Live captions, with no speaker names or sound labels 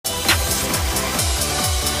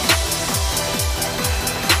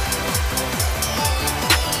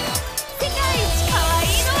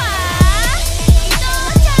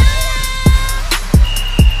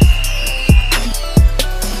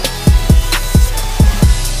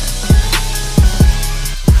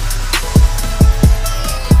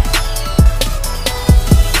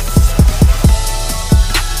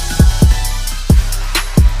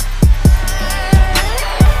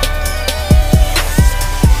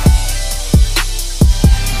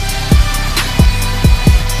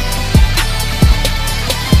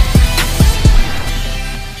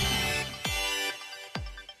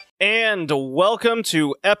And welcome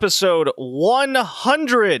to episode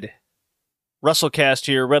 100. WrestleCast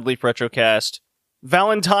here, Red Leaf Retrocast,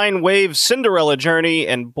 Valentine Wave Cinderella Journey,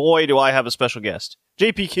 and boy, do I have a special guest.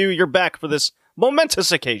 JPQ, you're back for this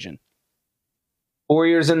momentous occasion. 4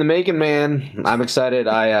 years in the making, man. I'm excited.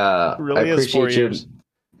 I really I is 4 appreciate you. years.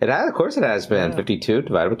 It has, of course, it has been. Yeah. 52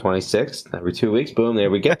 divided by 26 every 2 weeks. Boom,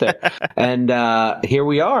 there we get there. And here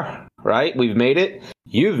we are. Right, we've made it.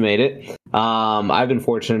 You've made it. I've been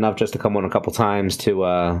fortunate enough just to come on a couple times to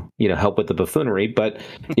help with the buffoonery. But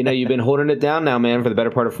you've been holding it down now, man, for the better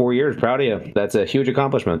part of 4 years. Proud of you. That's a huge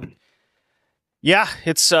accomplishment. Yeah,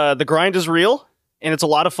 it's the grind is real, and it's a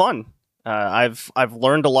lot of fun. I've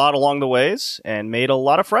learned a lot along the ways and made a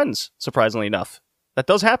lot of friends. Surprisingly enough, that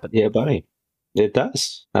does happen. Yeah, buddy, it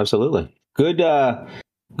does. Absolutely. Good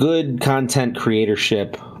content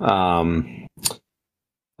creatorship.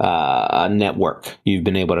 Network you've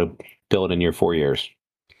been able to build in your 4 years.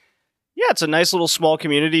 Yeah, it's a nice little small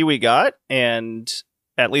community we got, and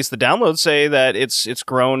at least the downloads say that it's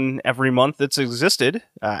grown every month it's existed.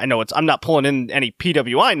 I know I'm not pulling in any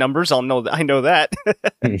PWI numbers. I know that.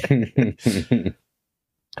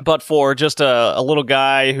 But for just a little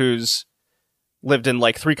guy who's lived in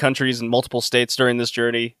like 3 countries and multiple states during this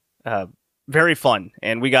journey, very fun.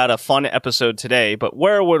 And we got a fun episode today. But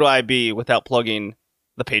where would I be without plugging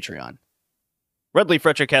the Patreon? Red Leaf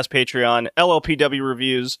Retrocast Patreon, LLPW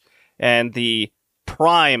reviews, and the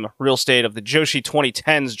prime real estate of the Joshi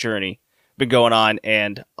 2010s journey been going on.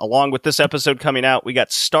 And along with this episode coming out, we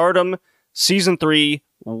got Stardom Season 3,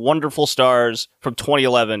 Wonderful Stars from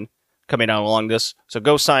 2011 coming out along this. So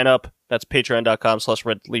go sign up. That's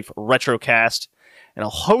patreon.com/Red Leaf Retrocast, and a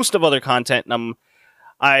host of other content. And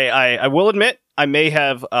I will admit, I may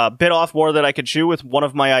have bit off more than I could chew with one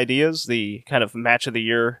of my ideas, the kind of match of the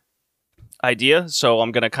year idea. So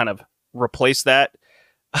I'm going to kind of replace that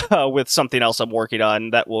with something else I'm working on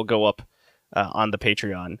that will go up on the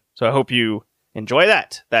Patreon. So I hope you enjoy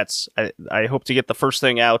that. I hope to get the first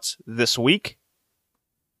thing out this week.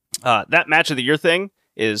 That match of the year thing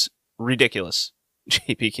is ridiculous.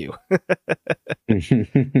 JPQ.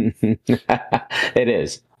 It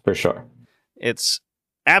is, for sure. It's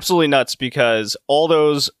absolutely nuts because all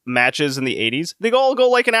those matches in the 80s, they all go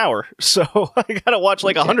like an hour. So I gotta watch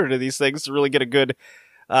like 100 of these things to really get a good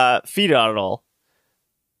feed on it all.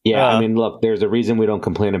 Yeah, I mean, look, there's a reason we don't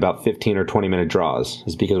complain about 15 or 20-minute draws.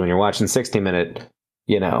 It's because when you're watching 60-minute,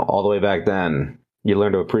 all the way back then, you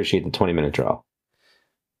learn to appreciate the 20-minute draw.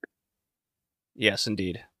 Yes,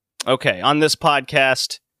 indeed. Okay, on this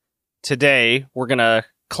podcast today, we're going to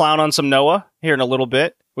clown on some Noah here in a little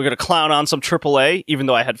bit. We're going to clown on some AAA, even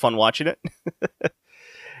though I had fun watching it.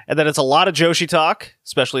 And then it's a lot of Joshi talk,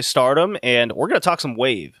 especially Stardom, and we're going to talk some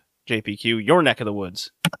Wave, JPQ, your neck of the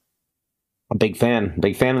woods. A big fan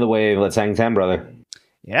of the Wave. Let's hang 10, brother.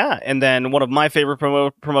 Yeah, and then one of my favorite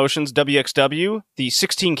promotions, WXW, the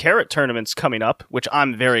 16 Carat tournament's coming up, which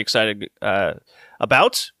I'm very excited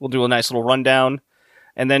about. We'll do a nice little rundown,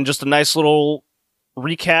 and then just a nice little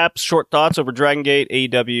recap, short thoughts over Dragon Gate,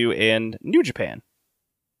 AEW, and New Japan.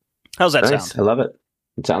 How's that sound? I love it.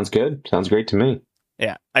 It sounds good. Sounds great to me.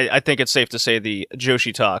 Yeah, I think it's safe to say the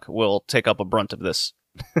Joshi talk will take up a brunt of this.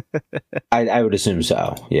 I would assume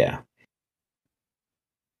so, yeah.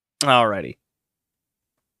 Alrighty.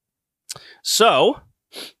 So,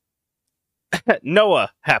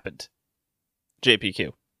 Noah happened.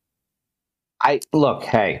 JPQ. I saw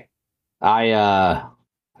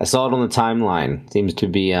it on the timeline. Seems to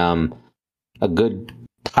be a good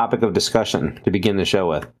topic of discussion to begin the show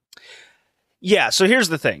with. Yeah, so here's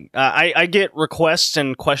the thing. I get requests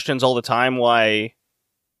and questions all the time why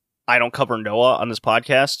I don't cover Noah on this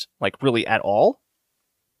podcast, like really at all.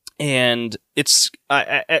 And it's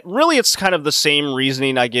really it's kind of the same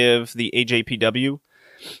reasoning I give the AJPW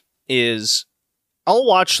is I'll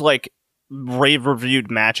watch like rave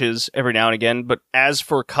reviewed matches every now and again, but as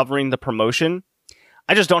for covering the promotion,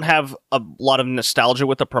 I just don't have a lot of nostalgia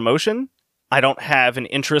with the promotion. I don't have an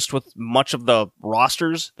interest with much of the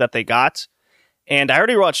rosters that they got. And I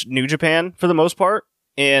already watched New Japan for the most part,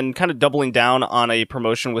 and kind of doubling down on a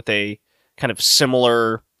promotion with a kind of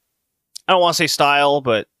similar, I don't want to say style,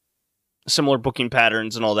 but similar booking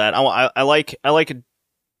patterns and all that. I like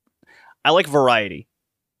variety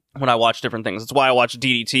when I watch different things. That's why I watched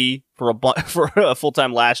DDT for a full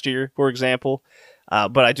time last year, for example.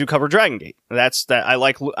 But I do cover Dragon Gate.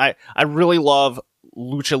 I really love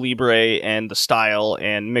Lucha Libre and the style,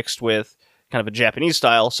 and mixed with kind of a Japanese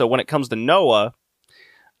style. So when it comes to Noah,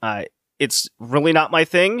 it's really not my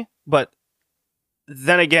thing. But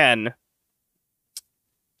then again,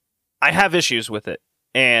 I have issues with it,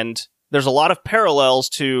 and there's a lot of parallels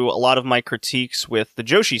to a lot of my critiques with the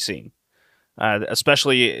Joshi scene,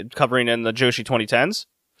 especially covering in the Joshi 2010s,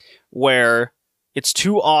 where it's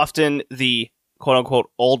too often the quote-unquote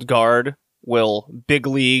old guard will big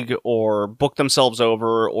league or book themselves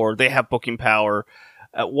over, or they have booking power,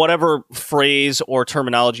 whatever phrase or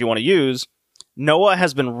terminology you want to use. Noah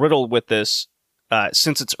has been riddled with this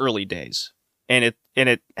since its early days, and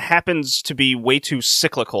it happens to be way too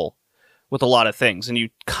cyclical with a lot of things, and you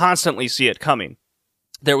constantly see it coming.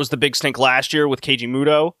 There was the big stink last year with Keiji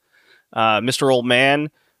Muto, Mr. Old Man,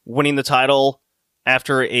 winning the title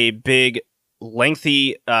after a big,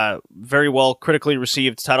 lengthy, very well critically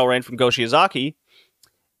received title reign from Go Shiozaki,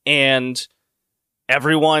 and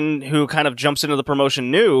everyone who kind of jumps into the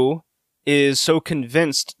promotion new is so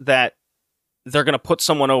convinced that they're going to put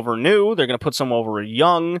someone over new, they're going to put someone over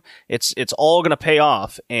young, it's all going to pay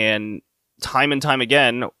off, and time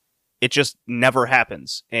again, it just never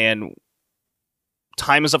happens, and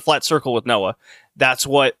time is a flat circle with Noah. That's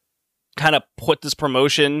what kind of put this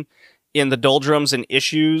promotion in the doldrums and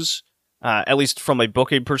issues, at least from a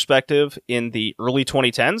booking perspective, in the early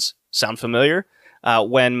 2010s. Sound familiar?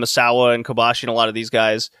 When Misawa and Kobashi and a lot of these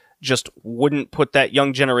guys just wouldn't put that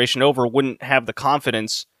young generation over, wouldn't have the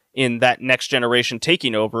confidence in that next generation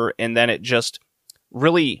taking over, and then it just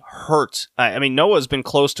really hurt. I mean, Noah's been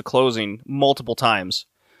close to closing multiple times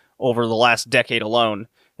over the last decade alone,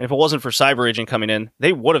 and if it wasn't for Cyber Agent coming in,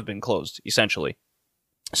 they would have been closed, essentially.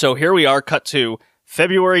 So here we are, cut to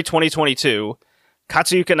February 2022,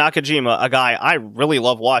 Katsuyuka Nakajima, a guy I really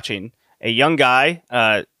love watching, a young guy,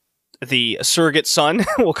 the surrogate son,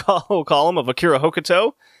 we'll call him, of Akira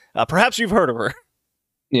Hokuto. Perhaps you've heard of her.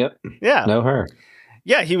 Yep. Yeah. Know her.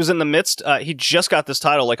 Yeah, he was in the midst. He just got this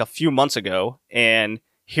title like a few months ago, and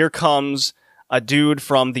here comes a dude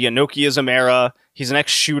from the Enochiism era. He's an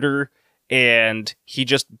ex-shooter, and he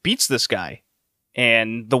just beats this guy.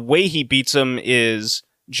 And the way he beats him is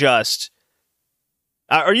just...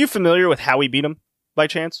 are you familiar with how he beat him, by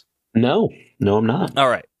chance? No, I'm not. All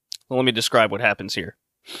right. Well, let me describe what happens here.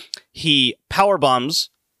 He powerbombs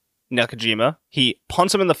Nakajima. He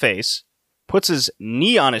punts him in the face, puts his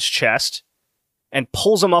knee on his chest, and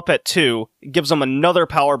pulls him up at 2, gives him another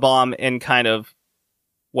power bomb, and kind of,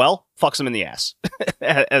 well, fucks him in the ass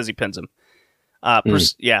as he pins him.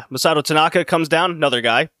 Masato Tanaka comes down, another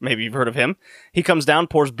guy, maybe you've heard of him. He comes down,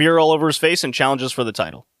 pours beer all over his face, and challenges for the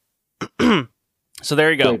title. So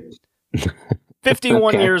there you go.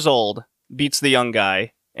 51 years old, beats the young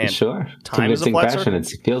guy, and sure. Time is a flat passion, circle.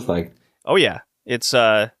 it feels like. Oh yeah, it's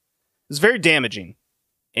very damaging,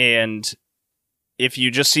 and if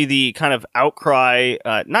you just see the kind of outcry,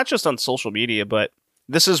 not just on social media, but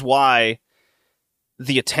this is why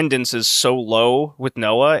the attendance is so low with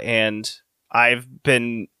Noah, and I've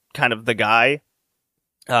been kind of the guy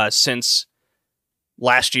since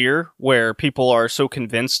last year where people are so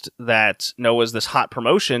convinced that Noah's this hot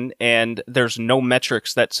promotion, and there's no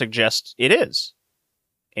metrics that suggest it is.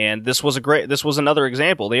 And this was another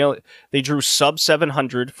example. They drew sub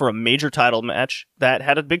 700 for a major title match that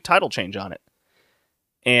had a big title change on it.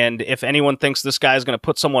 And if anyone thinks this guy is going to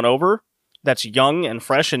put someone over that's young and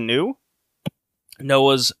fresh and new,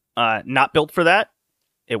 Noah's not built for that.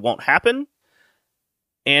 It won't happen.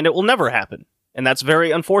 And it will never happen. And that's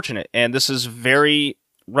very unfortunate. And this is very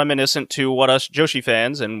reminiscent to what us Joshi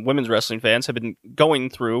fans and women's wrestling fans have been going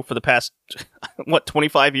through for the past,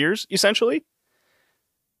 25 years, essentially?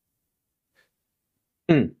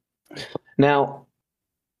 Now,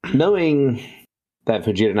 knowing that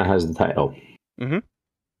Fujita now has the title, mm-hmm.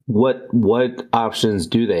 what options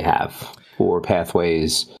do they have for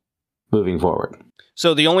pathways moving forward?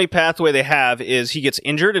 So the only pathway they have is he gets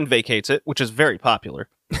injured and vacates it, which is very popular.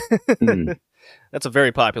 That's a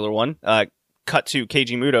very popular one. Cut to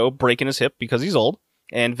Keiji Muto breaking his hip because he's old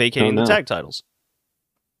and vacating the tag titles.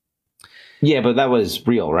 Yeah, but that was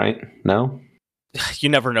real, right? No? You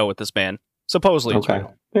never know with this man. Supposedly it's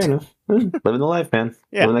real. Fair enough. Living the life, man.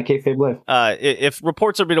 Yeah. Living that kayfabe life. If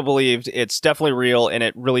reports are being believed, it's definitely real, and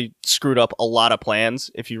it really screwed up a lot of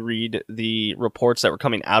plans. If you read the reports that were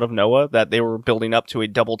coming out of Noah, that they were building up to a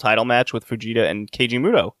double title match with Fujita and Keiji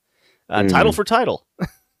Muto. Title for title.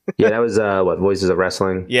 Yeah, that was Voices of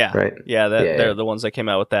Wrestling. Yeah, right. Yeah, they're the ones that came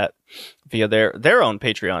out with that via their own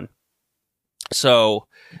Patreon. So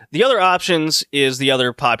the other options is the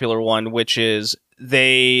other popular one, which is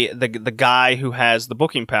the guy who has the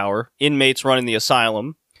booking power, inmates running the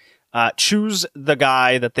asylum, choose the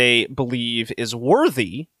guy that they believe is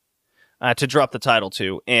worthy to drop the title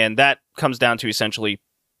to, and that comes down to essentially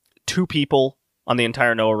 2 people on the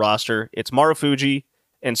entire Noah roster. It's Marufuji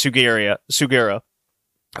and Sugiura,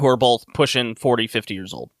 who are both pushing 40, 50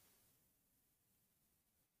 years old.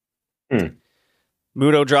 Hmm.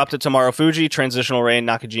 Muto dropped it to Marufuji, transitional reign,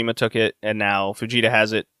 Nakajima took it, and now Fujita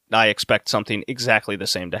has it. I expect something exactly the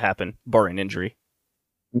same to happen, barring injury.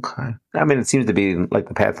 Okay. I mean, it seems to be like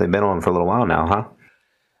the path they've been on for a little while now, huh?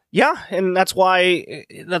 Yeah, and that's why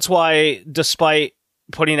despite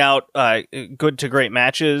putting out good to great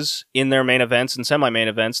matches in their main events and semi-main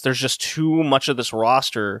events, there's just too much of this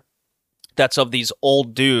roster that's of these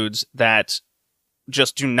old dudes that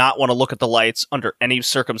just do not want to look at the lights under any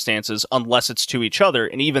circumstances unless it's to each other,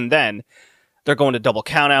 and even then, they're going to double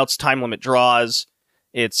countouts, time limit draws.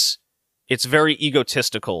 It's very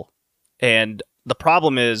egotistical, and the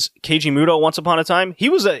problem is Keiji Muto. Once upon a time, he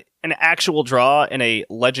was an actual draw and a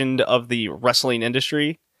legend of the wrestling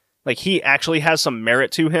industry. Like, he actually has some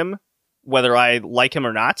merit to him, whether I like him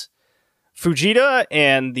or not. Fujita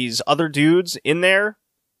and these other dudes in there,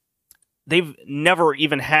 they've never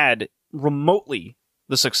even had remotely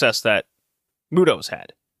the success that Muto's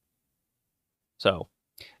had. So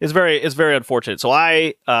it's very unfortunate. So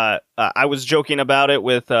I was joking about it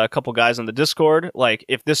with a couple guys on the Discord. Like,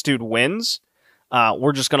 if this dude wins,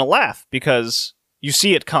 we're just gonna laugh because you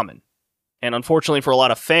see it coming. And unfortunately for a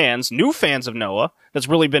lot of fans, new fans of Noah, that's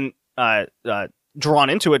really been drawn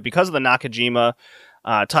into it because of the Nakajima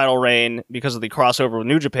title reign, because of the crossover with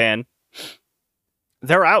New Japan,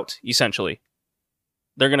 they're out, essentially.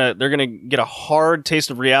 They're gonna get a hard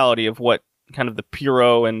taste of reality of what kind of the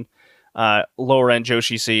Puro and lower end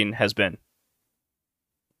Joshi scene has been.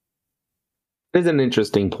 It's an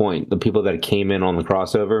interesting point. The people that came in on the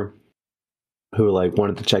crossover, who were like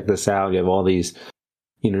wanted to check this out. You have all these,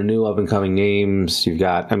 new up and coming names. You've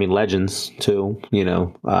got, legends too.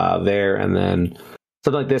 There, and then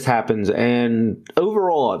something like this happens, and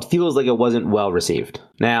overall, it feels like it wasn't well received.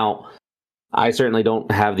 Now, I certainly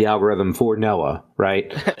don't have the algorithm for Noah,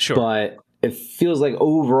 right? Sure. But it feels like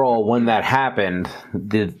overall, when that happened,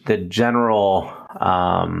 the general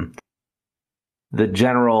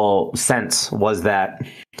sense was that,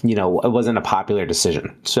 it wasn't a popular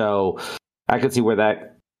decision. So I could see where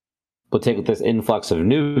that would take this influx of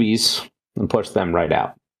newbies and push them right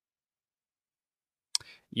out.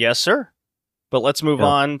 Yes, sir. But let's move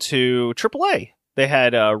on to AAA. They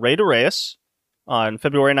had Rey de Reyes on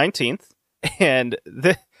February 19th. And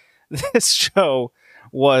this show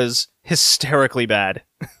was hysterically bad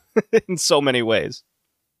in so many ways.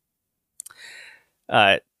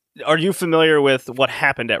 Are you familiar with what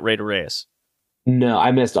happened at Rey de Reyes? No,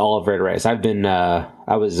 I missed all of Rey de Reyes. I've been,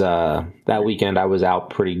 that weekend I was out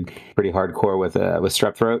pretty hardcore with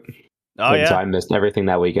strep throat. Oh, yeah. So I missed everything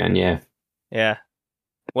that weekend. Yeah. Yeah.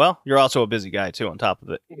 Well, you're also a busy guy too, on top of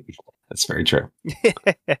it. That's very true.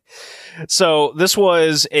 So this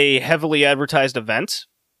was a heavily advertised event.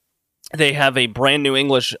 They have a brand new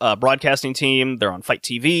English broadcasting team. They're on Fight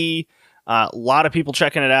TV. A lot of people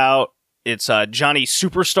checking it out. It's Johnny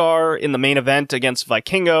Superstar in the main event against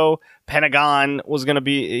Vikingo. Pentagon was going to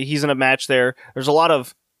be, he's in a match there. There's a lot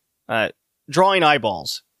of drawing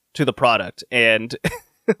eyeballs to the product. And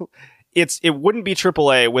it wouldn't be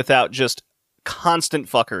AAA without just constant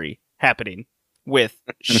fuckery happening with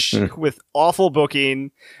awful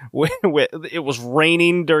booking. It was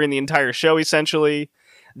raining during the entire show, essentially.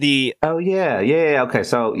 Okay,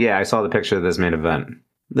 so I saw the picture of this main event,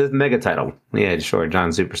 the mega title. Yeah, sure,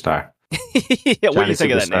 John Superstar. Yeah, what do you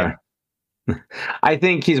think of that name? I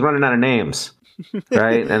think he's running out of names,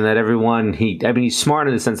 right? And that everyone he's smart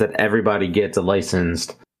in the sense that everybody gets a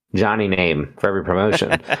licensed Johnny name for every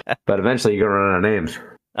promotion, but eventually you're gonna run out of names.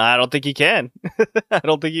 I don't think he can. I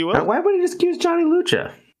don't think he will. Why would he just use Johnny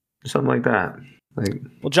Lucha? Something like that.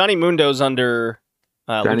 Well, Johnny Mundo's under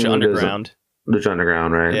Lucha Underground. Lucha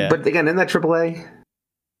Underground, right? Yeah. But again, isn't that AAA?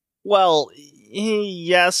 Well,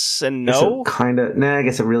 yes and no. Kind of. Nah, I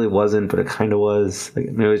guess it really wasn't, but it kind of was.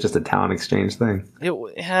 Maybe it was just a talent exchange thing. It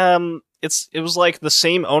was like the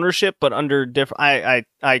same ownership, but under different.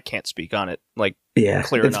 I can't speak on it.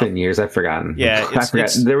 Clear it's been years. I've forgotten. Yeah, I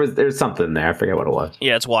forgot. There's something there. I forget what it was.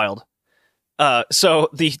 Yeah, it's wild. So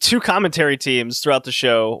the two commentary teams throughout the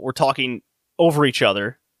show were talking over each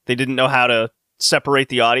other. They didn't know how to separate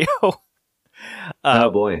the audio.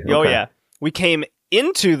 Oh boy! Okay. Oh yeah, we came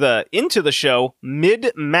into the show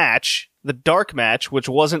mid-match, the dark match, which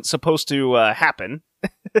wasn't supposed to happen.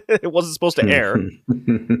 It wasn't supposed to air.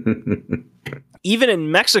 Even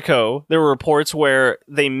in Mexico, there were reports where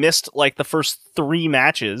they missed the first 3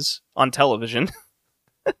 matches on television.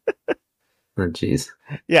 Oh, jeez.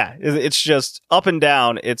 Yeah, it's just up and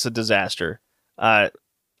down. It's a disaster.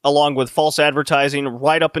 Along with false advertising,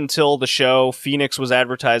 right up until the show, Phoenix was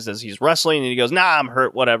advertised as he's wrestling, and he goes, "Nah, I'm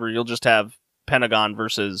hurt, whatever. You'll just have Pentagon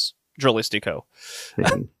versus Drolistico.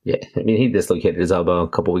 Yeah, I mean, he dislocated his elbow a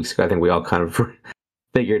couple weeks ago. I think we all kind of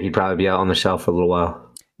figured he'd probably be out on the shelf for a little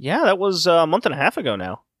while. Yeah, that was a month and a half ago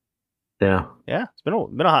now. Yeah. Yeah, it's been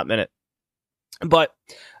a hot minute. But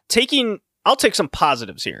I'll take some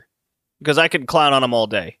positives here because I could clown on him all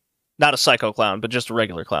day. Not a psycho clown, but just a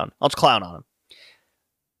regular clown. I'll just clown on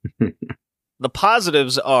him. The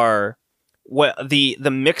positives are the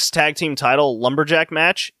mixed tag team title lumberjack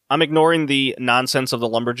match. I'm ignoring the nonsense of the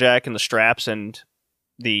lumberjack and the straps and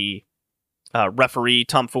the referee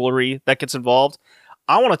tomfoolery that gets involved.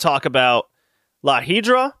 I want to talk about La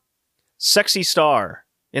Hydra, Sexy Star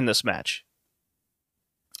in this match.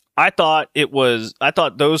 I thought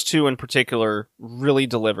those two in particular really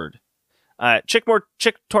delivered. Chick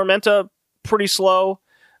Tormenta, pretty slow,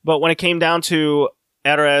 but when it came down to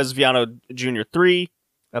Ares, Viano Jr. 3,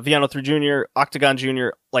 Viano 3 Jr., Octagon Jr.,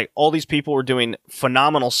 like all these people were doing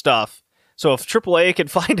phenomenal stuff. So if AAA could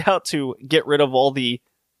find out to get rid of all the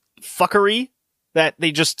fuckery that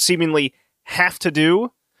they just seemingly have to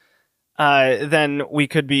do, then we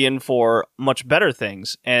could be in for much better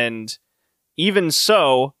things. And even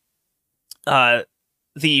so, the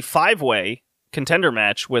 5-way contender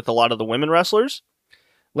match with a lot of the women wrestlers,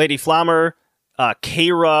 Lady Flammer,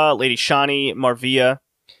 Keira, Lady Shani, Marvia,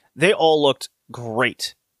 they all looked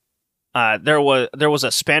great. There was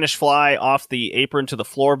a Spanish fly off the apron to the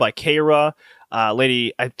floor by Keira.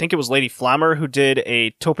 I think it was Lady Flammer who did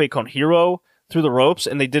a tope con hero through the ropes,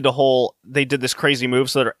 and they did this crazy move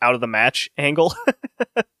so they're out of the match angle.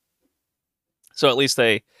 So at least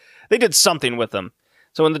they did something with them.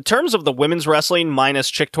 So in the terms of the women's wrestling, minus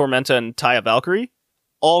Chick Tormenta and Taya Valkyrie,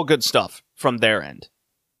 all good stuff from their end.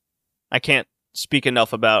 I can't speak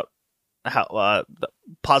enough about how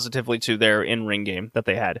positively to their in-ring game that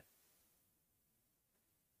they had.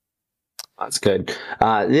 That's good.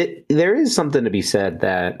 There is something to be said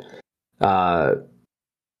that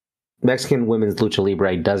Mexican women's lucha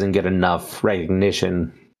libre doesn't get enough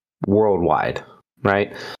recognition worldwide,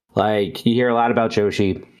 right? Like, you hear a lot about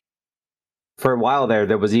Joshi. For a while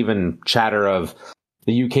there was even chatter of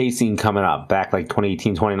the UK scene coming up back like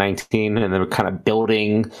 2018, 2019, and they were kind of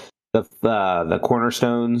building the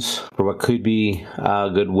cornerstones for what could be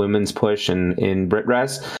a good women's push in Brit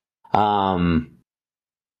Rest. They've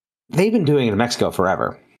been doing it in Mexico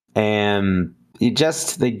forever, and they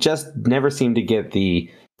just never seem to get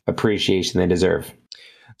the appreciation they deserve.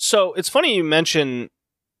 So it's funny you mention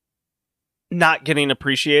not getting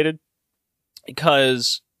appreciated,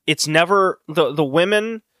 because it's never the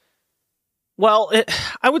women. Well,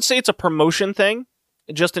 I would say it's a promotion thing,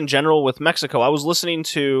 just in general with Mexico. I was listening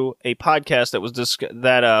to a podcast that was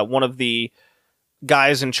that one of the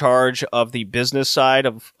guys in charge of the business side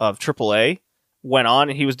of AAA went on,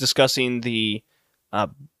 and he was discussing the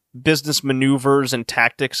business maneuvers and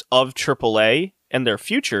tactics of AAA and their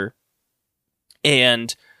future.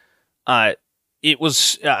 And it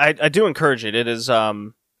was I do encourage it. It is what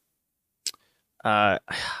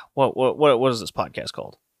is this podcast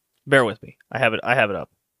called? Bear with me. I have it up.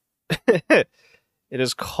 It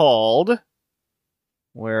is called,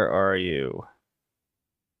 where are you?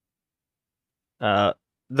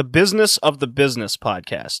 The Business of the Business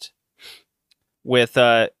podcast with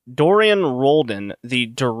Dorian Roldan, the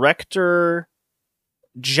Director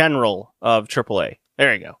General of AAA.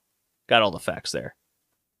 There you go. Got all the facts there.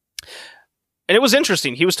 And it was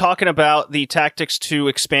interesting. He was talking about the tactics to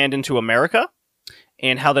expand into America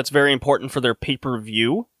and how that's very important for their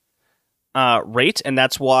pay-per-view rate, and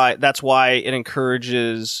that's why it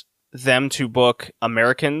encourages them to book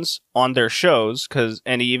Americans on their shows,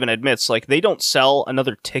 and he even admits, like, they don't sell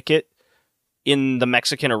another ticket in the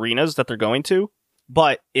Mexican arenas that they're going to,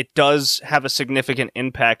 but it does have a significant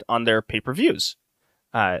impact on their pay-per-views.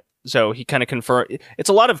 So he kind of confirmed. It's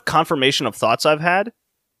a lot of confirmation of thoughts I've had.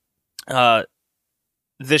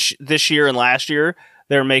 This year and last year,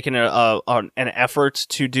 they're making an effort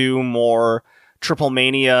to do more Triple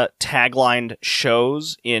Mania taglined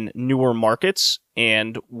shows in newer markets,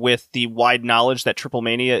 and with the wide knowledge that Triple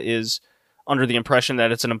Mania is under the impression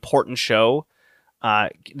that it's an important show,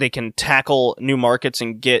 they can tackle new markets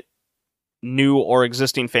and get new or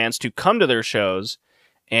existing fans to come to their shows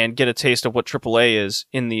and get a taste of what AAA is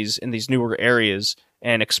in these newer areas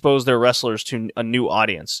and expose their wrestlers to a new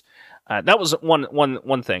audience. That was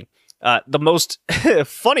one thing. The most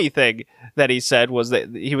funny thing that he said was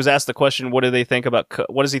that he was asked the question, what does he think about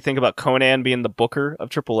Konnan being the booker of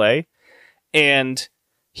AAA? And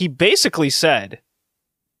he basically said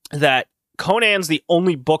that Konnan's the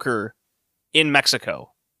only booker in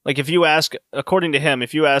Mexico. Like, according to him,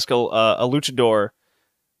 if you ask a luchador,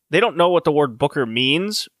 they don't know what the word booker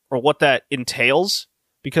means or what that entails,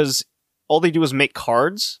 because all they do is make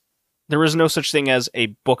cards. There is no such thing as a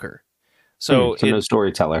booker. So no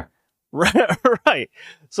storyteller. Right.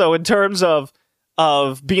 So in terms of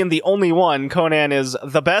being the only one, Conan is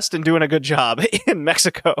the best and doing a good job in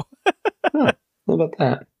Mexico. Huh, how about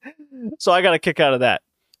that? So I got a kick out of that.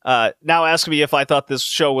 Now ask me if I thought this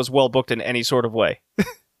show was well booked in any sort of way.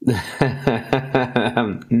 No,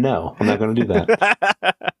 I'm not going to do that.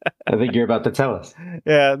 I think you're about to tell us.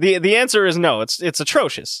 Yeah, the answer is no. It's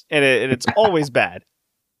atrocious, and it's always bad.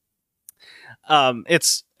 And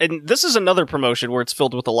this is another promotion where it's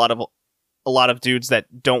filled with a lot of dudes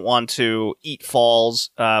that don't want to eat falls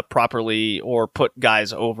properly or put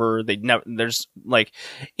guys over. There's like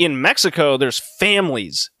in Mexico, there's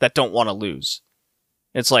families that don't want to lose.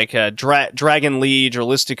 It's like Dragon League or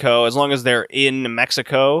Listico. As long as they're in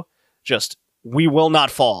Mexico, just we will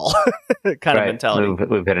not fall kind of mentality.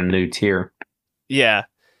 We've hit a new tier. Yeah,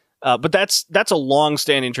 but that's a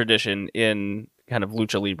long-standing tradition in kind of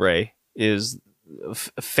lucha libre is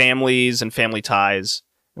families and family ties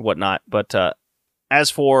and whatnot. But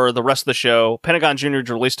as for the rest of the show, Pentagon Junior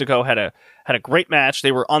Jalisco had a great match.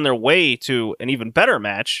 They were on their way to an even better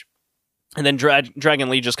match, and then Dragon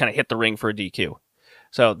Lee just kind of hit the ring for a DQ.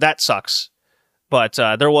 So that sucks. But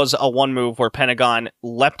there was a one move where Pentagon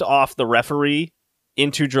leapt off the referee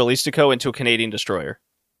into Jalisco into a Canadian Destroyer.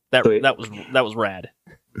 That was rad.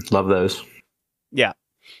 Love those. Yeah.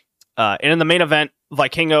 And in the main event,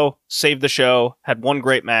 Vikingo saved the show, had one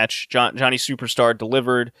great match. Johnny Superstar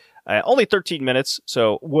delivered only 13 minutes,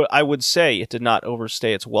 so I would say it did not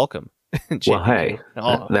overstay its welcome. Well, hey,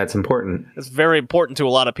 that's important. It's very important to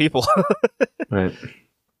a lot of people. Right.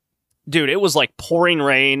 Dude, it was like pouring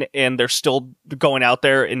rain, and they're still going out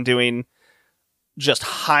there and doing just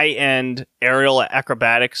high-end aerial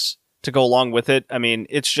acrobatics to go along with it. I mean,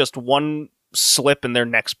 it's just one slip and their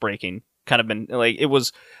neck's breaking. Kind of been like it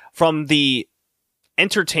was from the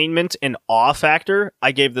entertainment and awe factor.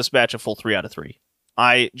 I gave this match a full 3 out of 3.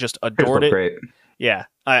 I just adored it. Great. Yeah,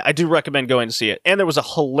 I do recommend going to see it. And there was a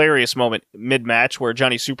hilarious moment mid-match where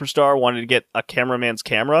Johnny Superstar wanted to get a cameraman's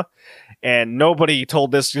camera, and nobody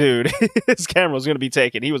told this dude his camera was going to be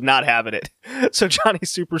taken. He was not having it. So Johnny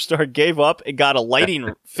Superstar gave up and got a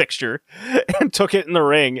lighting fixture and took it in the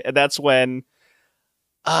ring. And that's when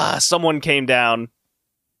someone came down.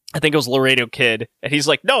 I think it was Laredo Kid. And he's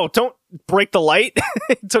like, no, don't break the light.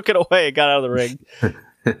 He took it away and got out of the ring.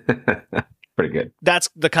 Pretty good. That's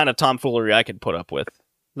the kind of tomfoolery I could put up with.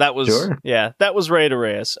 That was, sure. Yeah, that was Rey de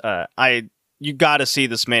Reyes. You got to see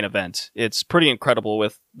this main event. It's pretty incredible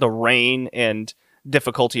with the rain and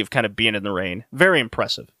difficulty of kind of being in the rain. Very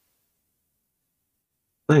impressive.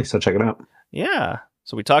 Nice. I'll check it out. Yeah.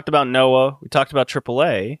 So we talked about Noah. We talked about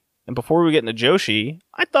AAA. And before we get into Joshi,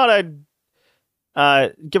 I thought I'd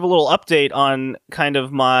give a little update on kind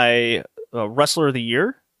of my Wrestler of the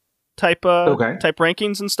Year type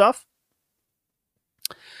rankings and stuff.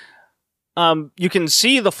 You can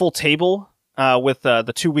see the full table with the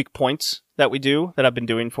 2-week points that we do that I've been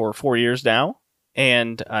doing for 4 years now.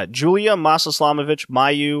 And Julia, Masa Slamovich,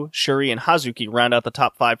 Mayu, Shuri, and Hazuki round out the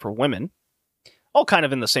top 5 for women. All kind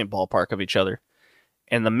of in the same ballpark of each other.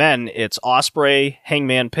 And the men, it's Ospreay,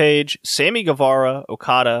 Hangman Page, Sammy Guevara,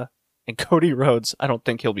 Okada, and Cody Rhodes. I don't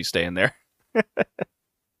think he'll be staying there.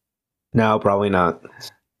 No, probably not.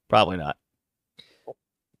 Probably not.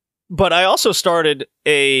 But I also started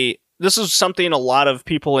this is something a lot of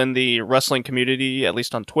people in the wrestling community, at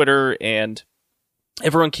least on Twitter, and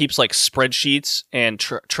everyone keeps like spreadsheets and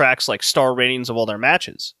tracks like star ratings of all their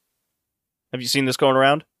matches. Have you seen this going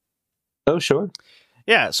around? Oh, sure.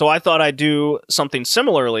 Yeah, so I thought I'd do something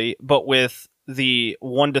similarly, but with the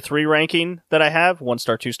 1 to 3 ranking that I have, 1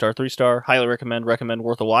 star, 2 star, 3 star, highly recommend,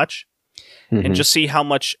 worth a watch, and just see how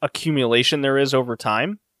much accumulation there is over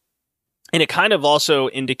time. And it kind of also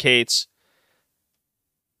indicates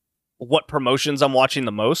what promotions I'm watching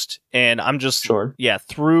the most, and I'm just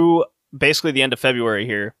through basically the end of February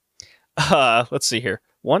here. Let's see here.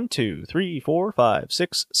 1, 2, 3, 4, 5,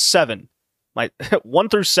 6, 7. My 1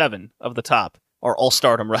 through 7 of the top are all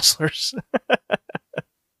Stardom wrestlers.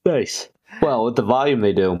 Nice. Well, with the volume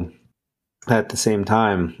they do at the same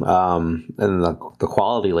time, and the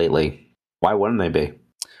quality lately, why wouldn't they be?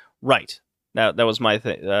 Right. That was my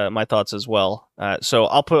thoughts as well. So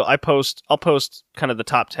I'll post kind of the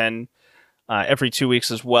top 10 every 2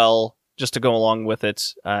 weeks as well, just to go along with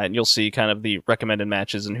it, and you'll see kind of the recommended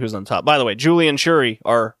matches and who's on top. By the way, Julie and Shuri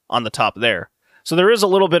are on the top there, so there is a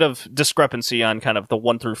little bit of discrepancy on kind of the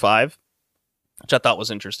 1 through 5, which I thought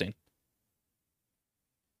was interesting.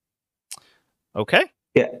 Okay.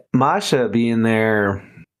 Yeah, Masha being there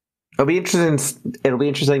It'll be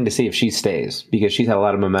interesting to see if she stays because she's had a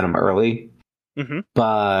lot of momentum early. Mm-hmm.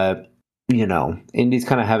 But indies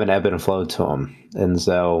kind of have an ebb and flow to them, and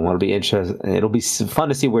so it'll be interesting. It'll be fun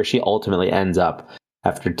to see where she ultimately ends up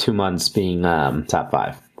after 2 months being top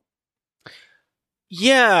 5.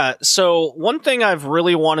 Yeah. So one thing I've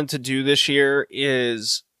really wanted to do this year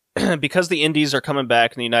is because the indies are coming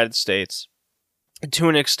back in the United States, to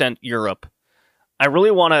an extent Europe, I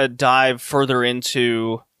really want to dive further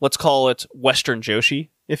into, let's call it Western Joshi,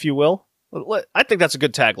 if you will. I think that's a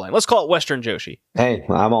good tagline. Let's call it Western Joshi. Hey,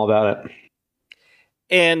 I'm all about it.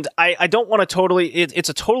 And I don't want to totally... It's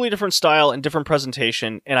a totally different style and different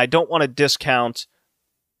presentation, and I don't want to discount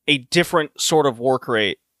a different sort of work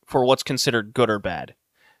rate for what's considered good or bad.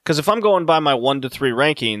 Because if I'm going by my 1 to 3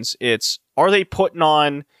 rankings, it's, are they putting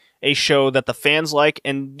on a show that the fans like,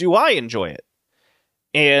 and do I enjoy it?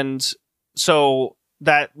 And so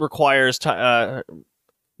that requires...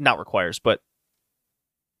 not requires, but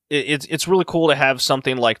it's really cool to have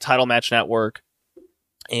something like Title Match Network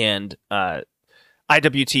and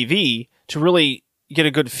IWTV to really get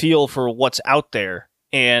a good feel for what's out there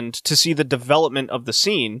and to see the development of the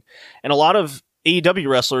scene. And a lot of AEW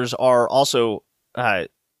wrestlers are also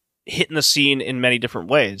hitting the scene in many different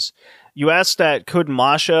ways. You asked that could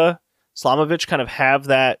Masha Slamovich kind of have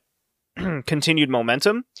that continued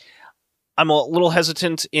momentum? I'm a little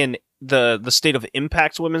hesitant in the state of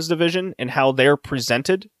Impact's women's division and how they're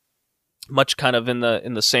presented, much kind of in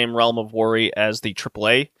the same realm of worry as the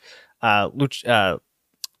AAA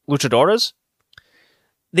luchadoras.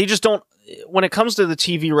 They just don't, when it comes to the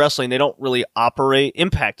TV wrestling, they don't really operate,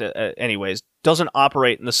 Impact anyways, doesn't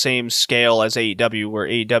operate in the same scale as AEW, where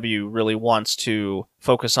AEW really wants to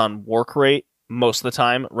focus on work rate most of the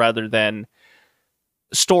time rather than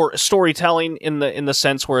storytelling in the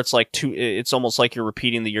sense where it's like it's almost like you're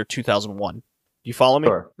repeating the year 2001. You follow me?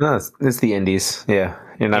 Sure. No, it's the indies. Yeah,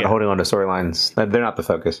 you're not holding on to storylines. They're not the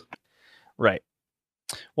focus. Right.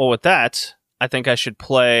 Well, with that, I think I should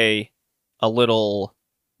play a little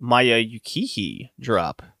Maya Yukihi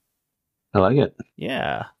drop. I like it.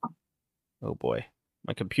 Yeah. Oh boy,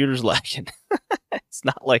 my computer's lagging. It's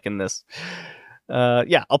not liking this.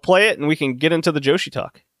 Yeah, I'll play it and we can get into the Joshi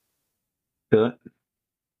talk. Do it.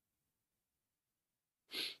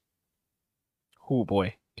 Oh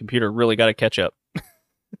boy, computer really got to catch up.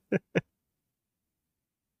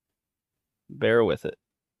 Bear with it.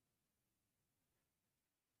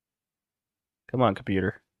 Come on,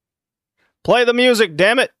 computer. Play the music,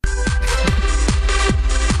 damn it!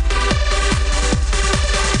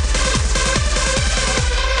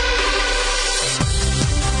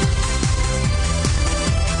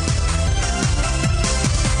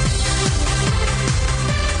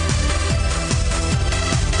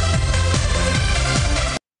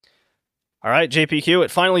 All right, JPQ, it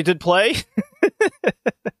finally did play.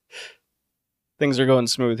 Things are going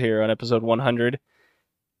smooth here on episode 100.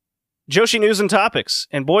 Joshi news and topics.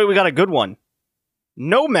 And boy, we got a good one.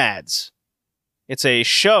 Nomads. It's a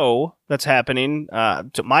show that's happening.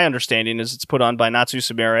 To my understanding is it's put on by Natsu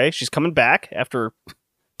Sumire. She's coming back after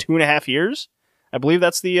 2.5 years. I believe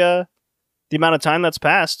that's the amount of time that's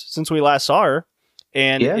passed since we last saw her.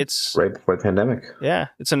 And it's right before the pandemic. Yeah,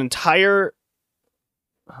 it's an entire...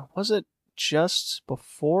 Was it just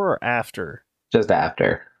before or after? Just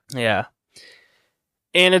after. Yeah.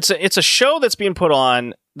 And it's a show that's being put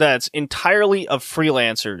on that's entirely of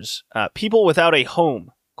freelancers, people without a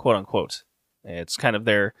home, quote unquote. It's kind of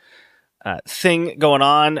their thing going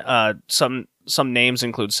on. Some names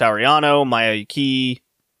include Sariano, Maya Yuki,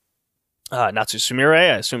 Natsu Sumire.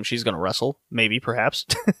 I assume she's going to wrestle, maybe, perhaps.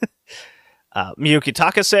 Miyuki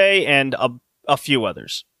Takase and a few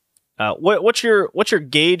others. What's your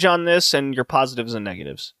gauge on this and your positives and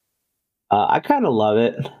negatives? I kind of love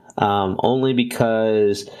it, only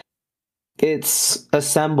because it's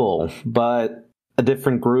assemble, but a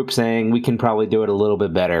different group saying we can probably do it a little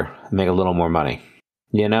bit better, make a little more money.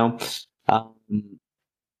 It's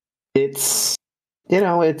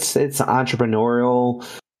entrepreneurial.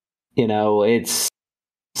 It's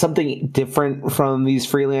something different from these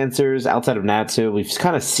freelancers outside of Natsu. We've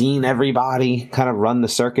kind of seen everybody kind of run the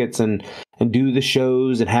circuits and do the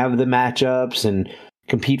shows and have the matchups and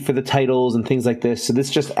compete for the titles and things like this. So this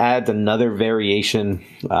just adds another variation,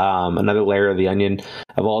 another layer of the onion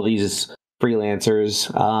of all these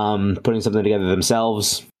freelancers putting something together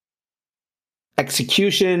themselves.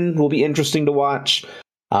 Execution will be interesting to watch.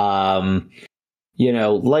 Lighting,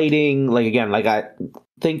 I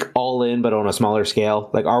think all in, but on a smaller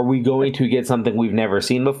scale. Are we going to get something we've never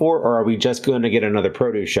seen before, or are we just going to get another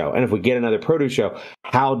produce show? And if we get another produce show,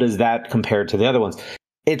 how does that compare to the other ones?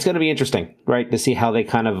 it's going to be interesting, right, to see how they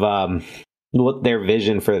kind of what their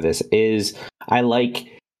vision for this is. I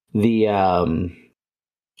like the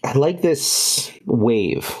I like this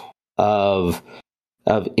wave of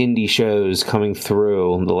indie shows coming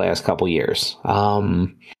through the last couple years.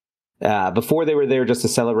 Before they were there just to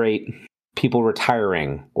celebrate people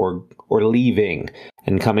retiring or leaving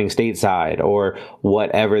and coming stateside or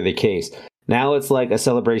whatever the case. Now it's like a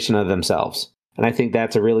celebration of themselves. And I think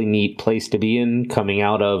that's a really neat place to be in, coming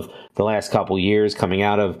out of the last couple years, coming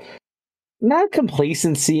out of not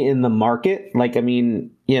complacency in the market. Like, I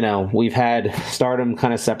mean, we've had Stardom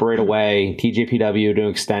kind of separate away, TJPW to an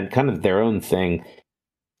extent, kind of their own thing.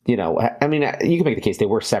 I mean, you can make the case they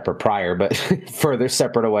were separate prior, but further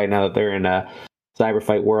separate away now that they're in a cyber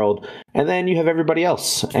fight world. And then you have everybody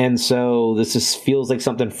else. And so this just feels like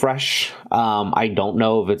something fresh. I don't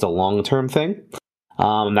know if it's a long-term thing.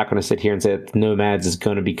 I'm not going to sit here and say that Nomads is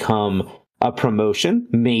going to become a promotion.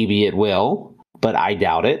 Maybe it will, but I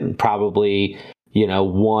doubt it. And probably,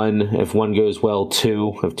 one, if one goes well,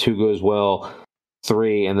 two, if two goes well,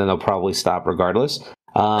 three, and then they'll probably stop regardless.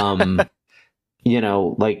 Because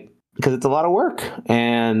it's a lot of work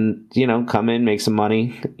and, come in, make some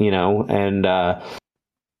money, and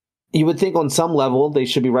you would think on some level they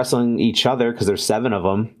should be wrestling each other because there's 7 of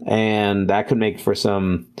them, and that could make for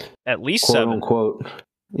some at least quote 7 unquote.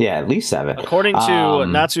 Yeah, at least 7. According to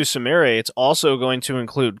Natsu Sumire, it's also going to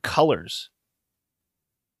include colors.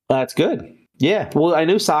 That's good. Yeah. Well, I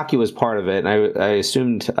knew Saki was part of it, and I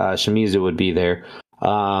assumed Shimizu would be there.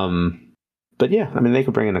 But yeah, I mean, they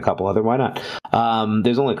could bring in a couple other. Why not?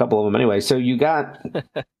 There's only a couple of them anyway. So you got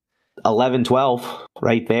 11, 12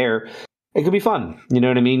 right there. It could be fun. You know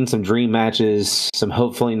what I mean? Some dream matches, some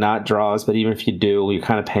hopefully not draws, but even if you do, you're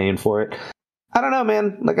kind of paying for it. I don't know,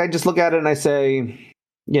 man. Like, I just look at it and I say,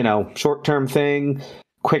 short-term thing,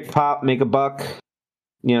 quick pop, make a buck.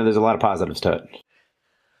 There's a lot of positives to it.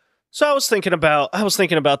 So I was thinking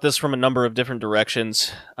about this from a number of different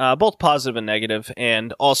directions, both positive and negative,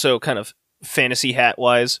 and also kind of fantasy hat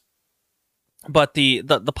wise. But the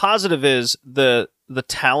positive is the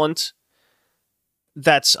talent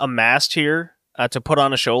that's amassed here to put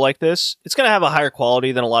on a show like this. It's going to have a higher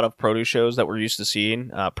quality than a lot of produce shows that we're used to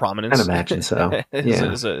seeing. Prominence, I'd imagine so.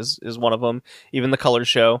 is one of them. Even the color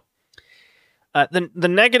show. The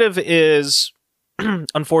negative is,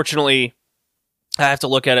 unfortunately, I have to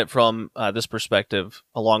look at it from this perspective,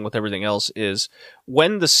 along with everything else. Is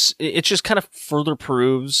when it just kind of further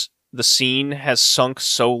proves the scene has sunk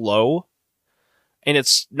so low. And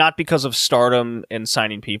it's not because of Stardom and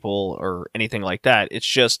signing people or anything like that. It's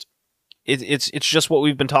just it's just what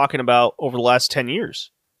we've been talking about over the last 10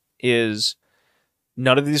 years. Is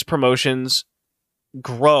none of these promotions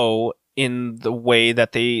grow in the way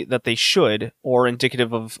that they should, or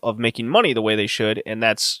indicative of making money the way they should, and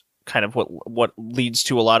that's kind of what leads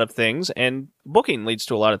to a lot of things, and booking leads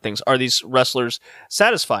to a lot of things. Are these wrestlers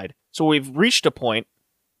satisfied? So we've reached a point,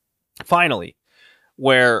 finally,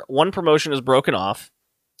 where one promotion is broken off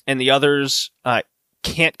and the others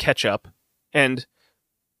can't catch up, and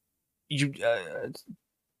you,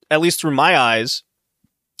 at least through my eyes,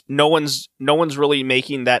 no one's really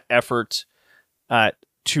making that effort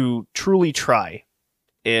to truly try.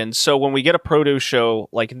 And so when we get a produce show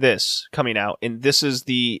like this coming out, and this is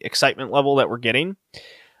the excitement level that we're getting,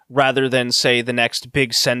 rather than, say, the next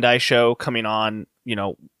big Sendai show coming on,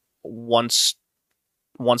 once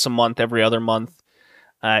a month, every other month,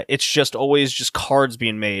 it's just always just cards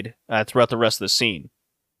being made throughout the rest of the scene.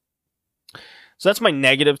 So that's my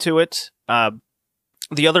negative to it.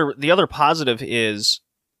 The other positive is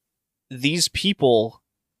these people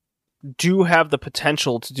do have the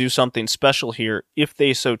potential to do something special here if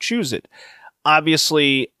they so choose it.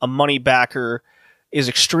 Obviously, a money backer is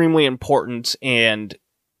extremely important, and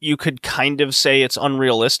you could kind of say it's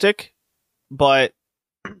unrealistic, but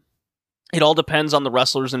it all depends on the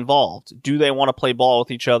wrestlers involved. Do they want to play ball with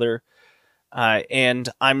each other? And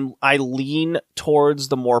I lean towards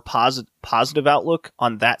the more positive outlook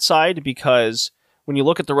on that side, because when you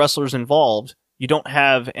look at the wrestlers involved, you don't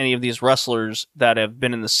have any of these wrestlers that have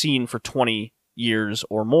been in the scene for 20 years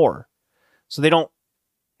or more. So they don't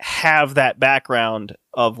have that background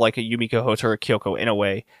of like a Yumiko Hotta or Kyoko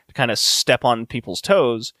Inoue to kind of step on people's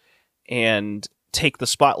toes and take the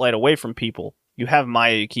spotlight away from people. You have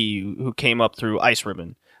Mayuki, who came up through Ice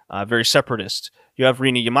Ribbon, very separatist. You have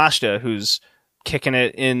Rina Yamashita, who's kicking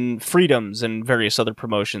it in Freedoms and various other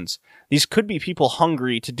promotions. These could be people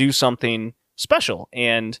hungry to do something special,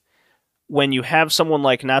 and when you have someone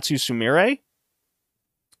like Natsu Sumire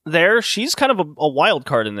there, she's kind of a wild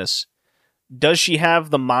card in this. Does she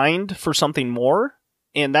have the mind for something more?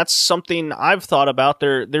 And that's something I've thought about.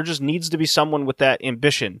 There just needs to be someone with that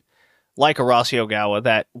ambition, like a Rossi Ogawa,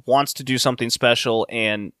 that wants to do something special,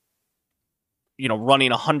 and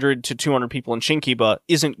running 100 to 200 people in Shinkiba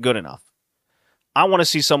isn't good enough. I want to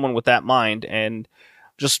see someone with that mind, and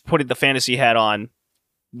just putting the fantasy hat on,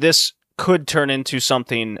 this could turn into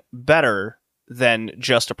something better than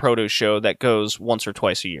just a Proto show that goes once or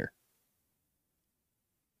twice a year.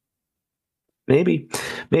 Maybe.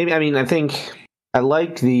 I mean, I think I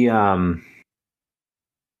like the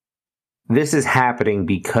this is happening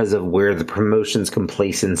because of where the promotion's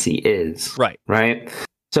complacency is. Right?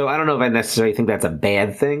 So I don't know if I necessarily think that's a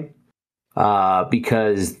bad thing,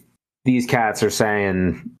 because these cats are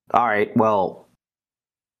saying, all right, well,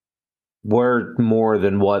 we're more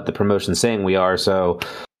than what the promotion's saying we are, so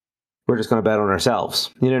we're just going to bet on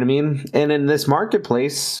ourselves. You know what I mean? And in this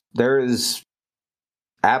marketplace, there is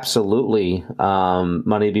absolutely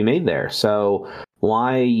money to be made there. So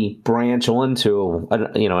why branch onto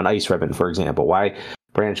an Ice Ribbon, for example? Why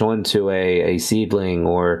branch onto a Seedling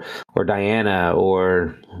or Diana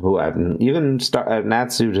or even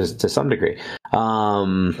Natsu to some degree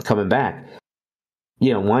coming back?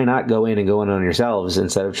 Why not go in on yourselves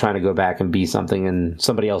instead of trying to go back and be something in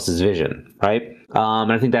somebody else's vision, right?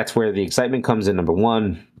 And I think that's where the excitement comes in, number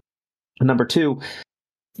one. Number two,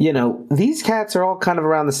 these cats are all kind of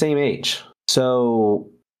around the same age. So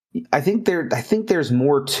I think there's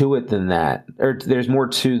more to it than that, or there's more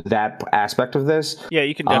to that aspect of this. Yeah,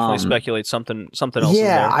 you can definitely speculate something else.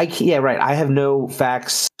 Yeah, right. I have no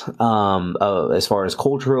facts as far as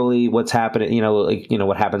culturally what's happening.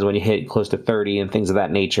 What happens when you hit close to 30 and things of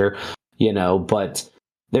that nature. But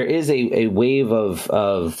there is a wave of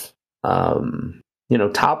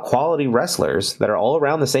top quality wrestlers that are all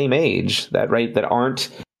around the same age that aren't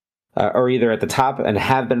or either at the top and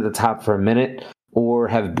have been at the top for a minute, or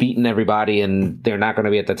have beaten everybody and they're not going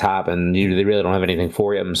to be at the top and they really don't have anything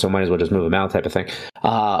for them, so might as well just move them out, type of thing,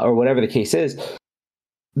 or whatever the case is.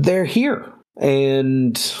 They're here,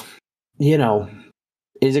 and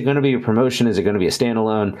is it going to be a promotion? Is it going to be a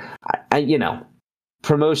standalone?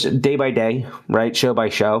 Promotion day by day, right? Show by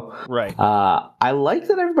show, right? I like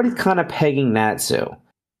that everybody's kind of pegging Natsu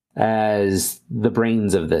as the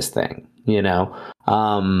brains of this thing,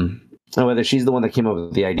 whether she's the one that came up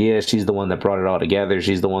with the idea, she's the one that brought it all together,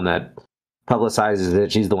 she's the one that publicizes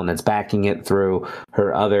it, she's the one that's backing it through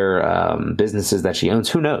her other businesses that she owns.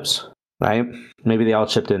 Who knows, right? Maybe they all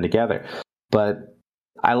chipped in together. But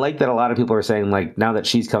I like that a lot of people are saying, like, now that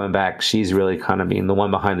she's coming back, she's really kind of being the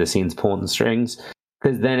one behind the scenes pulling the strings,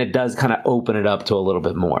 because then it does kind of open it up to a little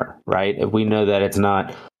bit more, right? If we know that it's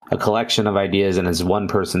not a collection of ideas and it's one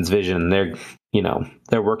person's vision, they're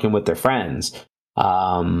working with their friends,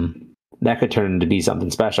 that could turn into be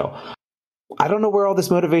something special. I don't know where all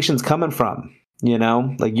this motivation's coming from. You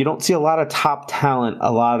don't see a lot of top talent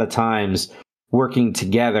a lot of the times working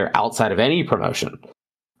together outside of any promotion,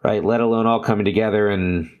 right? Let alone all coming together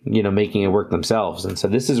and, making it work themselves. And so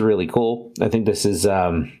this is really cool. I think this is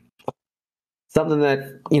something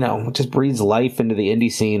that, just breathes life into the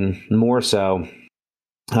indie scene more so.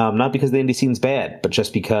 Not because the indie scene's bad, but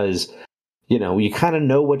just because, you kind of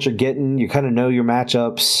know what you're getting. You kind of know your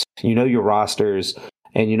matchups, your rosters,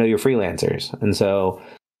 and your freelancers. And so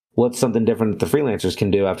what's something different that the freelancers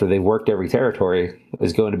can do after they've worked every territory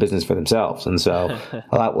is go into business for themselves. And so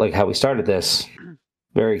a lot like how we started this,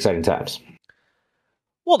 very exciting times.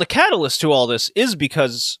 Well, the catalyst to all this is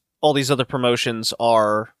because all these other promotions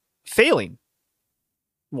are failing,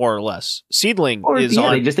 more or less. Seedling is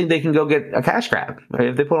on... They just think they can go get a cash grab. Right?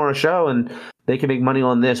 If they put on a show and they can make money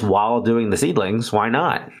on this while doing the Seedlings, why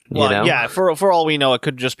not? Yeah, for all we know, it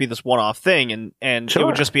could just be this one-off thing, and sure. It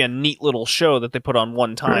would just be a neat little show that they put on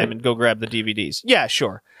one time and go grab the DVDs. Yeah,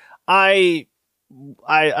 sure. I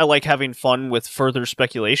like having fun with further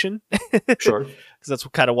speculation. Sure. Because that's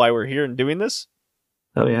kind of why we're here and doing this.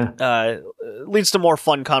 Oh, yeah. Leads to more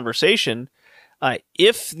fun conversation.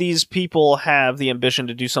 If these people have the ambition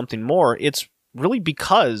to do something more, it's really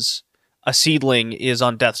because a Seedling is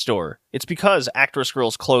on death's door. It's because Actress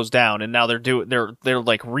Girls closed down and now they're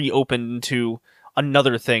like reopened to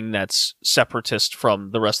another thing that's separatist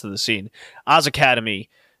from the rest of the scene. Oz Academy,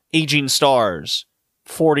 aging stars,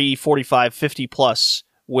 40, 45, 50 plus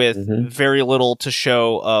with very little to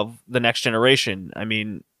show of the next generation. I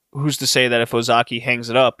mean, who's to say that if Ozaki hangs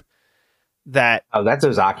it up, that... Oh, that's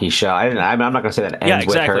Ozaki's show. I'm not going to say that ends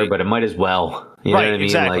with her, but it might as well. You know what I mean?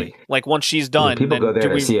 Exactly. Like once she's done... People go there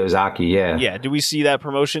to see Ozaki, yeah. Yeah, do we see that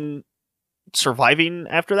promotion surviving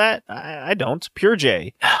after that? I don't. Pure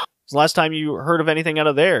J. The last time you heard of anything out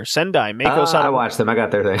of there? Sendai, Mako Sana. I watched them. I got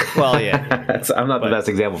their thing. Well, yeah. I'm not the best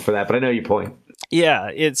example for that, but I know your point.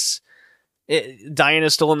 Yeah,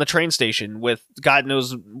 Diana's still in the train station with God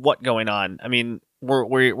knows what going on. I mean,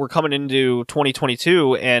 we're coming into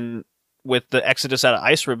 2022, and with the exodus out of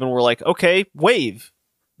Ice Ribbon, we're like, okay, Wave,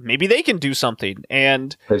 maybe they can do something.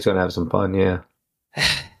 And They're just gonna have some fun, yeah.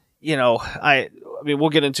 I mean, we'll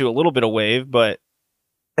get into a little bit of Wave, but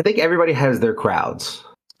I think everybody has their crowds,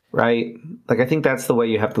 right? Like, I think that's the way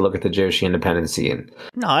you have to look at the Joshi independent scene.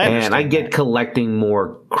 no, I understand. And I get that. collecting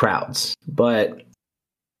more crowds, but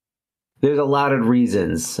there's a lot of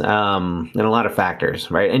reasons and a lot of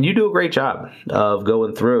factors, right? And you do a great job of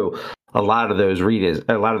going through a lot of those reasons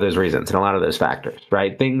and a lot of those factors,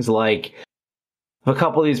 right? Things like a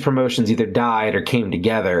couple of these promotions either died or came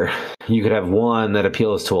together. You could have one that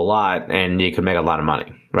appeals to a lot, and you could make a lot of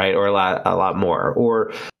money, right? Or a lot more.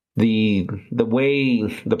 Or the way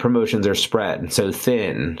the promotions are spread so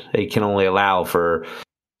thin, it can only allow for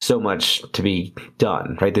so much to be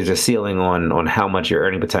done, right? There's a ceiling on how much your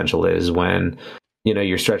earning potential is when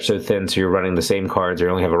you're stretched so thin, so you're running the same cards or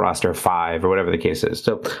you only have a roster of 5 or whatever the case is.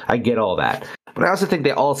 So I get all that, but I also think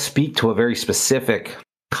they all speak to a very specific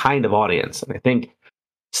kind of audience, and I think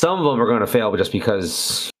some of them are going to fail just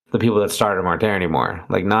because the people that started them aren't there anymore.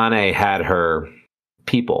 Like, Nane had her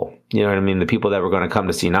people, you know what I mean? The people that were going to come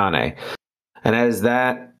to see Nane, and as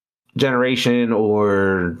that generation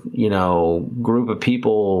or group of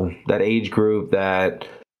people, that age group, that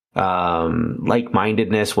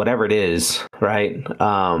like-mindedness, whatever it is, right,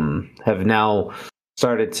 have now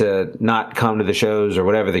started to not come to the shows or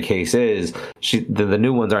whatever the case is, the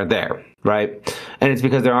new ones aren't there, right? And it's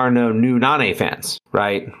because there are no new Nane fans,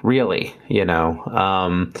 right? Really, and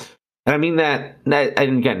I mean that,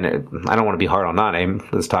 and again, I don't want to be hard on Nane.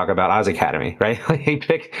 Let's talk about Oz Academy, right?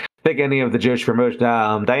 Pick any of the Joshi promotion.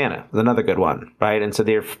 Diana is another good one, right? And so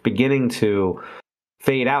they're beginning to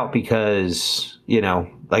fade out because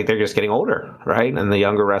they're just getting older, right? And the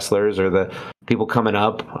younger wrestlers or the people coming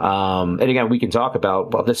up. And again, we can talk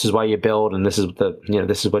about, well, this is why you build, and this is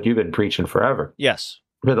this is what you've been preaching forever. Yes.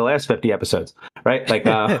 For the last 50 episodes, right? Like,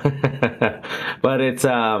 but it's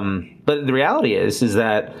but the reality is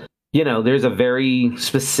that there's a very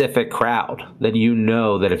specific crowd that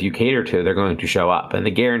that if you cater to, they're going to show up, and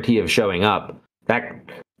the guarantee of showing up, that,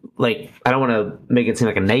 like, I don't want to make it seem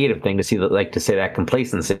like a negative thing to say that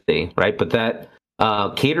complacency, right? But that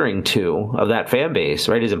catering to of that fan base,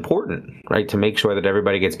 right, is important, right, to make sure that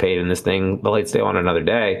everybody gets paid in this thing. The lights stay on another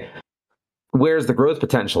day. Where's the growth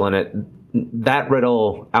potential in it? That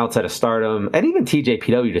Riddle, outside of Stardom, and even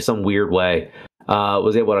TJPW, to some weird way,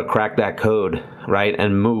 was able to crack that code, right,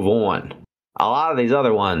 and move on. A lot of these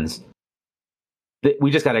other ones,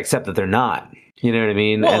 we just got to accept that they're not. You know what I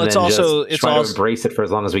mean? Well, and it's then also just try to embrace it for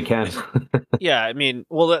as long as we can. Yeah, I mean,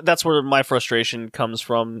 well, that's where my frustration comes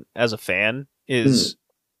from as a fan, is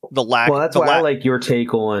the lack. Well, that's why I like your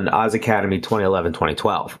take on Oz Academy 2011,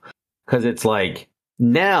 2012, because it's like,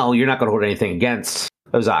 now you're not going to hold anything against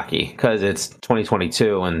Ozaki because it's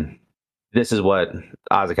 2022 and this is what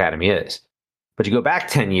Oz Academy is. But you go back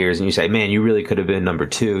 10 years and you say, man, you really could have been number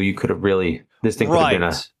 2. You could have really, this thing could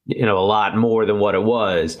have been a lot more than what it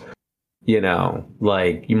was.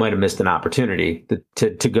 Like, you might have missed an opportunity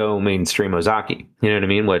to go mainstream Ozaki. You know what I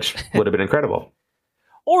mean? Which would have been incredible.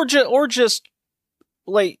 Or just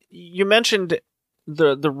like you mentioned,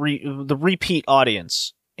 the repeat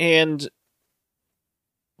audience, and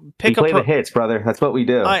we play the hits, brother. That's what we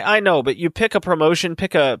do. I know, but you pick a promotion,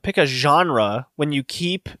 pick a genre. When you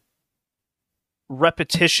keep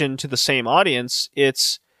repetition to the same audience,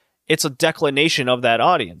 it's a declination of that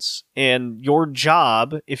audience. And your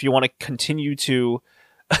job, if you want to continue to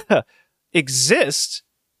exist,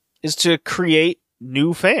 is to create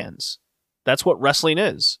new fans. That's what wrestling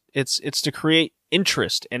is. It's to create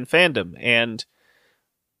interest and fandom, and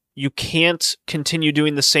you can't continue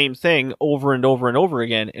doing the same thing over and over and over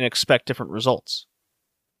again and expect different results.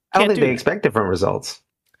 I don't think they expect different results.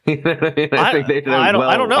 You know what I mean? I think they know. I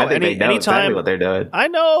don't know. I think they know exactly what they're doing. I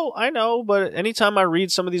know. But anytime I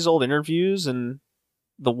read some of these old interviews, and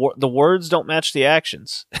the words don't match the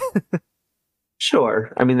actions.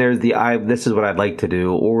 Sure. I mean, there's this is what I'd like to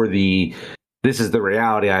do, or this is the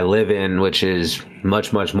reality I live in, which is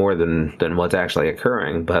much, much more than what's actually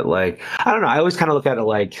occurring. But, like, I don't know. I always kind of look at it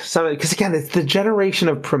like because again, it's the generation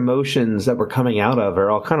of promotions that we're coming out of are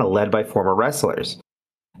all kind of led by former wrestlers.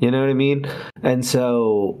 You know what I mean? And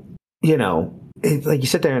so, it's like you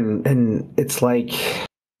sit there and it's like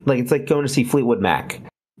going to see Fleetwood Mac.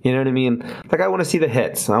 You know what I mean? Like, I want to see the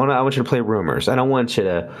hits. I want you to play Rumors. I don't want you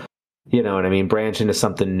to, you know what I mean, branch into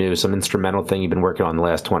something new, some instrumental thing you've been working on the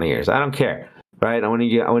last 20 years. I don't care. right? I want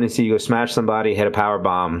to see you go smash somebody, hit a power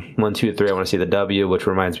bomb, 1, 2, 3. I want to see the W, which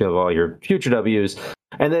reminds me of all your future Ws,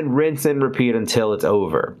 and then rinse and repeat until it's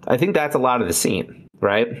over. I think that's a lot of the scene,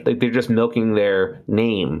 right? Like they're just milking their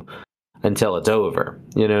name until it's over.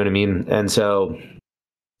 You know what I mean? And so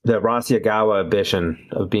the Rasiagawa ambition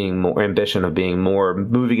of being more,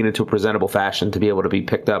 moving it into a presentable fashion to be able to be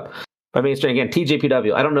picked up by mainstream. Again,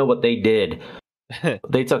 TJPW, I don't know what they did.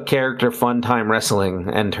 They took character fun time wrestling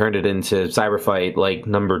and turned it into Cyberfight like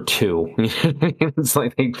number 2. It's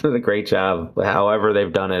like they did a great job. However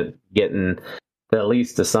they've done it, getting at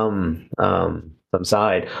least to some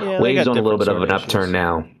side. Yeah, Wave's on a little bit of an upturn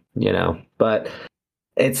now, but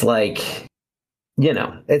it's like,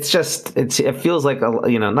 it feels like,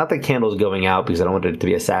 not that Candle's going out because I don't want it to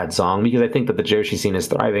be a sad song, because I think that the Joshi scene is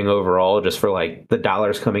thriving overall just for like the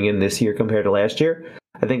dollars coming in this year compared to last year,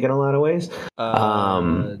 I think in a lot of ways.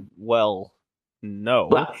 Well, no.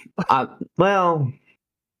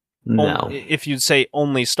 No. If you'd say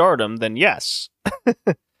only Stardom, then yes.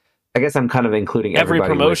 I guess I'm kind of including every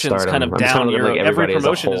promotion's with kind of down every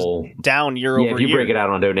promotion is down year over year. Yeah, if you break it out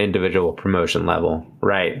onto an individual promotion level,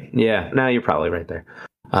 right? Yeah, no, you're probably right there.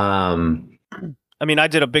 I mean, I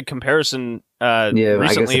did a big comparison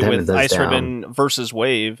recently with Ice Ribbon versus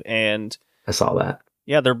Wave, and I saw that.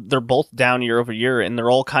 Yeah, they're both down year over year, and they're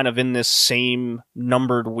all kind of in this same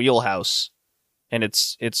numbered wheelhouse, and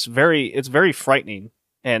it's very frightening.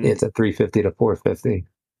 And it's a 350 to 450.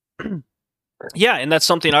 Yeah, and that's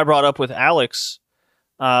something I brought up with Alex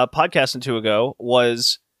podcast or two ago,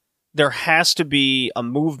 was there has to be a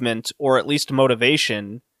movement or at least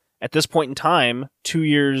motivation at this point in time, 2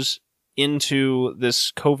 years into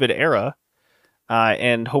this COVID era,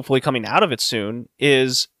 and hopefully coming out of it soon,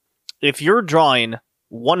 is if you're drawing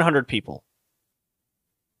 100 people,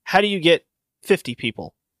 how do you get 50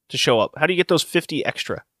 people to show up? How do you get those 50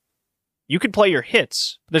 extra? You could play your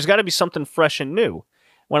hits. There's got to be something fresh and new.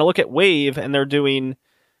 When I look at Wave and they're doing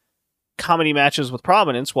comedy matches with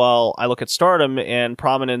Prominence, while I look at Stardom and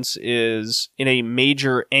Prominence is in a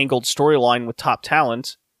major angled storyline with top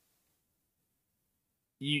talent,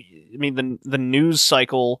 the news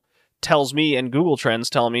cycle tells me, and Google Trends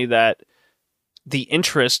tell me, that the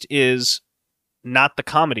interest is not the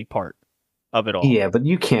comedy part of it all. Yeah, but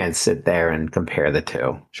you can't sit there and compare the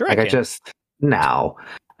two. Sure, like I no.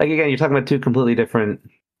 Like again, you're talking about two completely different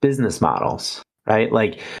business models. Right,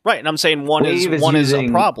 right, and I'm saying one is a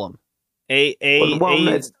problem.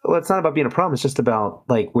 It's not about being a problem. It's just about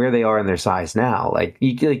like where they are in their size now. Like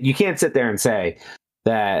you can't sit there and say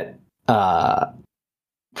that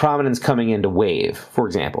Prominence coming into Wave, for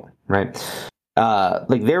example, right?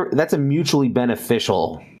 That's a mutually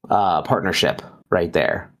beneficial partnership right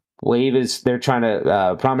there. Prominence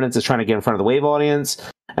is trying to get in front of the Wave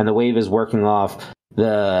audience, and the Wave is working off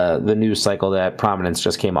the news cycle that Prominence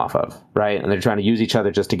just came off of, right? And they're trying to use each other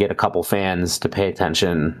just to get a couple fans to pay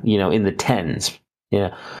attention, in the tens.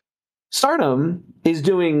 Yeah. Stardom is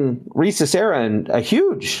doing Risa Sera a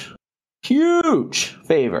huge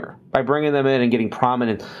favor by bringing them in and getting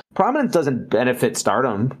Prominence. Prominence doesn't benefit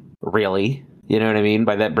Stardom, really. You know what I mean?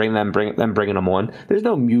 By that, bringing them on. There's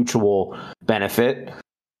no mutual benefit.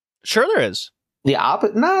 Sure there is. The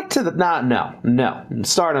opposite, no.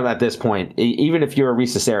 Stardom at this point, even if you're a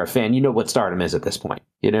Risa Sera fan, you know what Stardom is at this point.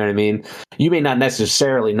 You know what I mean? You may not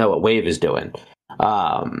necessarily know what Wave is doing.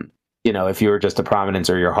 If you're just a Prominence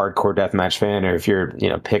or you're a hardcore deathmatch fan, or if you're,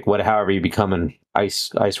 however you become an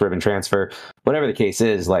ice ribbon transfer, whatever the case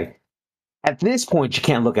is, like at this point, you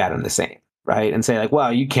can't look at them the same, right? And say like,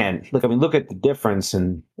 well, you can look at the difference,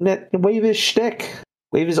 and Wave is shtick.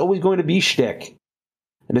 Wave is always going to be shtick.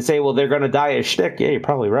 And to say, well, they're going to die as shtick, yeah, you're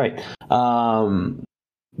probably right. But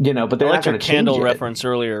they're not going to change candle reference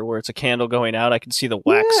earlier, where it's a candle going out. I can see the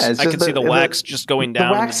wax. Yeah, I can see the wax just going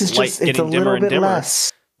down. The wax is light getting dimmer and dimmer.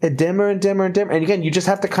 Less. Dimmer and dimmer and dimmer. And again, you just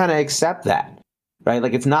have to kind of accept that, right?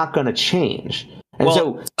 Like it's not going to change. And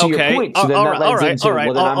so, to your point, so then that lends into,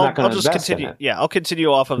 well, then I'm not going to invest in it. Yeah, I'll continue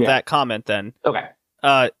off of that comment then. Okay.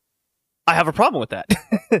 I have a problem with that.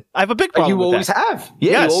 I have a big problem with that. You always have.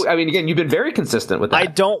 Yeah. Yes. Again, you've been very consistent with that. I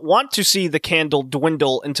don't want to see the candle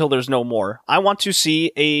dwindle until there's no more. I want to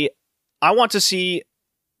see the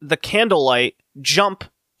candlelight jump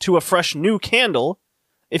to a fresh new candle.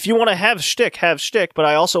 If you want to have shtick, but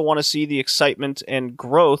I also want to see the excitement and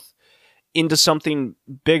growth into something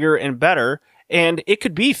bigger and better. And it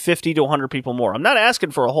could be 50 to 100 people more. I'm not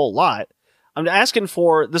asking for a whole lot. I'm asking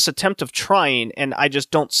for this attempt of trying, and I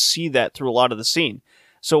just don't see that through a lot of the scene.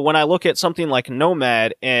 So when I look at something like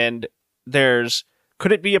Nomad, and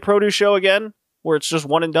could it be a produce show again, where it's just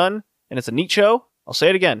one and done, and it's a neat show? I'll say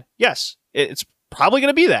it again. Yes, it's probably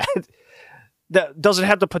going to be that. does it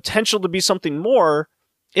have the potential to be something more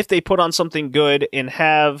if they put on something good and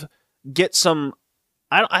get some,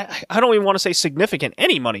 I don't even want to say significant,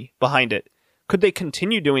 any money behind it. Could they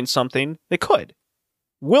continue doing something? They could.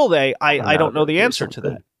 Will they? I don't know the answer to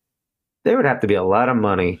that. There would have to be a lot of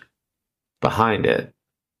money behind it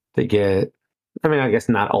to get, I mean, I guess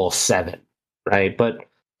not all 7, right? But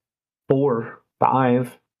 4,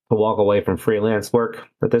 5 to walk away from freelance work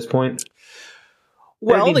at this point.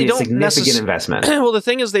 Well, they don't significant investment. Well, the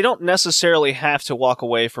thing is, they don't necessarily have to walk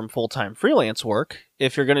away from full-time freelance work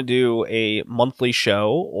if you're going to do a monthly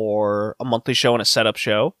show or a monthly show and a setup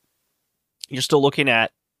show. You're still looking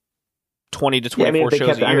at 20 to 24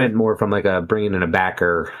 shows a year. I meant more from like bringing in a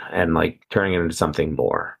backer and like turning it into something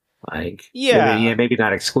more. Like, maybe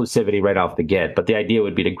not exclusivity right off the get, but the idea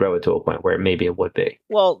would be to grow it to a point where maybe it would be.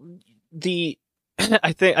 Well,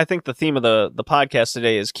 I think the theme of the podcast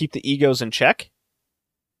today is keep the egos in check.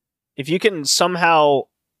 If you can somehow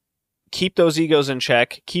keep those egos in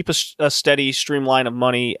check, keep a steady streamline of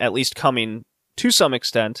money at least coming to some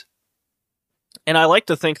extent, and I like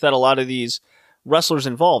to think that a lot of these wrestlers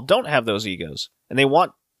involved don't have those egos, and they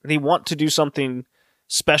want to do something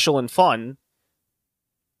special and fun,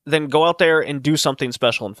 then go out there and do something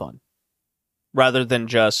special and fun, rather than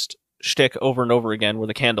just shtick over and over again where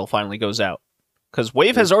the candle finally goes out. Because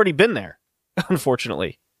Wave has already been there,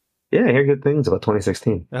 unfortunately. Yeah, I hear good things about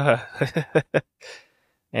 2016.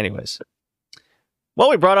 Anyways. Well,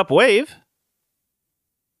 we brought up Wave.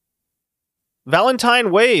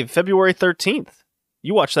 Valentine Wave, February 13th.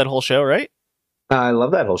 You watched that whole show, right? I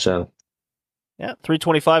love that whole show. Yeah,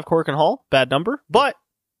 325 Corkin Hall. Bad number. But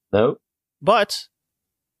I'll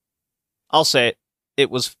say it. It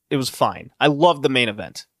was fine. I loved the main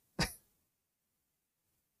event.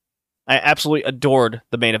 I absolutely adored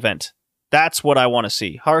the main event. That's what I want to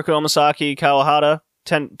see. Haruka Omasaki, Kawahata,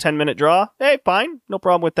 10-minute draw. Hey, fine. No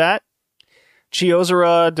problem with that.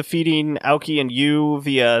 Chiyozura defeating Aoki and Yu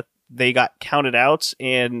via they got counted out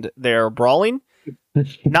and they're brawling. I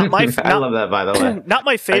love that, by the way. Not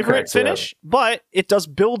my favorite finish, but it does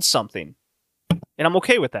build something. And I'm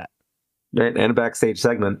okay with that. And a backstage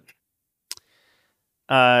segment.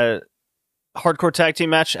 Hardcore tag team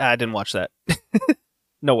match? I didn't watch that.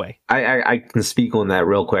 No way. I can speak on that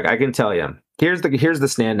real quick. I can tell you. Here's the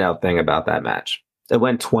standout thing about that match. It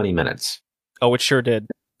went 20 minutes. Oh, it sure did.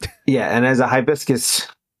 Yeah, and as a Hibiscus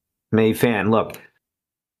May fan, look,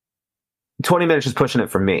 20 minutes is pushing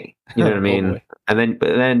it for me. You know what I mean? Boy. And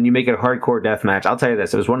then you make it a hardcore death match. I'll tell you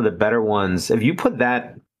this. It was one of the better ones. If you put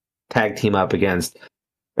that tag team match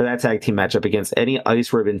up against any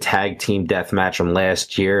Ice Ribbon tag team death match from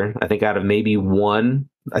last year, I think out of maybe one,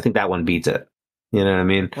 I think that one beats it. You know what I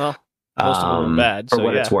mean? Well, most of them are bad. For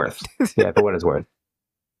what it's worth. Yeah, for what it's worth.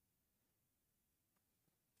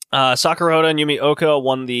 Sakura Hoda and Yumi Oka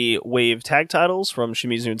won the Wave tag titles from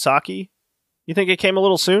Shimizu and Saki. You think it came a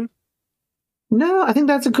little soon? No, I think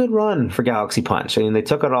that's a good run for Galaxy Punch. I mean, they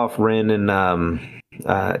took it off Rin and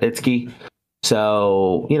Itsuki.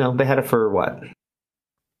 So, they had it for what?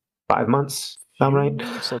 5 months? Sound right?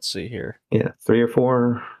 So let's see here. Yeah, 3 or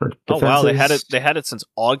 4. Oh wow, they had it since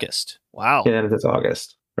August. Wow. Yeah, it's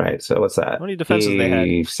August. Right. So what's that? How many defenses they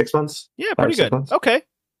had? 6 months? Yeah, pretty good. Months? Okay.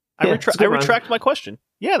 I retract my question.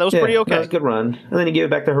 Yeah, that was pretty okay. That was a good run. And then you give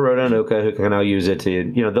it back to Hirota and Oka, who can now use it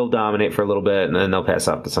to, they'll dominate for a little bit and then they'll pass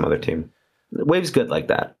off to some other team. Wave's good like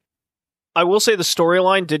that. I will say the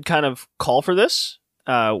storyline did kind of call for this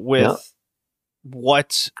with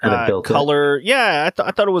what color. Yeah,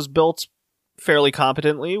 I thought it was built fairly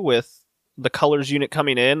competently with the colors unit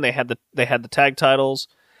coming in. They had the tag titles.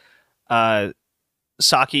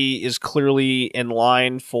 Saki is clearly in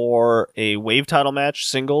line for a Wave title match,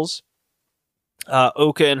 singles.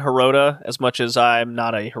 Oka and Hirota, as much as I'm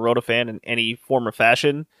not a Hirota fan in any form or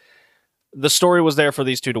fashion, the story was there for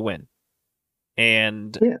these two to win.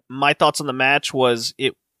 And my thoughts on the match was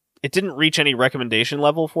it didn't reach any recommendation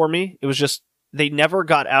level for me. It was just they never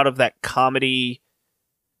got out of that comedy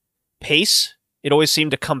pace. It always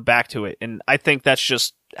seemed to come back to it. And I think that's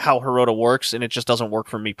just how Hirota works, and it just doesn't work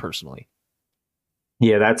for me personally.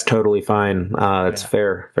 Yeah, that's totally fine. That's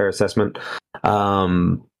fair assessment.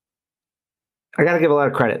 I got to give a lot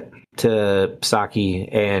of credit to Saki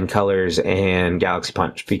and Colors and Galaxy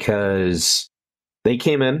Punch because they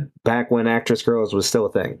came in back when Actress Girls was still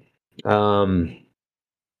a thing. Won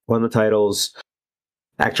the titles.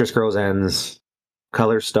 Actress Girls ends.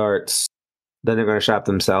 Colors starts. Then they're going to shop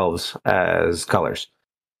themselves as Colors.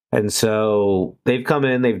 And so they've come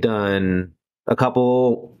in. They've done a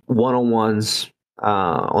couple one-on-ones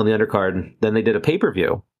on the undercard. Then they did a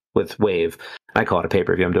pay-per-view with Wave. I call it a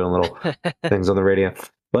pay-per-view. I'm doing little things on the radio.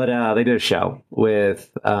 But they did a show with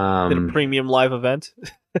Did a premium live event.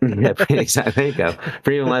 yeah, exactly. There you go.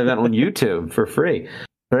 Premium live event on YouTube for free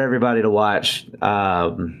for everybody to watch.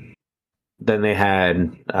 Then they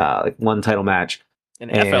had like one title match. An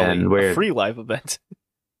FLE, a free live event.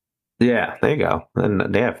 Yeah, there you go.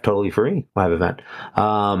 And they have totally free live event.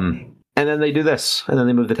 And then they do this, and then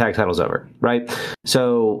they move the tag titles over, right?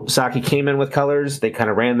 So Saki came in with colors. They kind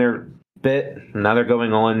of ran their bit. Now they're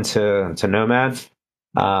going on to Nomad.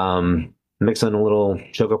 Mixing a little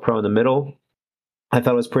Choco Pro in the middle. I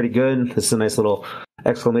thought it was pretty good. This is a nice little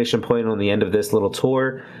exclamation point on the end of this little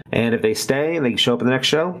tour. And if they stay and they show up in the next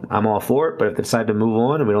show, I'm all for it. But if they decide to move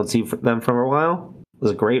on and we don't see them for a while, it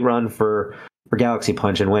was a great run for Galaxy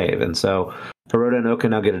Punch and Wave. And so Hirota and Oka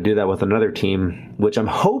now get to do that with another team, which I'm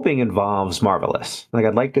hoping involves Marvelous. Like,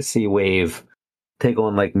 I'd like to see Wave take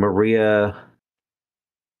on, like, Maria,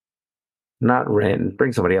 not Rin,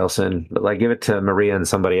 bring somebody else in, but, like, give it to Maria and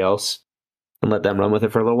somebody else and let them run with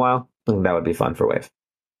it for a little while. I think that would be fun for Wave.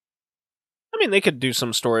 I mean, they could do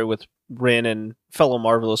some story with Rin and fellow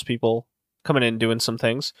Marvelous people coming in and doing some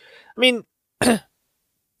things. I mean,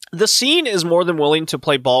 the scene is more than willing to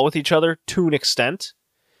play ball with each other to an extent.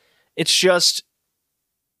 It's just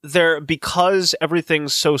because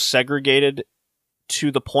everything's so segregated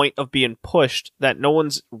to the point of being pushed that no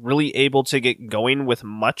one's really able to get going with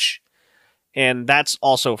much. And that's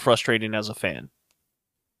also frustrating as a fan.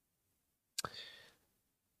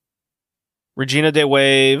 Regina de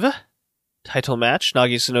Wave title match.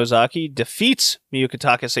 Nagisa Nozaki defeats Miyuka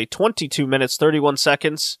Takase 22 minutes, 31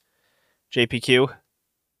 seconds. JPQ.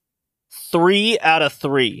 3 out of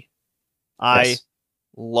 3. I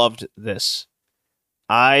loved this.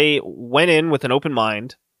 I went in with an open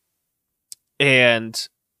mind, and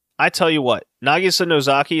I tell you what, Nagisa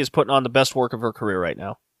Nozaki is putting on the best work of her career right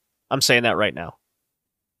now. I'm saying that right now.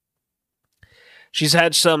 She's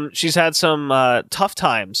had some tough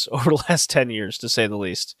times over the last 10 years, to say the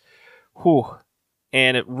least. Whew.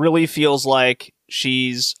 And it really feels like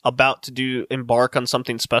she's about to embark on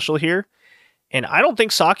something special here. And I don't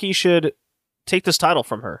think Saki should take this title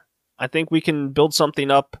from her. I think we can build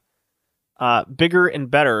something up bigger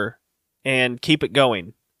and better and keep it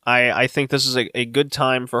going. I think this is a good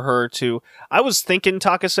time for her to... I was thinking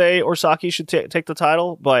Takase or Saki should take the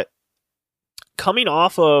title, but coming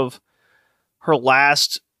off of her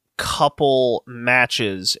last couple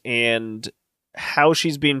matches and how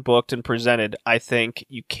she's being booked and presented, I think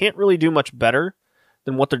you can't really do much better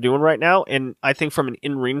than what they're doing right now. And I think from an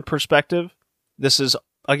in-ring perspective, this is,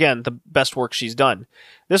 again, the best work she's done.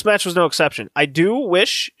 This match was no exception. I do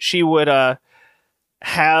wish she would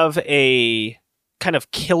have a kind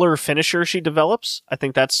of killer finisher she develops. I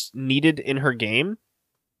think that's needed in her game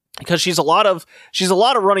because she's a lot of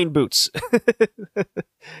running boots.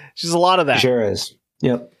 She's a lot of that. Sure is.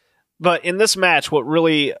 Yep. But in this match, what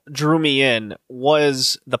really drew me in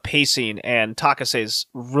was the pacing, and Takase's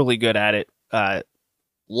really good at it.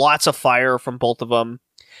 Lots of fire from both of them.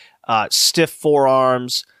 Stiff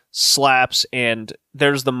forearms, slaps, and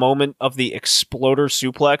there's the moment of the exploder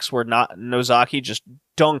suplex where Nozaki just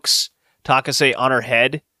dunks Takase on her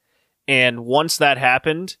head. And once that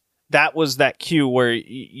happened, that was that cue where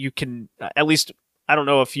you can, at least, I don't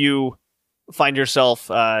know if you find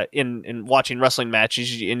yourself in watching wrestling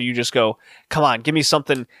matches and you just go, come on, give me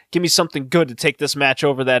something good to take this match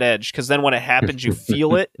over that edge. Because then when it happens, you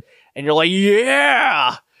feel it and you're like,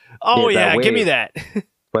 yeah, oh yeah, give me that.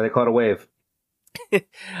 Why they call it a wave.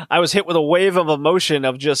 I was hit with a wave of emotion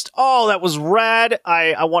of just, oh, that was rad.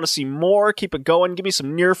 I want to see more. Keep it going. Give me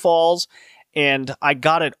some near falls. And I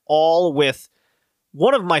got it all with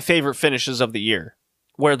one of my favorite finishes of the year,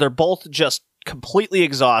 where they're both just completely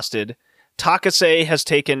exhausted. Takase has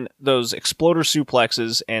taken those exploder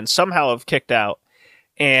suplexes and somehow have kicked out.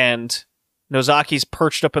 And Nozaki's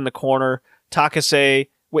perched up in the corner. Takase,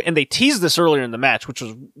 and they teased this earlier in the match,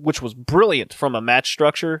 which was brilliant from a match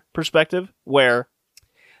structure perspective, where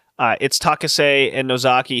it's Takase and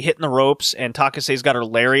Nozaki hitting the ropes, and Takase's got her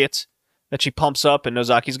lariat that she pumps up, and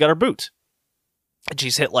Nozaki's got her boot. And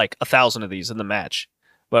she's hit like 1,000 of these in the match.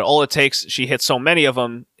 But all it takes, she hits so many of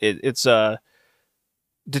them, it's a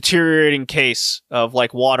deteriorating case of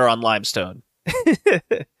like water on limestone.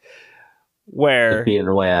 Where... beating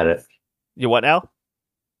away at it. You what now?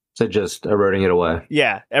 So just eroding it away.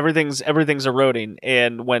 Yeah, everything's eroding.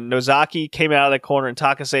 And when Nozaki came out of the corner and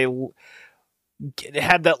Takase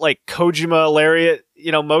had that like Kojima lariat,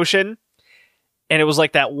 motion, and it was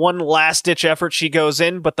like that one last ditch effort. She goes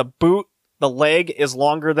in, but the leg is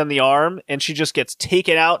longer than the arm, and she just gets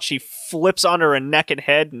taken out. She flips onto her neck and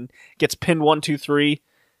head and gets pinned 1, 2, 3.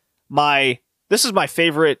 This is my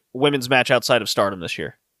favorite women's match outside of Stardom this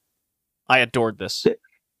year. I adored this.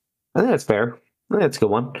 I think that's fair. I think that's a good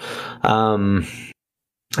one.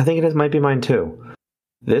 I think might be mine too.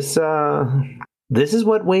 This is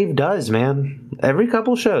what Wave does, man. Every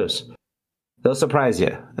couple shows, they'll surprise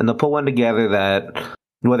you, and they'll put one together that,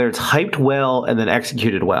 whether it's hyped well and then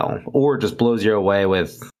executed well, or just blows you away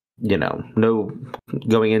with, no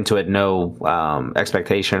going into it, no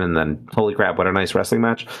expectation, and then holy crap, what a nice wrestling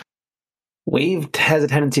match. Wave has a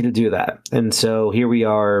tendency to do that, and so here we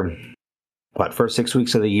are, first 6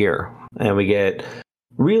 weeks of the year, and we get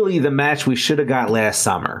really the match we should have got last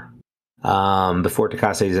summer, before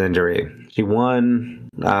Takase's injury. She won,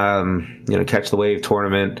 Catch the Wave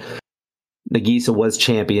tournament. Nagisa was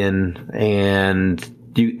champion, and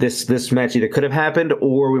this match either could have happened,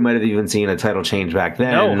 or we might have even seen a title change back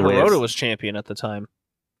then. No, Hirota was champion at the time.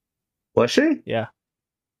 Was she? Yeah.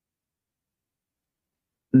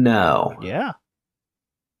 No. Yeah.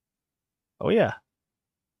 Oh, yeah.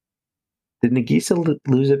 Did Nagisa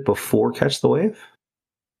lose it before Catch the Wave?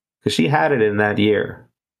 Because she had it in that year.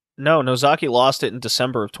 No, Nozaki lost it in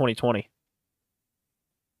December of 2020.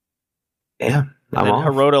 Yeah. And then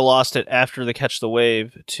Hirota lost it after the Catch the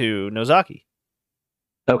Wave to Nozaki.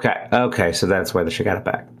 Okay, so that's why she got it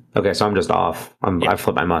back. Okay, so I'm just off. I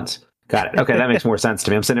flipped my months. Got it. Okay, that makes more sense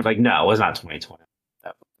to me. I'm sitting there like, no, it was not 2020.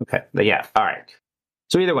 Okay, but yeah, all right.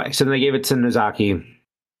 So either way, so then they gave it to Nozaki.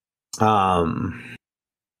 I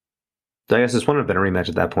guess this wouldn't have been a rematch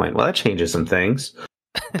at that point. Well, that changes some things.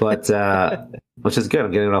 But, which is good.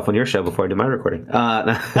 I'm getting it off on your show before I do my recording.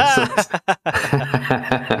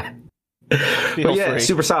 But yeah,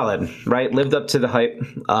 super solid, right? Lived up to the hype.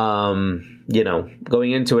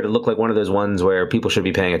 Going into it, it looked like one of those ones where people should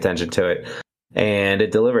be paying attention to it, and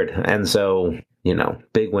it delivered. And so,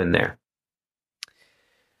 big win there.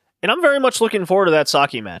 And I'm very much looking forward to that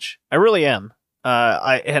Saki match. I really am.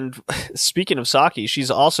 And speaking of Saki,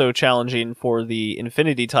 she's also challenging for the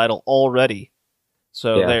Infinity title already.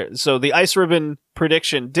 So so the Ice Ribbon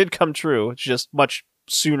prediction did come true. It's just much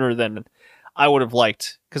sooner than I would have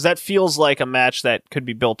liked, because that feels like a match that could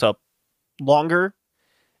be built up longer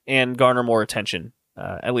and garner more attention,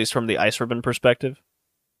 at least from the Ice Ribbon perspective.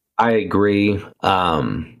 I agree,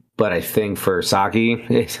 but I think for Saki,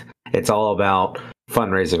 it's all about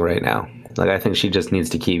fundraising right now. Like, I think she just needs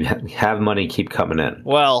to have money keep coming in.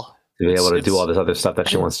 Well, to be able to do all this other stuff that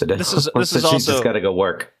she wants to do. This is she's also just got to go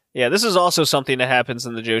work. Yeah, this is also something that happens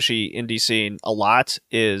in the Joshi indie scene a lot.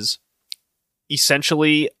 Is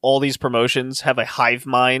essentially all these promotions have a hive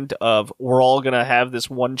mind of, we're all going to have this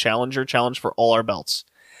one challenger challenge for all our belts.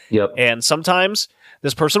 Yep. And sometimes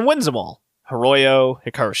this person wins them all. Hiroyo,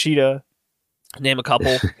 Hikaru Shida, name a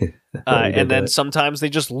couple. And then sometimes they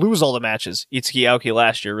just lose all the matches. Itsuki Aoki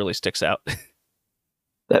last year really sticks out.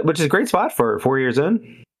 Which is a great spot for 4 years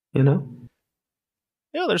in,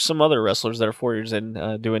 Yeah, there's some other wrestlers that are 4 years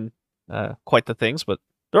in doing quite the things, but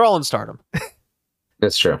they're all in Stardom.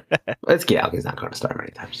 That's true. Itsuki Aoki's not going to start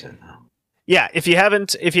anytime soon, though. Yeah, if you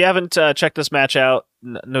haven't checked this match out,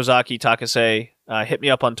 Nozaki Takase, hit me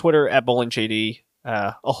up on Twitter at BowlingJD.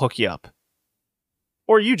 I'll hook you up.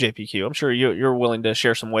 Or you, JPQ. I'm sure you're willing to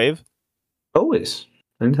share some wave. Always.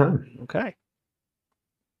 Anytime. Okay.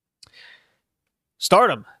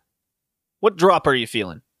 Stardom. What drop are you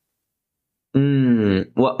feeling?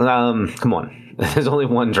 Well, come on. There's only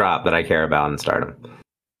one drop that I care about in Stardom.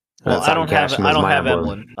 Well, I don't have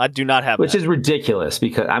Emblem. I do not have Which that. is ridiculous,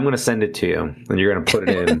 because I'm going to send it to you, and you're going to put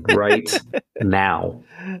it in right now.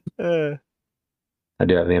 I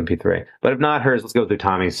do have the MP3. But if not hers, let's go through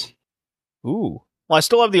Tommy's. Ooh. Well, I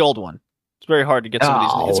still have the old one. It's very hard to get some of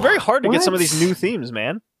these. It's very hard to get some of these new themes,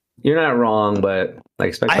 man. You're not wrong, but I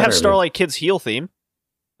expect. I have Starlight Kid's heel theme.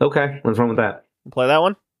 Okay, what's wrong with that? Play that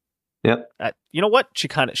one. Yep. You know what?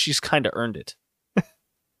 She's kind of earned it.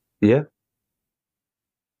 Yeah.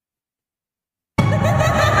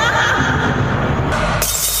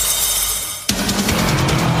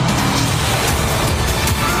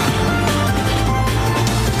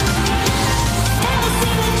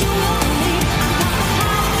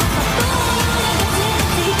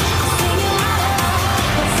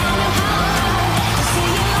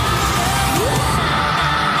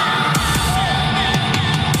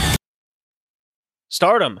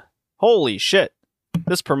 Stardom. Holy shit.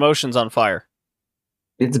 This promotion's on fire.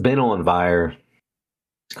 It's been on fire.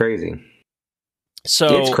 It's crazy.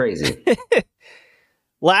 So it's crazy.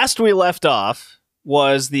 Last we left off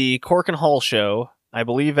was the Korakuen Hall show, I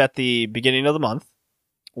believe at the beginning of the month,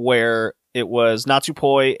 where it was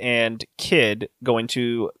Natsupoi and Kid going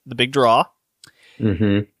to the big draw.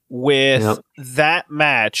 Mm-hmm. With that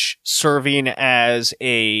match serving as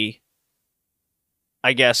a,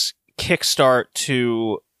 I guess, kickstart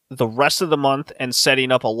to the rest of the month and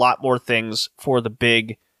setting up a lot more things for the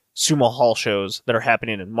big Sumo Hall shows that are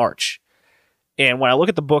happening in March. And when I look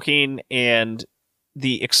at the booking and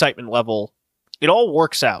the excitement level, it all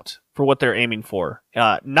works out for what they're aiming for.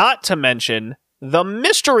 Not to mention, the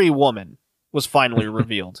Mystery Woman was finally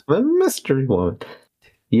revealed. The Mystery Woman.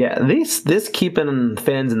 Yeah, this keeping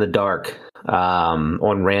fans in the dark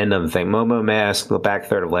on random thing. Momo Mask, the back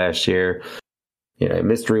third of last year.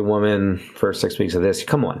 Mystery Woman, first 6 weeks of this.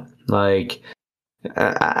 Come on. Like,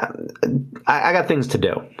 I got things to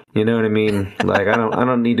do. You know what I mean? Like, I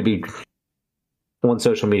don't need to be on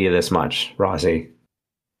social media this much, Rossi.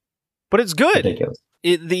 But it's good. Ridiculous.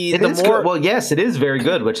 It is good. Well, yes, it is very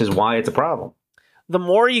good, which is why it's a problem. The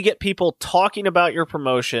more you get people talking about your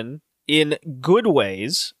promotion in good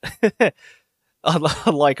ways,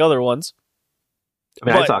 unlike other ones.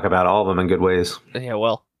 I talk about all of them in good ways. Yeah,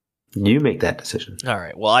 well. You make that decision. All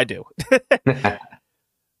right. Well, I do.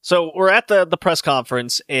 So we're at the press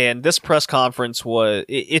conference, and this press conference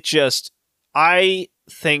I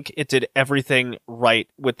think it did everything right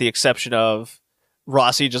with the exception of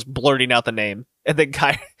Rossi just blurting out the name. And then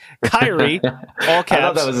Kairi, all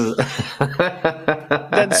caps,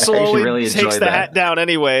 then slowly really takes the hat down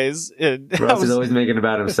anyways. Rossi's always making it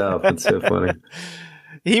about himself. It's so funny.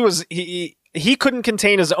 He couldn't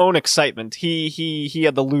contain his own excitement. He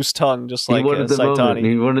had the loose tongue, just like Saitani.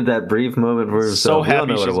 He wanted that brief moment for himself. So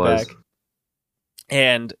happy she's back.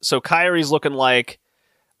 And so Kairi's looking like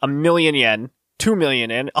 1 million yen, 2 million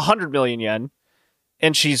yen, 100 million yen,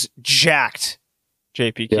 and she's jacked.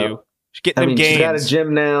 JPQ. Yep. She's getting them gains. She's got a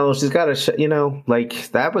gym now. She's got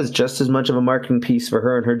that was just as much of a marketing piece for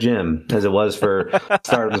her and her gym as it was for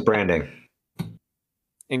Stardom's branding.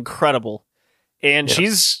 Incredible. And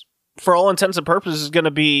she's, for all intents and purposes, going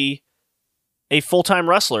to be a full-time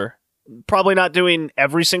wrestler. Probably not doing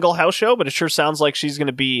every single house show, but it sure sounds like she's going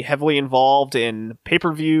to be heavily involved in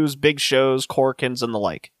pay-per-views, big shows, Korakuens, and the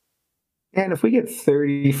like. And if we get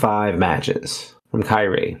 35 matches from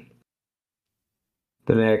Kairi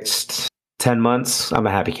the next 10 months, I'm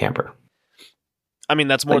a happy camper. I mean,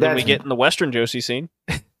 that's more than we get in the Western Joshi scene.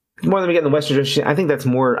 More than we get in the Western Joshi scene. I think that's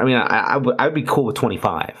more. I mean, I would be cool with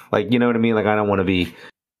 25. Like, you know what I mean? Like, I don't want to be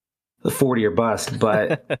the 40 or bust,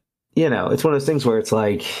 but it's one of those things where it's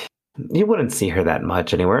like you wouldn't see her that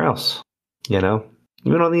much anywhere else. Even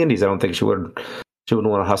on the Indies, I don't think she wouldn't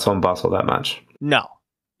want to hustle and bustle that much. No,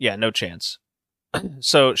 yeah, no chance.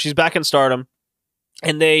 So she's back in Stardom,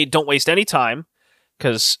 and they don't waste any time.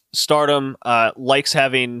 Because Stardom likes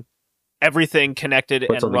having everything connected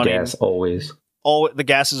and running. The gas always. The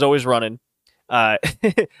gas is always running. Oi,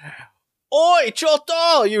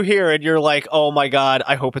 Choto! You hear it. You're like, oh my god,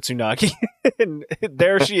 I hope it's Unagi. And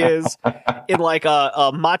there she is in like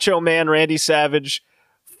a Macho Man Randy Savage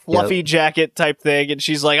fluffy jacket type thing. And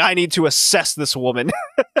she's like, I need to assess this woman.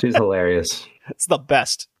 She's hilarious. It's the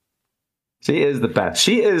best. She is the best.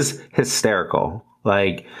 She is hysterical.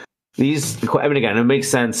 Like... again, it makes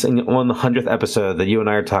sense on the 100th episode that you and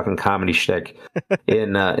I are talking comedy shtick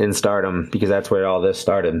in Stardom because that's where all this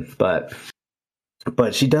started. But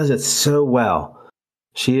she does it so well.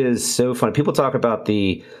 She is so funny. People talk about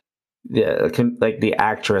the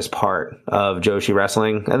actress part of Joshi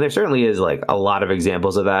wrestling, and there certainly is like a lot of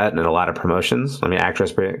examples of that and a lot of promotions. I mean,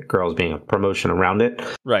 actress girls being a promotion around it,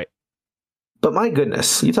 right? But my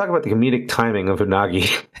goodness, you talk about the comedic timing of Unagi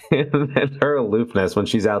and her aloofness when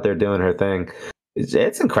she's out there doing her thing.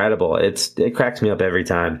 It's incredible. It cracks me up every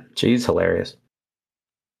time. She's hilarious.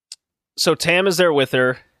 So Tam is there with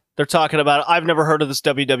her. They're talking about, I've never heard of this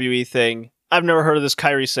WWE thing. I've never heard of this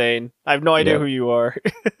Kairi Sane. I have no idea who you are.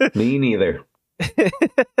 Me neither.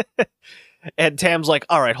 And Tam's like,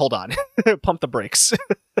 all right, hold on. Pump the brakes.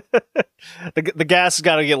 The gas has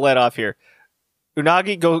got to get let off here.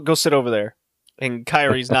 Unagi, go sit over there. And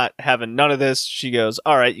Kairi's not having none of this. She goes,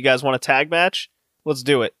 all right, you guys want a tag match? Let's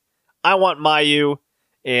do it. I want Mayu.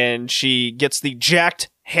 And she gets the jacked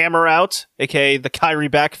hammer out, a.k.a. the Kairi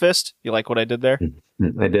back fist. You like what I did there?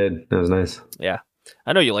 I did. That was nice. Yeah.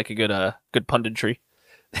 I know you like a good punditry.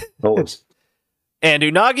 Always. And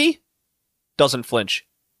Unagi doesn't flinch.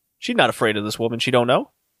 She's not afraid of this woman she don't know.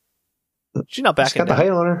 She's not backing down. She's got the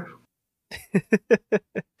height on her.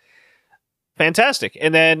 Fantastic.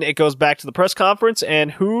 And then it goes back to the press conference,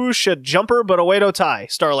 and who should jump her but Oedo Tai?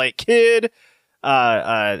 Starlight Kid,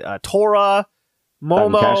 Tora,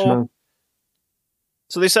 Momo.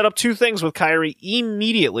 So they set up two things with Kairi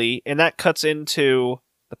immediately, and that cuts into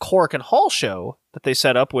the Korakuen Hall show that they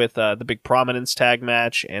set up with the big Prominence tag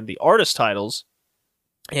match and the artist titles.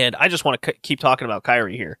 And I just want to keep talking about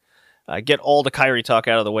Kairi here. Get all the Kairi talk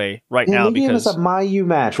out of the way right now. They gave us a Mayu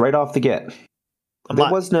match right off the get.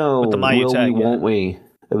 There was no with the Mayu will tag, we, won't we.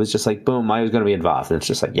 It was just like, boom, Mayu's going to be involved. And it's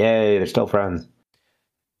just like, yay, they're still friends.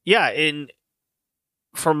 Yeah, and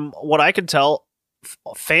from what I can tell,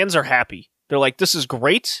 fans are happy. They're like, this is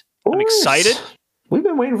great. I'm excited. We've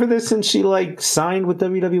been waiting for this since she signed with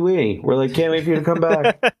WWE. We're like, can't wait for you to come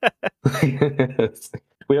back.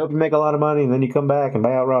 We hope you make a lot of money and then you come back and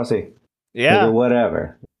buy out Rossi. Yeah. Or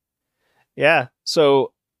whatever. Yeah.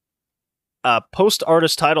 So,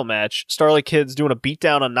 post-artist title match, Starlight Kid's doing a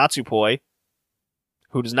beatdown on Natsupoi.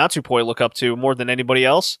 Who does Natsupoi look up to more than anybody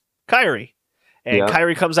else? Kairi. And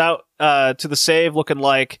Kairi comes out to the save looking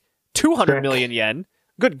like 200 million yen.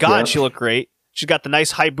 Good God, she looked great. She's got the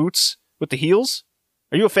nice high boots with the heels.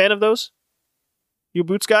 Are you a fan of those? You a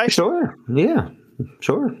boots guy? Sure. Yeah.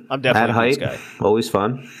 Sure. I'm definitely a boots guy. Always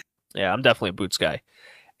fun. Yeah, I'm definitely a boots guy.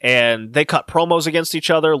 And they cut promos against each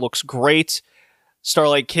other. Looks great.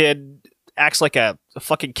 Starlight Kid acts like a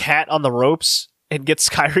fucking cat on the ropes and gets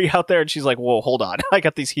Kairi out there, and she's like, whoa, hold on. I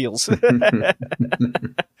got these heels.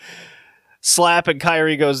 Slap, and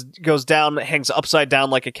Kairi goes down, hangs upside down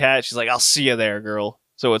like a cat. She's like, I'll see you there, girl.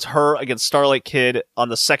 So it's her against Starlight Kid on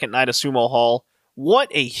the second night of Sumo Hall. What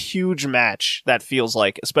a huge match that feels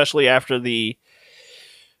like, especially after the,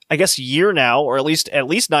 I guess, year now, or at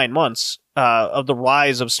least 9 months of the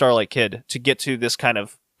rise of Starlight Kid to get to this kind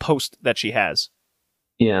of post that she has.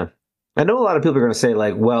 Yeah. I know a lot of people are going to say,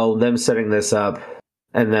 like, well, them setting this up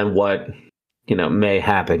and then what, may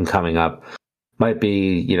happen coming up might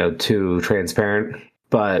be, too transparent.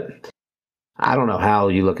 But I don't know how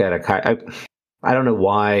you look at it. I don't know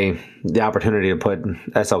why the opportunity to put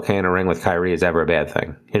SLK in a ring with Kairi is ever a bad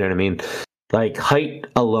thing. You know what I mean? Like, height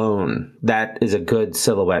alone, that is a good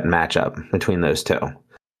silhouette matchup between those two.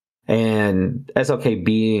 And SLK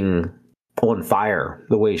being on fire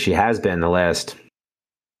the way she has been the last,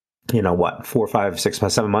 4, 5, 6,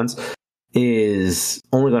 7 months is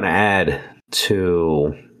only going to add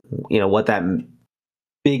to, what that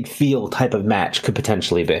big feel type of match could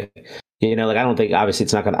potentially be. I don't think, obviously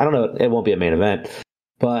it's not going to, I don't know, it won't be a main event,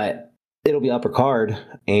 but it'll be upper card.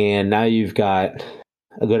 And now you've got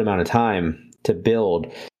a good amount of time to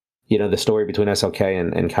build, the story between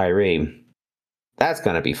SLK and Kairi. That's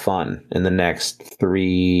going to be fun in the next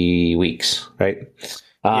 3 weeks, right?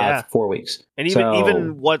 4 weeks. And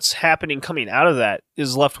even what's happening coming out of that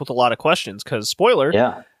is left with a lot of questions because,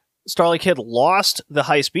 spoiler, Starlight Kid lost the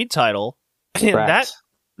high-speed title, and that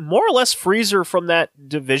more or less frees her from that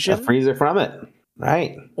division. Frees her from it,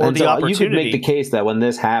 right? Or and the opportunity. You could make the case that when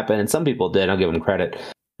this happened, and some people did, I'll give them credit,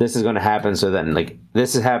 this is going to happen, so then,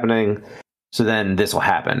 this is happening, so then this will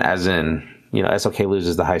happen, as in, SLK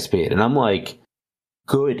loses the high speed. And I'm like,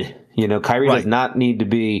 good. Kairi does not need to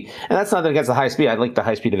be, and that's nothing against the high speed. I like the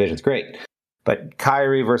high speed division. It's great. But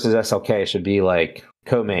Kairi versus SLK should be like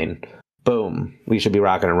co-main. Boom. We should be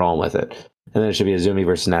rocking and rolling with it. And then it should be Azumi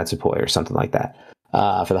versus Natsupoi or something like that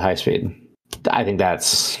for the high speed. I think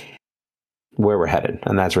that's where we're headed,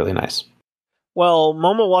 and that's really nice. Well,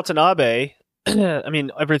 Momo Watanabe, I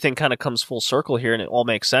mean, everything kind of comes full circle here, and it all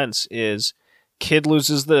makes sense, is Kid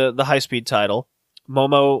loses the high speed title.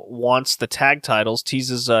 Momo wants the tag titles,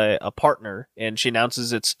 teases a partner, and she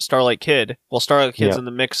announces it's Starlight Kid. Well, Starlight Kid's in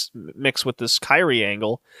the mix with this Kairi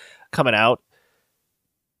angle coming out.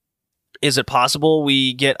 Is it possible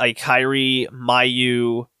we get a Kairi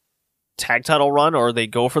Mayu tag title run, or they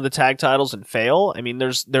go for the tag titles and fail? I mean,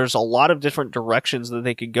 there's a lot of different directions that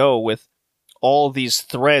they could go with all of these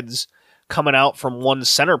threads coming out from one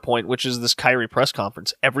center point, which is this Kairi press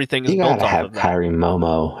conference. Everything is built off of that. You gotta have Kairi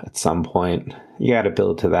Momo at some point. You gotta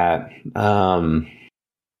build to that.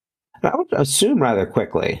 I would assume rather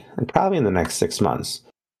quickly, and probably in the next 6 months.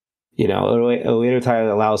 Oedo Tai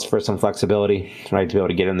allows for some flexibility, right, to be able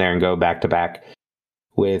to get in there and go back to back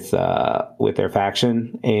with their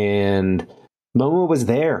faction. And Momo was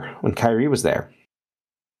there when Kairi was there,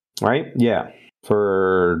 right? Yeah,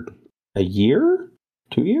 for a year,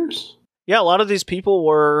 2 years. Yeah, a lot of these people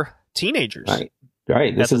were teenagers.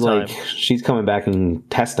 Right. This is like she's coming back and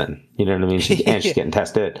testing. You know what I mean? She's getting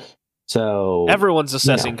tested. So everyone's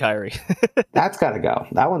assessing Kairi. That's got to go.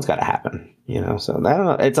 That one's got to happen. So I don't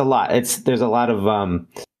know. It's a lot. There's a lot of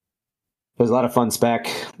fun spec.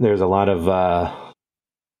 There's a lot of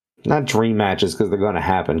not dream matches because they're going to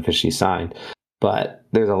happen because she's signed, but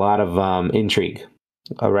there's a lot of intrigue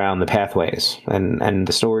around the pathways and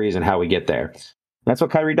the stories and how we get there. That's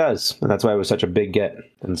what Kairi does, and that's why it was such a big get.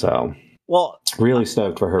 And so, really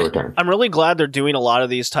stoked for her return. I'm really glad they're doing a lot of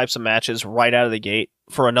these types of matches right out of the gate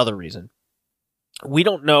for another reason. We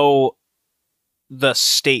don't know the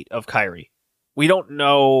state of Kairi. We don't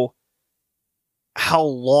know how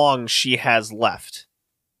long she has left.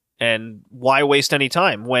 And why waste any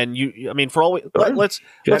time when for all let's You got let's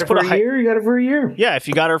it for put a year. You got it for a year. yeah, if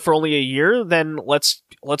you got her for only a year, then let's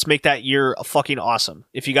make that year fucking awesome.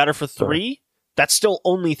 If you got her for 3, that's still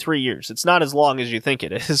only 3 years. It's not as long as you think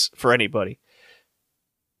it is for anybody.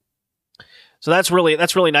 So that's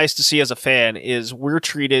really nice to see as a fan. Is we're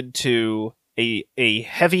treated to a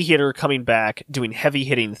heavy hitter coming back doing heavy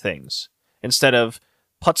hitting things instead of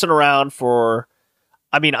putzing around for.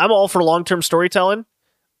 I mean, I'm all for long term storytelling.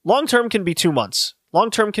 Long term can be 2 months. Long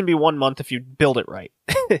term can be 1 month if you build it right.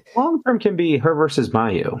 Long term can be her versus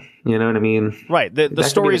Mayu. You know what I mean? Right. The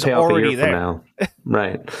story's already there. Now.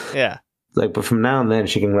 Right. Yeah. Like, but from now and then,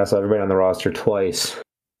 she can wrestle everybody on the roster twice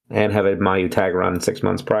and have a Mayu tag run 6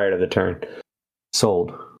 months prior to the turn.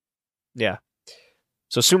 Sold. Yeah.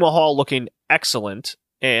 So Sumo Hall looking excellent,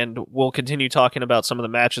 and we'll continue talking about some of the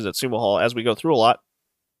matches at Sumo Hall as we go through a lot.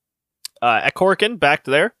 At Korakuen, back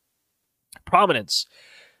to there. Prominence.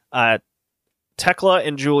 Tekla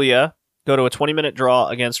and Julia go to a 20-minute draw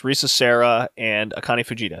against Risa Sera and Akane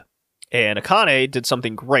Fujita. And Akane did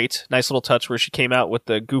something great. Nice little touch where she came out with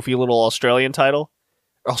the goofy little Austrian title.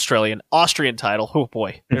 Oh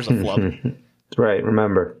boy, there's a flub. Right,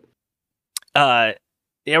 remember.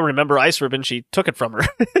 Remember Ice Ribbon? She took it from her.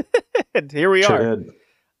 And here we are. Did.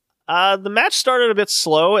 The match started a bit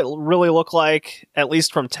slow. It really looked like, at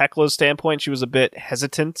least from Tekla's standpoint, she was a bit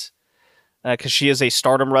hesitant. Because she is a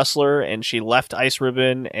Stardom wrestler, and she left Ice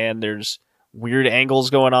Ribbon, and there's weird angles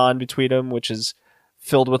going on between them, which is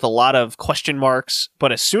filled with a lot of question marks.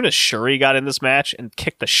 But as soon as Shuri got in this match and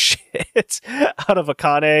kicked the shit out of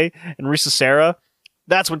Akane and Risa Sera,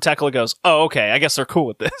 that's when Tekla goes, oh, okay, I guess they're cool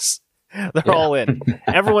with this. They're all in.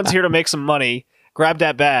 Everyone's here to make some money, grab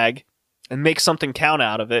that bag, and make something count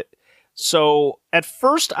out of it. So at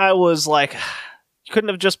first I was like, you couldn't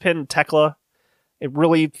have just pinned Tekla. It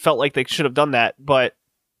really felt like they should have done that, but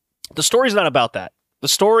the story's not about that. The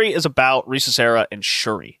story is about Risa Sera and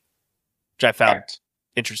Shuri, which I found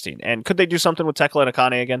interesting. And could they do something with Tekla and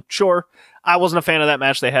Akane again? Sure. I wasn't a fan of that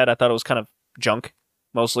match they had. I thought it was kind of junk,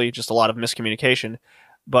 mostly just a lot of miscommunication.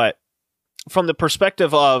 But from the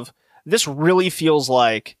perspective of this really feels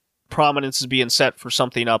like Prominence is being set for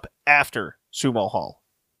something up after Sumo Hall.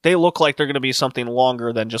 They look like they're going to be something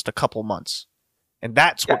longer than just a couple months. And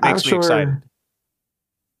that's what makes me excited.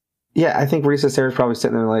 Yeah, I think Risa Sera's probably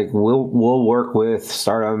sitting there like, we'll work with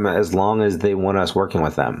Stardom as long as they want us working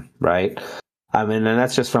with them, right? I mean, and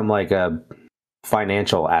that's just from like a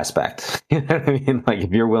financial aspect. You know what I mean? Like,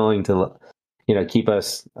 if you're willing to, keep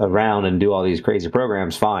us around and do all these crazy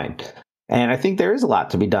programs, fine. And I think there is a lot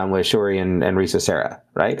to be done with Shuri and Risa Sera,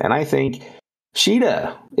 right? And I think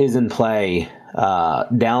Shida is in play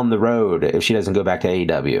down the road if she doesn't go back to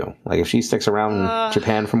AEW. Like, if she sticks around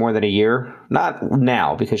Japan for more than a year, not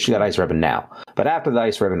now because she got Ice Ribbon now, but after the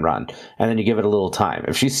Ice Ribbon run, and then you give it a little time.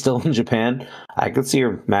 If she's still in Japan, I could see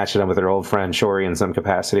her matching up with her old friend Shuri in some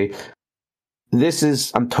capacity.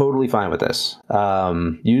 I'm totally fine with this.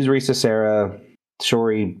 Use Risa Sera,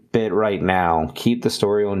 Shuri bit right now. Keep the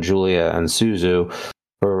story on Julia and Suzu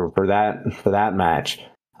for that match.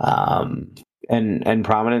 And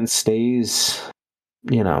Prominence stays,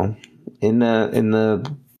 in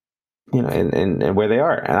the where they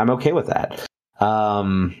are, and I'm okay with that.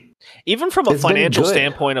 Even from a financial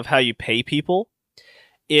standpoint of how you pay people,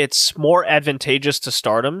 it's more advantageous to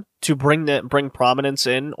Stardom to bring Prominence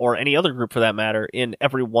in, or any other group for that matter, in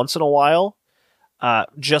every once in a while,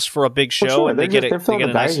 just for a big show. Well, sure. And they're filling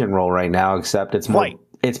the Gaijin role right now, except it's more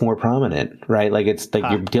it's more prominent, right? Like, it's like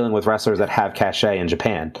you're dealing with wrestlers that have cachet in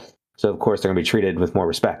Japan. So of course they're going to be treated with more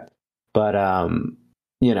respect. But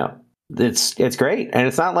it's great, and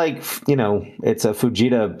it's not like it's a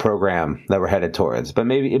Fujita program that we're headed towards. But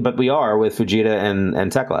we are with Fujita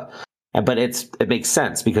and Tekla. But it makes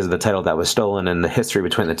sense because of the title that was stolen and the history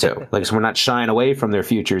between the two. Like, so we're not shying away from their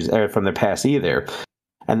futures or from their past either,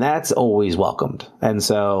 and that's always welcomed. And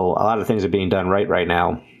so a lot of things are being done right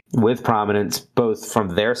now with Prominence, both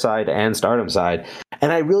from their side and Stardom side.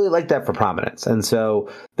 And I really like that for Prominence. And so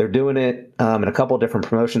they're doing it in a couple of different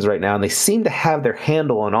promotions right now, and they seem to have their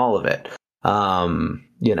handle on all of it. And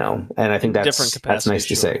I think that's nice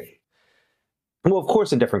to see. Well, of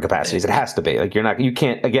course, in different capacities, it has to be. Like, you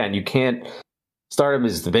can't. Stardom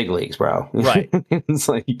is the big leagues, bro. Right. It's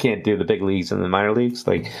like you can't do the big leagues and the minor leagues.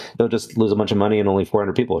 Like, they'll just lose a bunch of money and only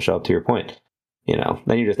 400 people will show up, to your point.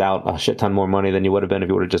 Then you're just out a shit ton more money than you would have been if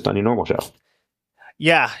you would have just done your normal show.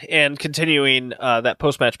 Yeah, and continuing that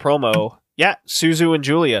post-match promo, Suzu and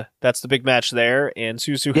Julia, that's the big match there, and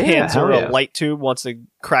Suzu hands her a light tube, wants to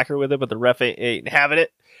crack her with it, but the ref ain't having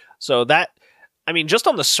it. So that, just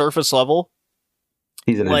on the surface level,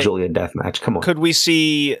 he's in a Julia death match. Come on. Could we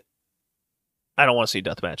see I don't want to see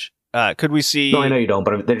deathmatch. Could we see? No, I know you don't,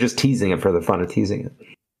 but they're just teasing it for the fun of teasing it.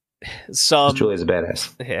 Julia's a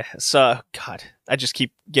badass. Yeah. So God, I just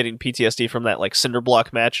keep getting PTSD from that like cinder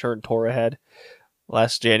block match her and Tora had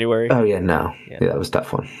last January. Oh yeah, no, yeah, that was a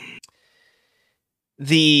tough one.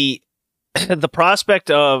 The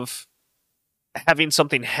prospect of having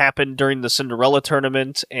something happen during the Cinderella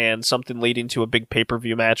tournament and something leading to a big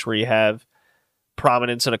pay-per-view match where you have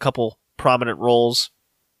prominence in a couple prominent roles,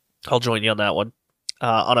 I'll join you on that one.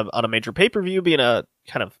 On a major pay-per-view being a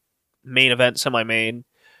kind of main event, semi-main,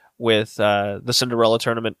 with the Cinderella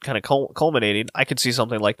tournament kind of culminating, I could see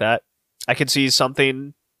something like that. I could see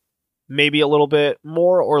something maybe a little bit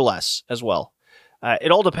more or less as well.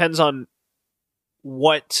 It all depends on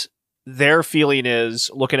what their feeling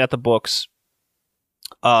is looking at the books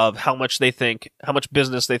of how much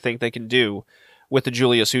business they think they can do with the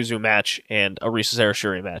Julia Suzu match and a Risa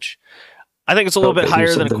Zerashiri match. I think it's a little bit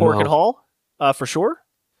higher than a Cork and Hall, for sure,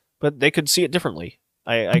 but they could see it differently.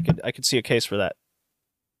 I could see a case for that.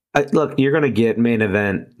 Look, you're going to get main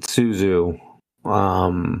event Suzu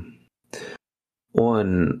on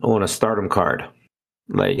a Stardom card.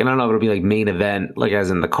 Like, and I don't know if it'll be like main event, like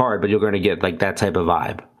as in the card, but you're going to get like that type of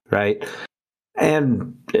vibe, right?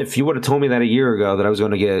 And if you would have told me that a year ago that I was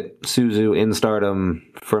going to get Suzu in Stardom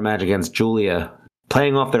for a match against Julia,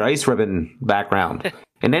 playing off their ice ribbon background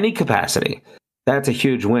in any capacity, that's a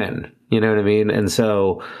huge win. You know what I mean? And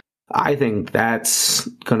so I think that's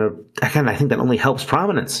I think that only helps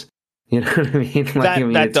prominence. You know what I mean?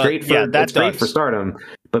 It's great for great for Stardom,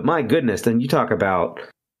 but my goodness, then you talk about,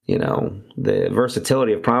 you know, the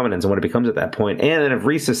versatility of prominence and what it becomes at that point. And then if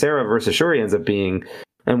Risa Sera versus Shuri ends up being,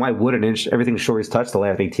 and why wouldn't everything Shuri's touched the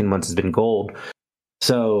last 18 months has been gold.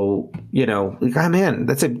 So, you know, man,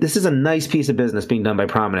 this is a nice piece of business being done by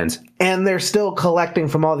Prominence, and they're still collecting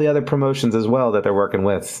from all the other promotions as well that they're working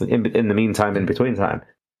with in the meantime, in between time.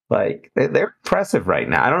 Like, they're impressive right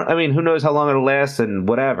now. I mean, who knows how long it'll last and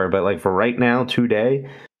whatever, but like for right now, today,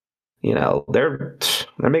 you know, they're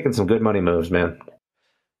making some good money moves, man.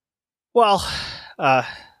 Well,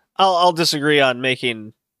 I'll disagree on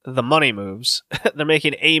making the money moves. They're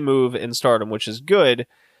making a move in Stardom, which is good.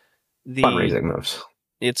 The fundraising moves.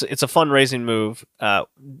 It's a fundraising move.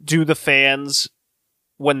 Do the fans,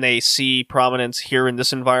 when they see Prominence here in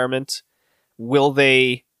this environment, will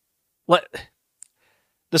they let?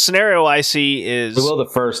 The scenario I see is they will the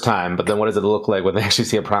first time, but then what does it look like when they actually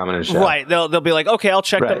see a Prominence show? Right, they'll be like, okay, I'll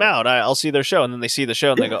check them out. I'll see their show, and then they see the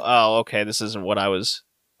show and they go, oh, okay, this isn't what I was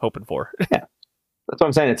hoping for. Yeah. That's what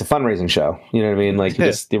I'm saying. It's a fundraising show. You know what I mean? Like,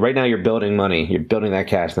 right now you're building money. You're building that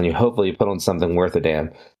cash. Then you hopefully put on something worth a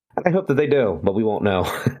damn. And I hope that they do, but we won't know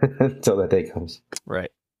until that day comes.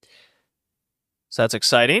 Right. So that's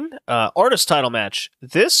exciting. Artist title match. I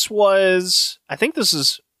think this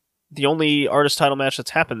is the only artist title match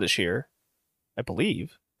that's happened this year, I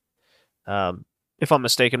believe. If I'm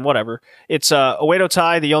mistaken, whatever. It's Oedo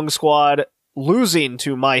Tai, the Young Squad, losing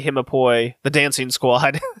to Mai Himapoi, the Dancing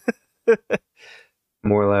Squad.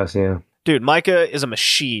 More or less, yeah. Dude, Maika is a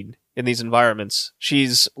machine in these environments.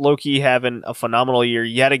 She's low-key having a phenomenal year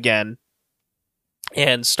yet again.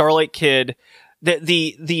 And Starlight Kid,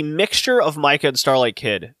 the mixture of Maika and Starlight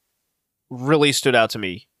Kid really stood out to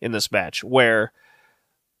me in this match, where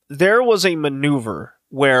there was a maneuver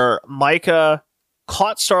where Maika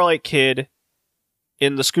caught Starlight Kid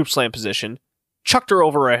in the scoop slam position, chucked her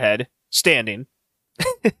over her head, standing,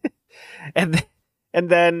 and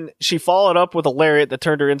then she followed up with a lariat that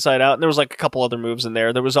turned her inside out. And there was like a couple other moves in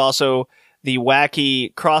there. There was also the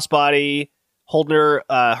wacky crossbody, holding her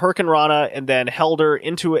Hurricane Rana, and then held her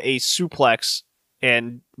into a suplex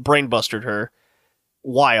and brainbustered her.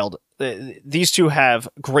 Wild. These two have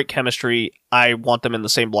great chemistry. I want them in the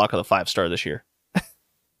same block of the 5-star this year.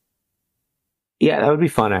 Yeah, that would be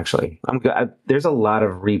fun, actually. There's a lot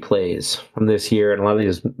of replays from this year and a lot of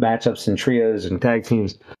these matchups and trios and tag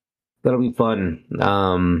teams. That'll be fun.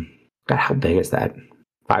 God, how big is that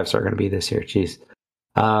 5-star going to be this year? Jeez.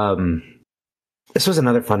 This was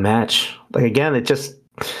another fun match. Like, again, it just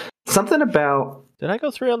something about. Did I go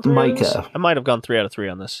 3 on 3? Maika. I might have gone 3 out of 3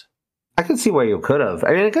 on this. I can see why you could have.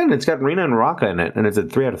 I mean, again, it's got Rina and Raka in it, and it's a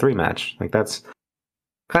 3 out of 3 match. Like, that's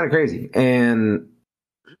kind of crazy. And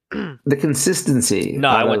the consistency. No,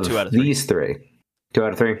 I went 2 out of 3. These 3. 2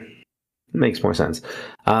 out of 3? Makes more sense.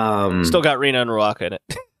 Still got Rina and Raka in it.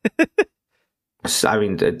 I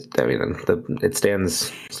mean, it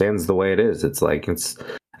stands the way it is. It's like it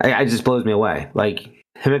just blows me away. Like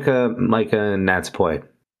Himeka, Maika, and Natsupoi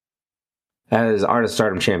as artist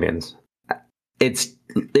Stardom champions. It's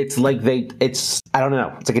it's like I don't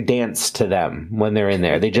know, it's like a dance to them when they're in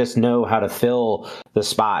there. They just know how to fill the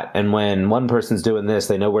spot, and when one person's doing this,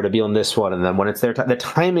 they know where to be on this one, and then when it's their the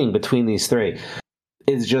timing between these three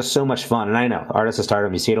is just so much fun. And I know Artists of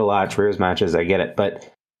Stardom, you see it a lot, trios matches, I get it,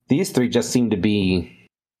 but these three just seem to be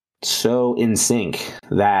so in sync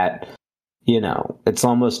that,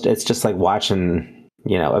 it's just like watching,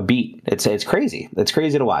 a beat. It's crazy. It's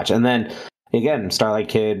crazy to watch. And then again, Starlight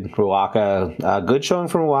Kid, Ruaka, good showing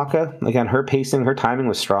from Ruaka. Again, her pacing, her timing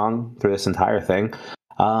was strong through this entire thing.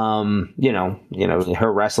 Her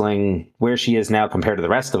wrestling where she is now compared to the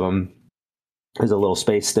rest of them is a little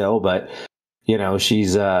space still, but she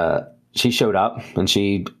showed up and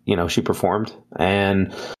she performed.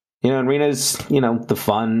 And and Rina's, the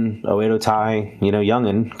fun Oedo Tai,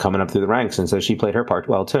 youngin coming up through the ranks, and so she played her part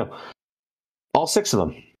well too. All six of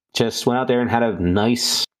them just went out there and had a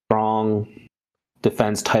nice, strong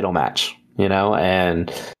defense title match,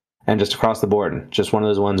 and just across the board, just one of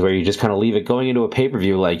those ones where you just kind of leave it going into a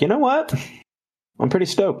pay-per-view like, you know what, I'm pretty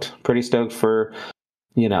stoked for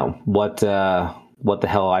what the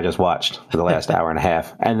hell I just watched for the last hour and a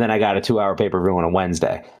half. And then I got a 2-hour pay-per-view on a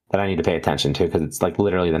Wednesday that I need to pay attention to because it's like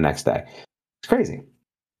literally the next day. It's crazy.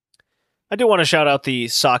 I do want to shout out the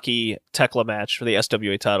Saki Tekla match for the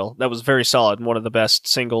SWA title. That was very solid. One of the best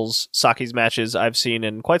singles Saki's matches I've seen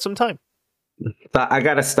in quite some time. But I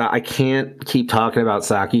gotta stop. I can't keep talking about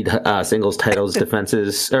Saki singles titles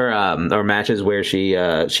defenses or matches where she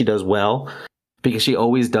does well, because she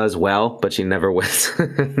always does well, but she never wins.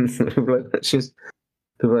 People are like, she's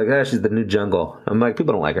the new Jungle. I'm like,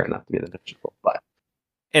 people don't like her enough to be the new Jungle. But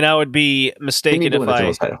and I would be mistaken if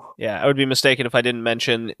I would be mistaken if I didn't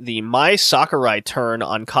mention the Mai Sakurai turn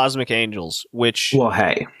on Cosmic Angels, which, well,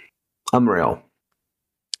 hey, unreal.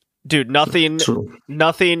 Dude, nothing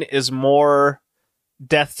is more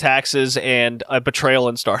death taxes and a betrayal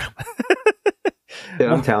in Stardom.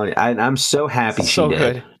 Dude, I'm telling you, I'm so happy she did.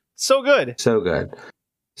 Good. So good. So good.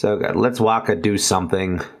 So good. Let's Waka do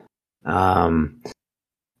something. And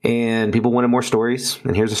people wanted more stories,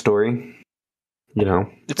 and here's a story.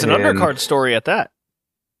 It's an undercard story at that.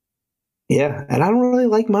 Yeah, and I don't really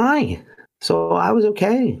like Mai, so I was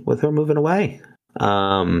okay with her moving away.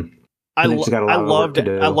 I love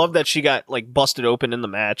that she got like busted open in the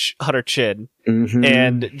match, on her chin,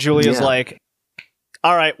 and Julia's like,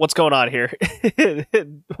 "All right, what's going on here?"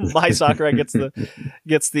 Mai Sakurai gets the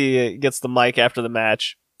mic after the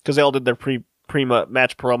match because they all did their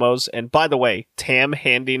pre-match promos. And by the way, Tam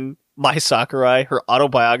handing Mai Sakurai her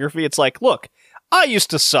autobiography. It's like, look, I used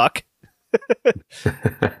to suck.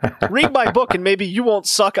 Read my book and maybe you won't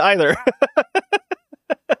suck either.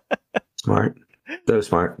 Smart. So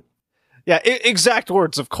smart. Yeah, exact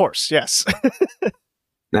words, of course. Yes.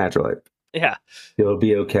 Naturally. Yeah. You'll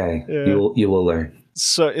be okay. Yeah. You will learn.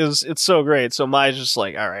 So it's so great. So Mai's just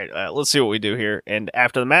like, all right, let's see what we do here. And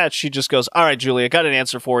after the match, she just goes, all right, Julia, got an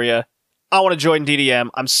answer for you. I want to join DDM.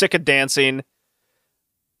 I'm sick of dancing.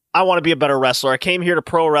 I want to be a better wrestler. I came here to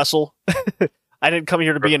pro wrestle. I didn't come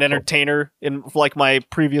here to be an entertainer in like my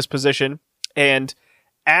previous position. And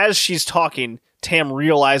as she's talking, Tam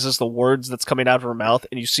realizes the words that's coming out of her mouth,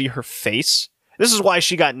 and you see her face. This is why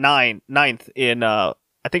she got ninth in, I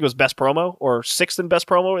think it was Best Promo, or 6th in Best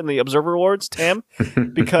Promo in the Observer Awards, Tam,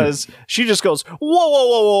 because she just goes,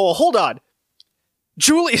 whoa, hold on.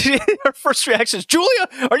 Julia, her first reaction is, Julia,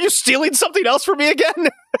 are you stealing something else from me again?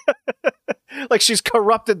 Like she's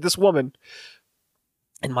corrupted this woman.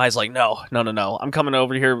 And Mai's like, no, I'm coming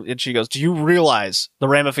over here. And she goes, do you realize the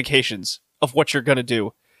ramifications of what you're going to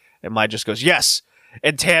do? And Mai just goes, yes.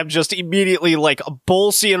 And Tam just immediately, like a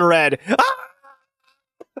bull seeing red. Ah!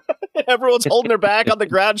 And everyone's holding her back on the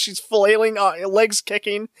ground. She's flailing, legs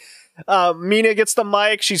kicking. Mina gets the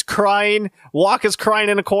mic. She's crying. Waka's crying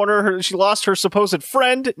in a corner. She lost her supposed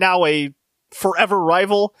friend, now a forever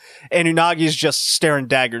rival. And Unagi's just staring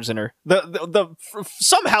daggers in her.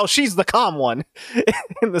 Somehow she's the calm one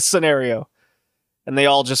in this scenario. And they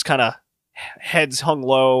all just kind of heads hung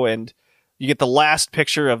low, and you get the last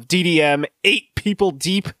picture of DDM, 8 people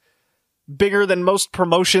deep, bigger than most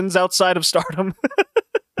promotions outside of Stardom.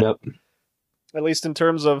 Yep. At least in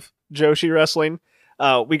terms of Joshi wrestling.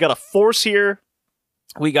 We got a force here.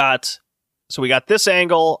 We got this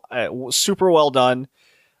angle, super well done.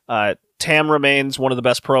 Tam remains one of the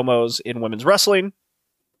best promos in women's wrestling.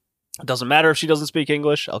 It doesn't matter if she doesn't speak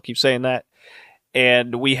English. I'll keep saying that.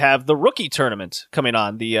 And we have the rookie tournament coming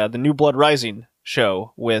on, the New Blood Rising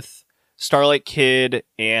show with Starlight Kid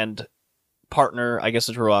and partner, I guess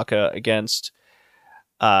it's Ruaka, against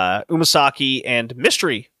Umasaki and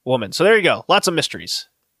Mystery Woman. So there you go. Lots of mysteries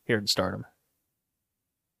here in Stardom.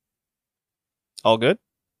 All good?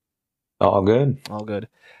 All good. All good.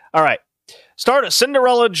 All right. Start a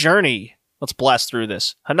Cinderella journey. Let's blast through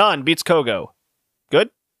this. Hanan beats Kogo. Good?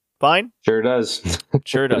 Fine? Sure does.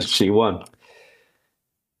 Sure does. She won.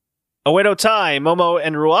 Oedo Tai, Momo,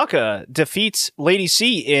 and Ruaka defeat Lady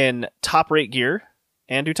C in top rate gear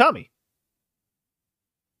and Utami.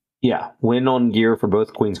 Yeah, win on gear for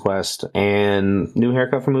both Queen's Quest, and new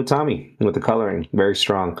haircut from Utami with the coloring. Very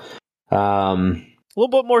strong. A little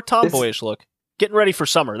bit more tomboyish look. Getting ready for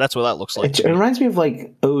summer. That's what that looks like. It reminds me of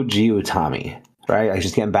like OG Utami, right? Like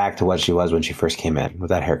just getting back to what she was when she first came in with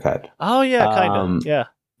that haircut. Oh, yeah, kind of. Yeah.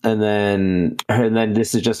 And then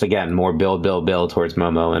this is just, again, more build towards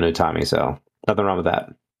Momo and Utami, so nothing wrong with that.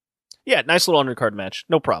 Yeah, nice little undercard match.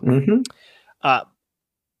 No problem. Mm-hmm.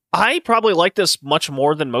 I probably like this much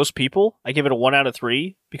more than most people. I give it a 1 out of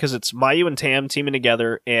 3 because it's Mayu and Tam teaming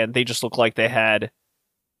together, and they just look like they had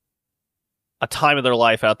a time of their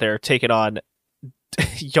life out there taking on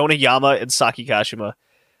Yonayama and Saki Kashima.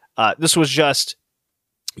 This was just,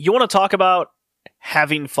 you want to talk about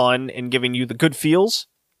having fun and giving you the good feels?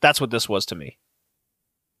 That's what this was to me.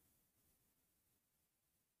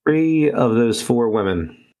 3 of those 4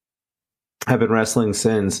 women have been wrestling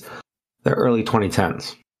since the early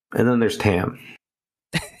 2010s. And then there's Tam.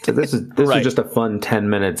 So this is Right. is just a fun 10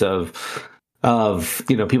 minutes of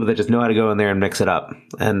people that just know how to go in there and mix it up.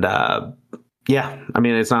 And yeah, I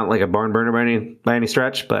mean, it's not like a barn burner by any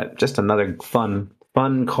stretch, but just another fun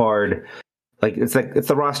card. Like it's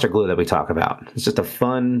the roster glue that we talk about. It's just a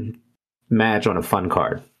fun match on a fun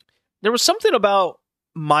card. There was something about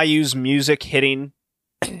Mayu's music hitting,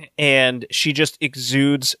 and she just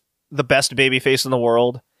exudes the best babyface in the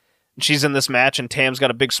world. She's in this match, and Tam's got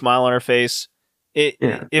a big smile on her face.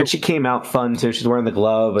 And she came out fun too. She's wearing the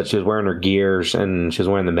glove, but she was wearing her gears, and she was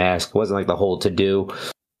wearing the mask. It wasn't like the whole to do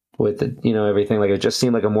with the everything. Like it just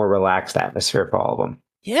seemed like a more relaxed atmosphere for all of them.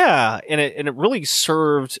 Yeah, and it really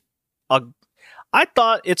served a. I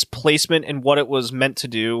thought its placement and what it was meant to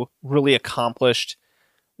do really accomplished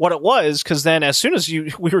what it was, because then as soon as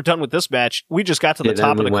we were done with this match, we just got to the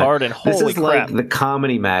top of the card, and holy crap. This is like the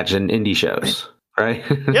comedy match in indie shows, right?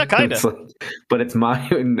 Yeah, kind of. But it's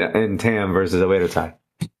Mayu and Tam versus Oedo Tai.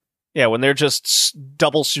 Yeah, when they're just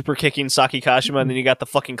double super kicking Saki Kashima, and then you got the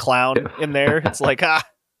fucking clown in there. It's like,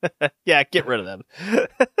 yeah, get rid of them.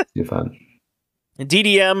 Too fun.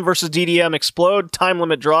 DDM versus DDM Explode. Time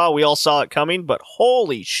limit draw. We all saw it coming, but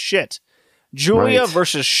holy shit. Julia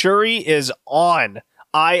versus Shuri is on.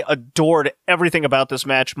 I adored everything about this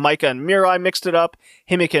match. Maika and Mirai mixed it up.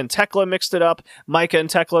 Himeka and Tekla mixed it up. Maika and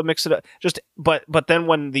Tekla mixed it up. But then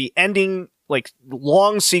when the ending, like,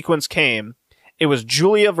 long sequence came, it was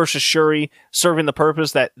Julia versus Shuri serving the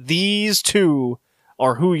purpose that these two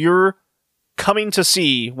are who you're coming to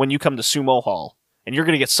see when you come to Sumo Hall. And you're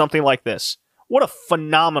going to get something like this. What a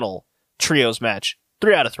phenomenal trios match.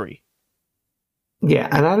 3 out of 3. Yeah,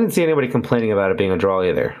 and I didn't see anybody complaining about it being a draw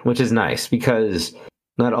either, which is nice because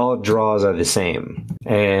not all draws are the same.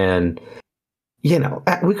 And,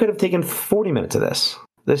 we could have taken 40 minutes of this.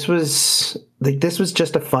 This was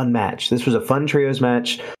just a fun match. This was a fun trios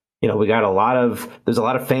match. We got there's a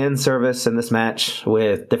lot of fan service in this match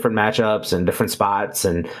with different matchups and different spots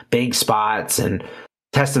and big spots and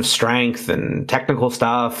test of strength and technical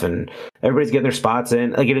stuff, and everybody's getting their spots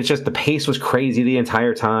in. Like, it's just, the pace was crazy the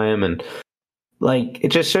entire time, and like, it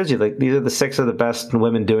just shows you, like, these are the 6 of the best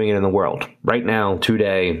women doing it in the world right now,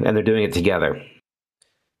 today, and they're doing it together.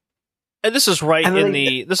 And this is right in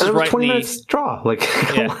the. This is right 20 in the minutes draw. Like,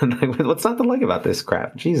 come on, what's not to like about this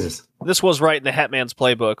crap? Jesus. This was right in the Hetman's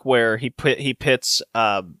playbook where he pits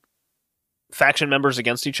faction members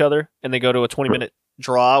against each other, and they go to a 20-minute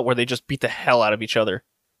draw where they just beat the hell out of each other.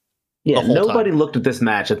 Yeah, nobody looked at this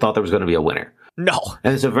match and thought there was going to be a winner. No.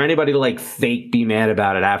 And so for anybody to like fake be mad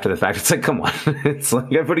about it after the fact, it's like, come on. It's like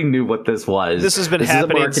everybody knew what this was. This has been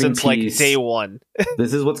happening since like day one.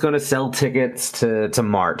 This is what's going to sell tickets to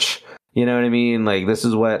March. You know what I mean? Like, this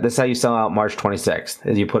is how you sell out March 26th,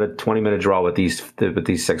 is you put a 20-minute draw with these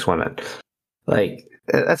 6 women. Like,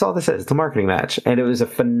 that's all this is. It's a marketing match. And it was a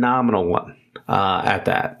phenomenal one at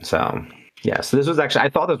that. So, yeah. So this was actually, I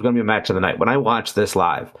thought this was going to be a match of the night. When I watched this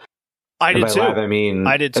live, I did too. Live, I mean,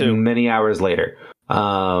 I did too. Many hours later.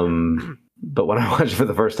 But when I watched it for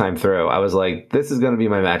the first time through, I was like, this is going to be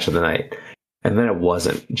my match of the night. And then it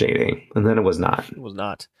wasn't, JD. And then it was not. It was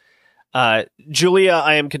not. Julia,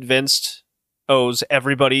 I am convinced, owes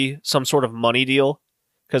everybody some sort of money deal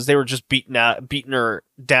because they were just beating her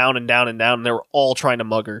down and down and down, and they were all trying to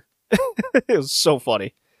mug her. It was so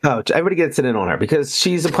funny. Oh, everybody gets it in on her because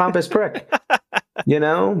she's a pompous prick. You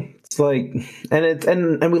know, it's like,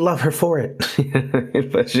 and we love her for it,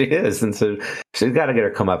 but she is, and so she's got to get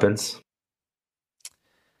her comeuppance.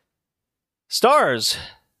 Stars,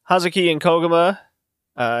 Hazuki and Koguma,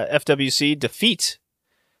 FWC defeat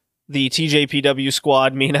the TJPW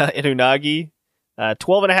squad, Mina and Unagi.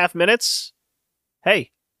 12 and a half minutes.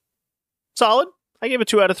 Hey, solid. I gave it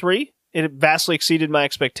 2 out of 3. It vastly exceeded my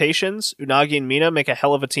expectations. Unagi and Mina make a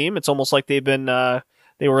hell of a team. It's almost like they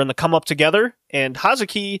were in the come up together. And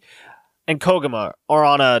Hazuki and Koguma are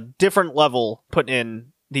on a different level putting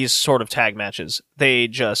in these sort of tag matches. They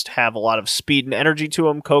just have a lot of speed and energy to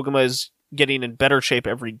them. Koguma is getting in better shape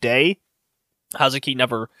every day. Hazuki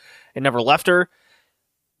never left her.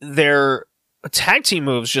 Their tag team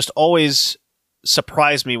moves just always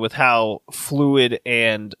surprise me with how fluid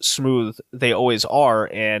and smooth they always are.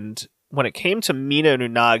 And when it came to Mina and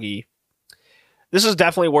Unagi, this is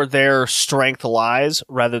definitely where their strength lies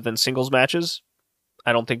rather than singles matches.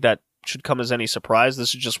 I don't think that should come as any surprise.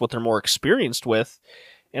 This is just what they're more experienced with.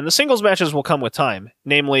 And the singles matches will come with time.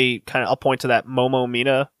 Namely, I'll point to that Momo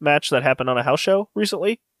Mina match that happened on a house show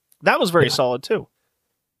recently. That was very solid too.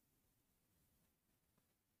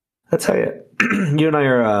 I'll tell you, you and I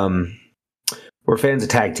are we're fans of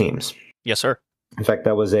tag teams. Yes, sir. In fact,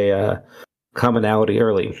 that was a commonality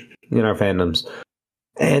early in our fandoms.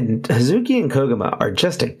 And Hazuki and Koguma are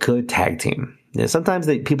just a good tag team. You know, sometimes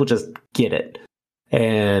people just get it,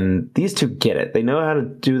 and these two get it. They know how to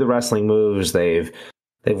do the wrestling moves. They've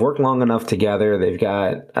worked long enough together. They've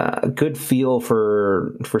got a good feel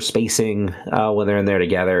for spacing when they're in there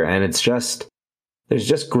together, and there's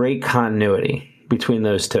just great continuity between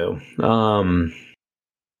those two.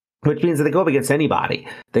 Which means that they go up against anybody.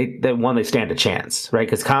 They stand a chance, right?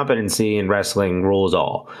 Because competency in wrestling rules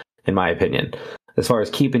all, in my opinion, as far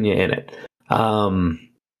as keeping you in it. And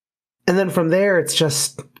then from there, it's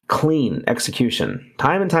just clean execution,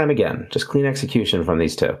 time and time again, just clean execution from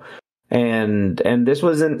these two. And this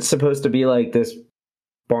wasn't supposed to be like this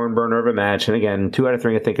barn burner of a match. And again, 2 out of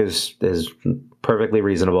 3 I think is perfectly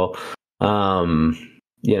reasonable.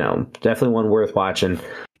 Definitely one worth watching.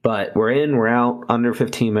 But we're out, under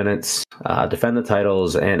 15 minutes, defend the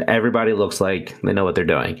titles, and everybody looks like they know what they're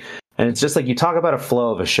doing. And it's just like you talk about a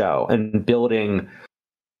flow of a show and building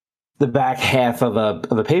the back half of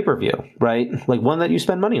a pay-per-view, right? Like one that you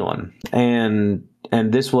spend money on. And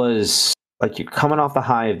this was like you're coming off the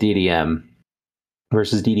high of DDM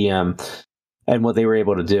versus DDM and what they were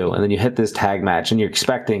able to do. And then you hit this tag match and you're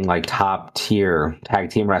expecting like top tier tag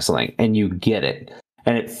team wrestling, and you get it.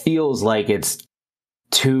 And it feels like it's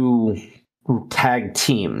 2 tag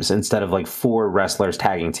teams instead of like 4 wrestlers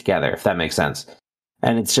tagging together, if that makes sense.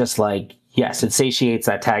 And it's just like, yes, it satiates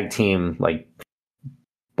that tag team like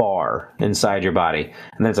bar inside your body.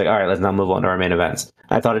 And then it's like, all right, let's now move on to our main events.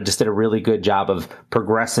 I thought it just did a really good job of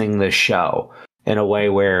progressing the show in a way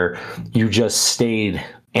where you just stayed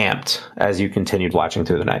amped as you continued watching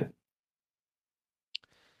through the night.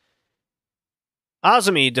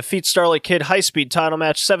 Azumi defeats Starlight Kid high-speed title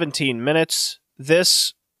match, 17 minutes.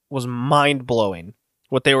 This was mind-blowing,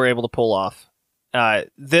 what they were able to pull off.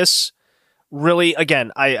 This really,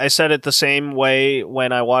 again, I said it the same way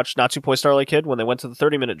when I watched Natsupoi Starlight Kid when they went to the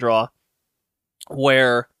 30-minute draw,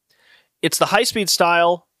 where it's the high-speed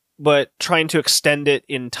style, but trying to extend it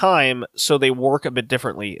in time so they work a bit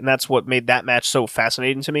differently. And that's what made that match so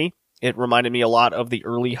fascinating to me. It reminded me a lot of the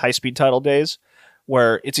early high-speed title days,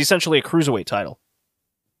 where it's essentially a cruiserweight title.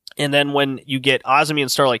 And then when you get Azumi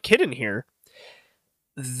and Starlight Kid in here,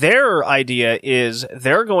 their idea is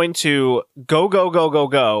they're going to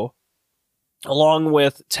go, along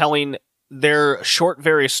with telling their short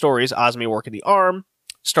various stories. Azumi working the arm,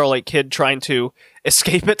 Starlight Kid trying to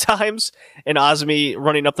escape at times, and Azumi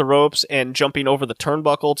running up the ropes and jumping over the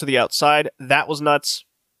turnbuckle to the outside. That was nuts.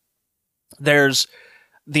 There's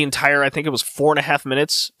the entire, I think it was 4.5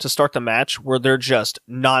 minutes to start the match, where they're just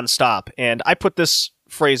nonstop. And I put this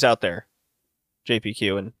phrase out there,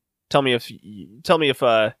 JPQ, and tell me if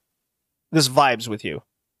this vibes with you.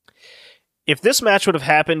 If this match would have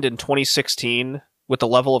happened in 2016 with the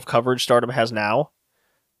level of coverage Stardom has now,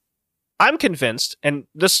 I'm convinced, and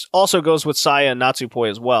this also goes with Saya and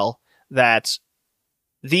Natsupoi as well, that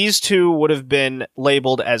these two would have been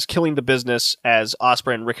labeled as killing the business as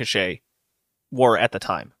Ospreay and Ricochet were at the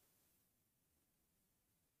time.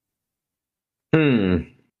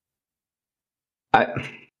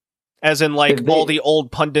 As in, like, all the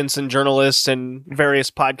old pundits and journalists and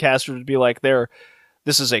various podcasters would be like,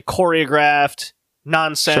 this is a choreographed,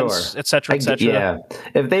 nonsense, etc., etc. Yeah,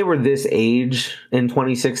 if they were this age in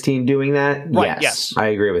 2016 doing that, Right, yes, I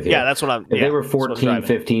agree with you. Yeah, that's what I'm. If they were 14,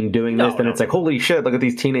 15 doing this, then it's like, holy shit, look at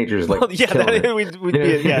these teenagers like killing it. we'd be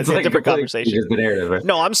it's a different conversation. Just the narrative. Right?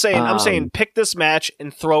 No, I'm saying pick this match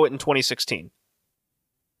and throw it in 2016.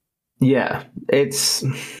 Yeah, it's.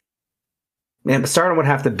 And Stardom would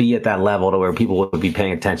have to be at that level to where people would be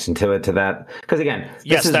paying attention to that. Because again,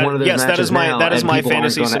 this is one of those matches that is my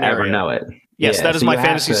fantasy scenario. Ever know it. Yes, that is my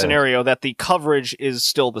fantasy scenario. That the coverage is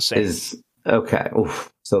still the same. Still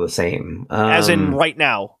the same. As in right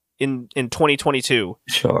now in 2022.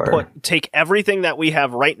 Sure. Take everything that we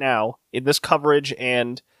have right now in this coverage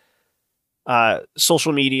and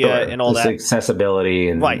social media and all that accessibility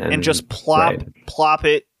and just plop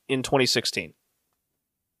it in 2016.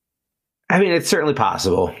 I mean, it's certainly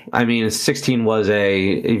possible. I mean, 16 was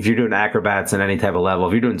if you're doing acrobats at any type of level,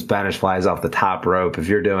 if you're doing Spanish flies off the top rope, if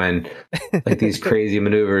you're doing like these crazy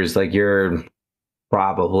maneuvers, like you're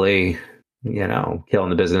probably, killing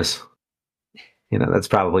the business. That's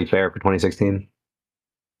probably fair for 2016.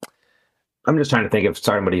 I'm just trying to think if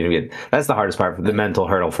Stardom would even get. That's the hardest part, for the mental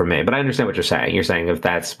hurdle for me. But I understand what you're saying. You're saying if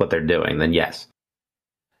that's what they're doing, then yes.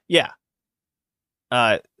 Yeah.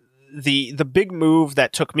 The big move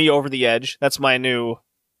that took me over the edge, that's my new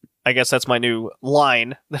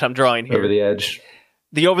line that I'm drawing here. Over the edge.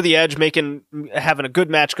 The over the edge, having a good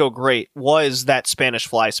match go great, was that Spanish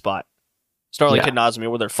fly spot. Starlight Kid and Azumi,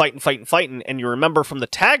 where they're fighting, and you remember from the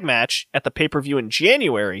tag match at the pay-per-view in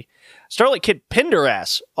January, Starlight Kid pinned her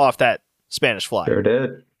ass off that Spanish fly. Sure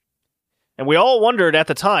did. And we all wondered at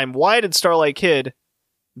the time, why did Starlight Kid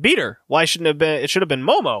beat her? Why shouldn't it have been? It should have been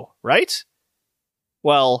Momo, right?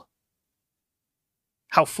 Well,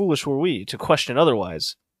 how foolish were we to question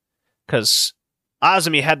otherwise? Because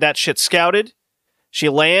Azumi had that shit scouted. She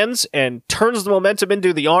lands and turns the momentum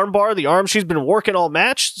into the armbar, the arm she's been working all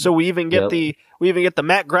match. So we even get the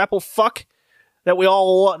Matt Grapple fuck that we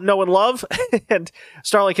all know and love. And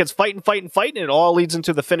Starlight Kid's fighting, and it all leads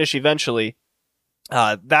into the finish eventually.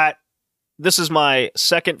 This is my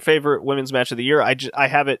second favorite women's match of the year. I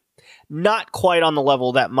have it not quite on the level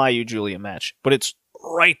of that Mayu Julia match, but it's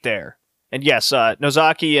right there. And yes,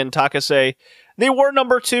 Nozaki and Takase, they were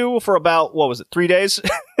number 2 for about, 3 days?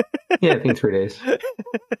 Yeah, I think 3 days.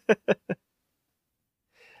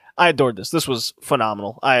 I adored this. This was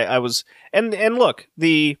phenomenal. I was, and look,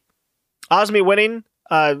 the Azumi winning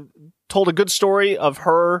told a good story of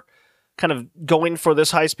her kind of going for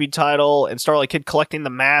this high-speed title and Starlight Kid collecting the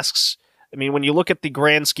masks. I mean, when you look at the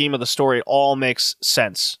grand scheme of the story, it all makes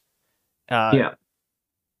sense. Yeah.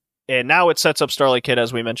 And now it sets up Starlight Kid,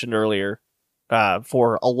 as we mentioned earlier,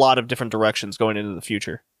 for a lot of different directions going into the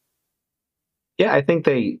future. Yeah, I think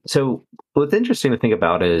so what's interesting to think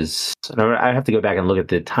about is, I have to go back and look at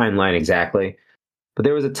the timeline exactly, but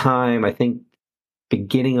there was a time, I think,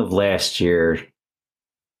 beginning of last year,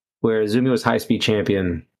 where Azumi was high-speed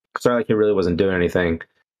champion. Starlight Kid really wasn't doing anything.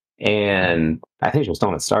 And I think she was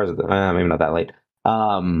still at Stars, maybe not that late.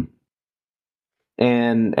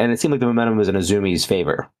 And it seemed like the momentum was in Azumi's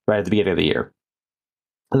favor right at the beginning of the year.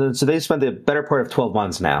 And then, so they spent the better part of 12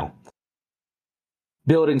 months now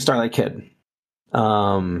building Starlight Kid.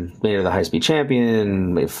 Made her the high-speed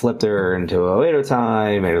champion, they flipped her into a Oedo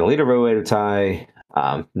tie, made her the leader of Oedo tie,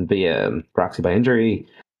 via proxy by injury,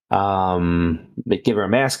 give her a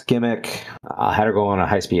mask gimmick, had her go on a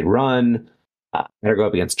high-speed run, had her go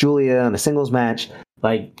up against Julia in a singles match,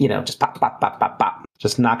 just pop,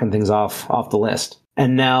 just knocking things off the list.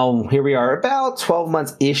 And now here we are about 12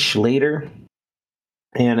 months-ish later,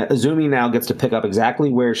 and Azumi now gets to pick up exactly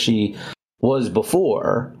where she was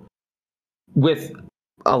before, with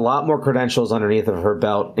a lot more credentials underneath of her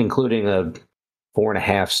belt, including a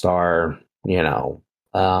 4.5-star,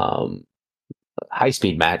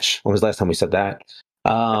 high-speed match. When was the last time we said that?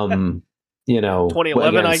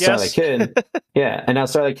 2011, I guess. Kid. Yeah, and now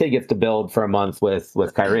Starlight Kid gets to build for a month with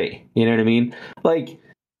Kairi. You know what I mean?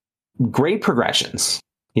 Great progressions,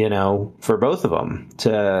 for both of them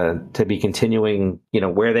to be continuing,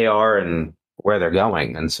 where they are and where they're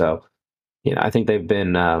going. And so, I think they've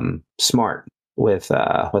been smart with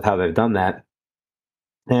how they've done that.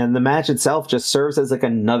 And the match itself just serves as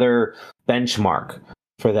another benchmark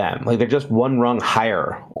for them. They're just one rung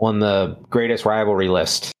higher on the greatest rivalry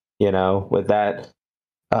list, with that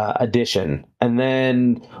addition. And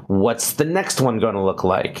then what's the next one going to look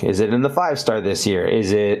like? Is it in the 5-star this year?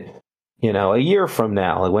 Is it, a year from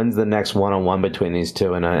now? When's the next one-on-one between these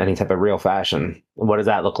two in any type of real fashion? What does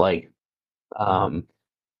that look like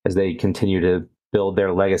as they continue to build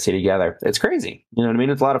their legacy together? It's crazy. You know what I mean?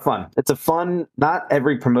 It's a lot of fun. Not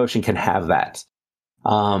every promotion can have that.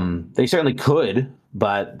 They certainly could,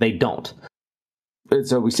 but they don't. And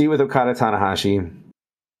so we see with Okada Tanahashi.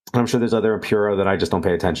 I'm sure there's other Impuro that I just don't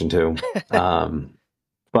pay attention to.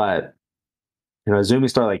 But Azumi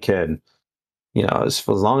Starlight Kid, as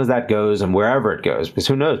long as that goes and wherever it goes, because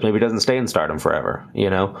who knows, maybe it doesn't stay in Stardom forever.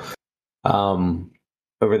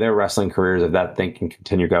 Over their wrestling careers, if that thing can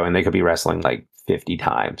continue going, they could be wrestling like 50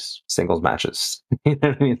 times singles matches. You know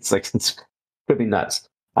what I mean? It's could be nuts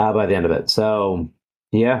by the end of it. So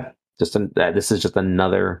yeah, this is just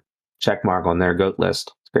another check mark on their GOAT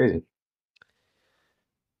list. It's crazy.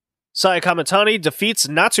 Saya Kamitani defeats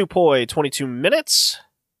Natsupoi 22 minutes.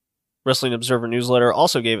 Wrestling Observer Newsletter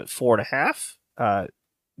also gave it 4.5.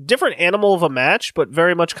 Different animal of a match, but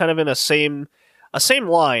very much kind of in a same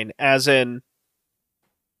line, as in,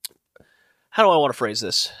 how do I want to phrase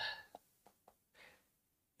this?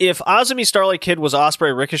 If Azumi Starlight Kid was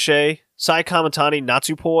Ospreay Ricochet, Saya Kamitani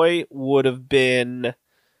Natsupoi would have been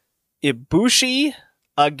Ibushi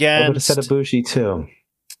against... I would have said Ibushi too.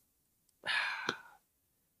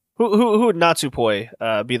 Who would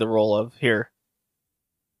Natsupoi be the role of here?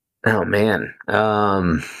 Oh man,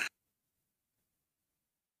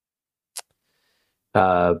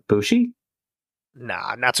 Bushi?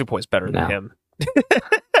 Nah, Natsupoi's better than him.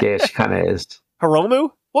 Yeah, she kind of is.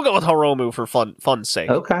 Hiromu? We'll go with Hiromu for fun's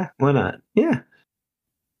sake. Okay, why not? Yeah,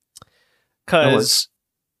 because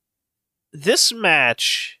this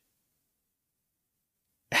match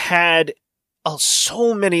had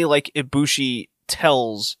so many like Ibushi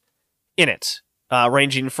tells in it,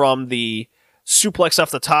 ranging from the suplex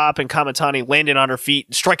off the top and Kamitani landing on her feet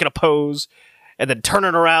and striking a pose, and then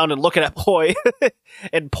turning around and looking at Poi,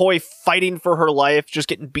 and Poi fighting for her life, just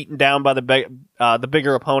getting beaten down by the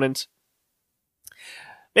bigger opponent.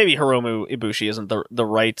 Maybe Hiromu Ibushi isn't the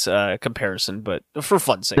right comparison, but for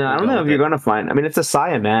fun's sake. No, I don't know if you're going to find... I mean, it's a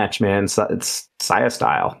Saya match, man. It's Saya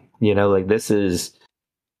style. Like this is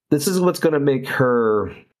what's going to make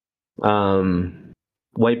her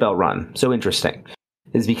white belt run so interesting,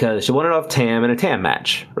 is because she won it off Tam in a Tam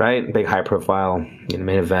match, right? Big high profile, main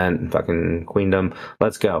event, fucking queendom.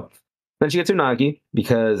 Let's go. Then she gets Unagi,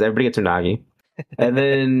 because everybody gets Unagi. And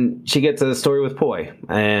then she gets a story with Poi.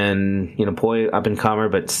 And, Poi, up and comer,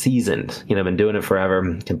 but seasoned. Been doing it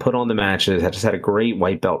forever. Can put on the matches. Just had a great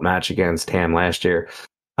white belt match against Tam last year,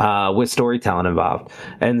 with storytelling involved.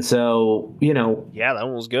 And so, yeah, that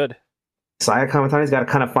one was good. Saya Kamitani's got to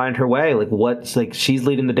kind of find her way. She's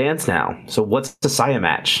leading the dance now. So what's the Saya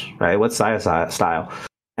match, right? What's Saya's style?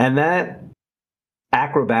 And that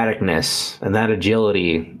acrobaticness and that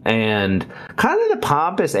agility and kind of the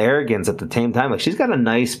pompous arrogance at the same time. She's got a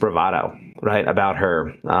nice bravado, right, about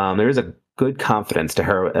her. There is a good confidence to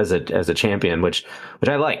her as a champion, which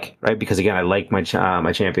I like, right? Because again, I like my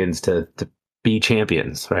champions to be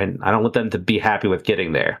champions, right? I don't want them to be happy with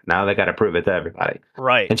getting there. Now they got to prove it to everybody.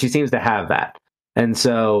 Right. And she seems to have that. And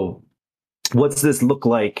so what's this look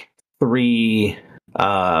like 3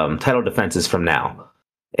 title defenses from now?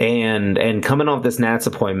 And coming off this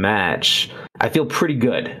Natsupoi match, I feel pretty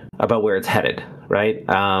good about where it's headed, right?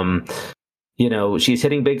 She's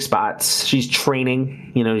hitting big spots. She's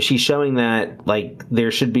training. She's showing that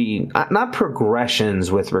there should be not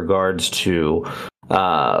progressions with regards to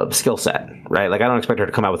skill set, right? I don't expect her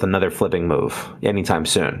to come out with another flipping move anytime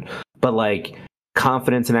soon, but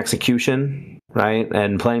confidence and execution, right?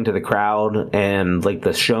 And playing to the crowd and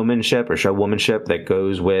the showmanship or showwomanship that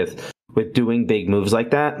goes with doing big moves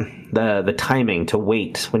like that. The timing to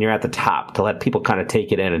wait when you're at the top to let people kind of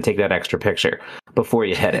take it in and take that extra picture before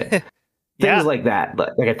you hit it. Things like that.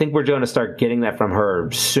 I think we're going to start getting that from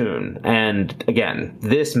her soon. And again,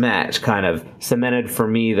 this match kind of cemented for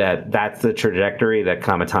me that that's the trajectory that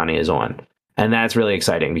Kamitani is on. And that's really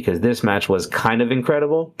exciting because this match was kind of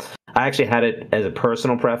incredible. I actually had it as a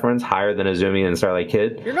personal preference higher than Azumi and Starlight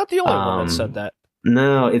Kid. You're not the only one that said that.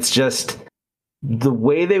 No, it's just the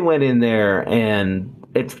way they went in there, and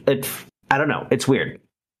it I don't know, it's weird.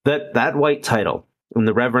 That white title and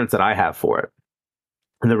the reverence that I have for it,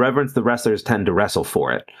 and the reverence the wrestlers tend to wrestle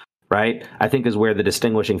for it, right? I think is where the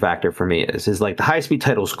distinguishing factor for me is the high speed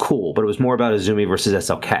title's cool, but it was more about Azumi versus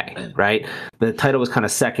SLK, right? The title was kind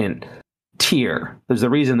of second tier. There's a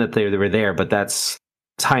reason that they were there, but that's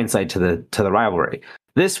hindsight to the rivalry.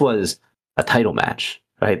 This was a title match,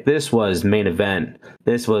 right? This was main event.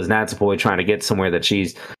 This was Natsupoi trying to get somewhere that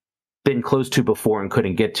she's been close to before and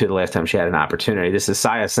couldn't get to the last time she had an opportunity. This is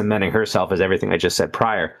Saya cementing herself as everything I just said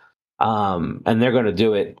prior. And they're going to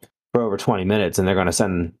do it for over 20 minutes, and they're going to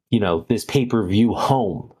send, this pay-per-view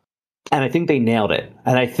home. And I think they nailed it.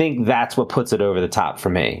 And I think that's what puts it over the top for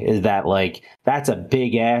me, is that that's a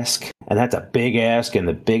big ask, and that's a big ask in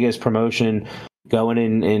the biggest promotion going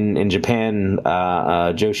in Japan,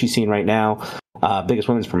 Joshi scene right now, biggest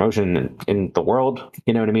women's promotion in the world.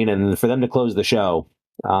 You know what I mean? And for them to close the show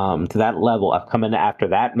to that level, of coming after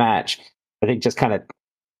that match, I think just kind of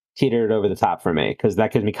teetered over the top for me, because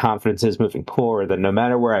that gives me confidence moving forward that no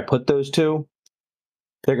matter where I put those two,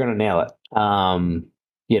 they're going to nail it.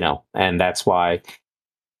 And that's why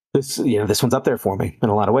this one's up there for me in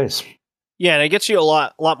a lot of ways. Yeah, and it gets you a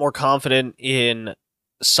lot more confident in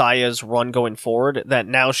Saya's run going forward, that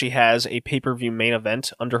now she has a pay-per-view main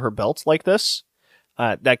event under her belt like this.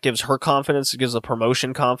 That gives her confidence. It gives the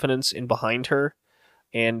promotion confidence in behind her.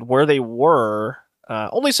 And where they were,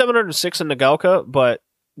 only 706 in Nagalka, but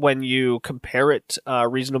when you compare it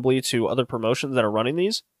reasonably to other promotions that are running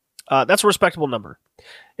these, that's a respectable number.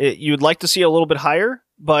 You'd like to see a little bit higher,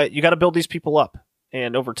 but you got to build these people up.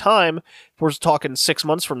 And over time, if we're talking 6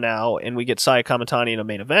 months from now and we get Saya Kamatani in a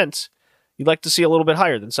main event, you'd like to see a little bit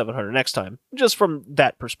higher than 700 next time, just from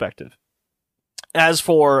that perspective. As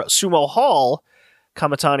for Sumo Hall,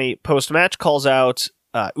 Kamatani post-match calls out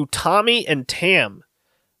Utami and Tam.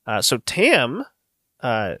 So Tam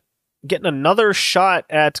getting another shot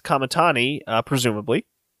at Kamatani, presumably.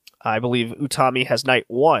 I believe Utami has night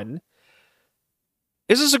 1.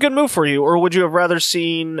 Is this a good move for you, or would you have rather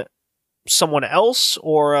seen someone else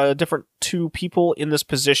or a different 2 people in this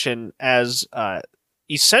position, as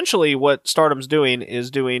essentially what Stardom's doing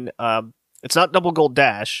is doing, it's not Double Gold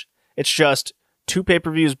Dash, it's just 2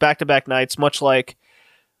 pay-per-views back-to-back nights, much like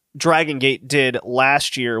Dragon Gate did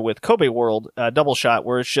last year with Kobe World Double Shot,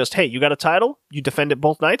 where it's just, hey, you got a title, you defend it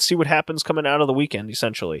both nights, see what happens coming out of the weekend,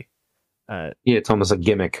 essentially. It's almost a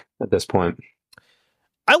gimmick at this point.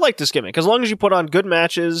 I like this gimmick. As long as you put on good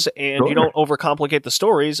matches and you don't overcomplicate the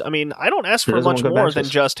stories, I mean, I don't ask for much more than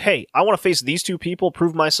just, hey, I want to face these 2 people,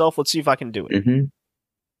 prove myself, let's see if I can do it. Mm-hmm.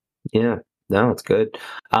 Yeah, no, it's good.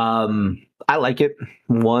 I like it.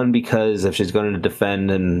 One, because if she's going to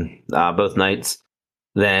defend in both nights,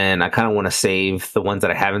 then I kind of want to save the ones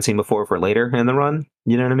that I haven't seen before for later in the run.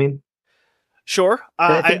 You know what I mean? Sure.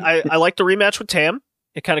 I like the rematch with Tam.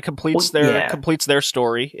 It kind of completes their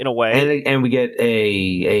story in a way, and we get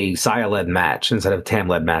a Saya led match instead of a Tam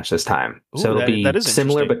led match this time. Ooh, so it'll be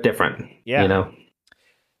similar but different. Yeah, you know.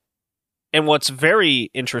 And what's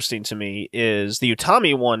very interesting to me is the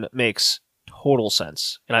Utami one makes total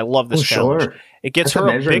sense, and I love this challenge. Sure. It gets her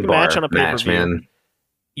a big match on a pay per view.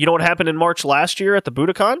 You know what happened in March last year at the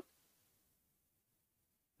Budokan?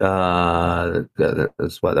 That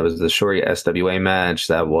was the Shuri SWA match.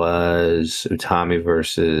 That was Utami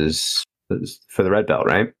versus for the red belt,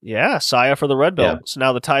 right? Yeah, Saya for the red belt. Yeah. So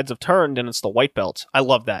now the tides have turned and it's the white belt. I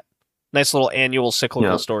love that. Nice little annual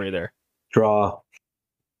cyclical story there. Draw.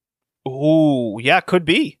 Ooh, yeah, could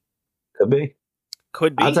be. Could be.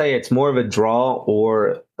 I'll tell you, it's more of a draw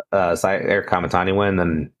or Saya Kamatani win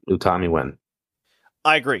than Utami win.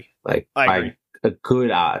 I agree. I agree. Good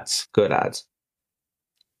odds. Good odds.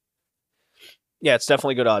 Yeah, it's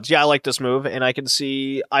definitely good odds. Yeah, I like this move, and I can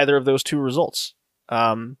see either of those 2 results.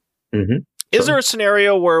 Is there a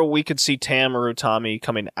scenario where we could see Tam or Utami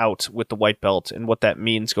coming out with the white belt and what that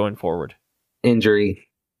means going forward? Injury.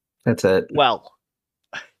 That's it. Well,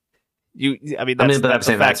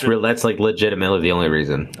 that's like legitimately the only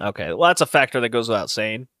reason. Okay, well, that's a factor that goes without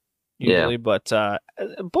saying, usually. Yeah. But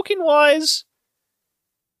booking-wise...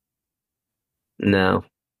 No.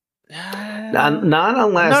 Not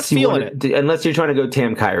unless unless you're trying to go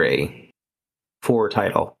Tam Kyrie for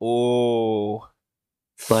title. Oh,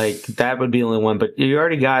 like that would be the only one. But you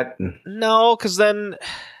already got because then,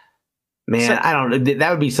 man, I don't. That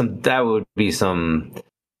would be some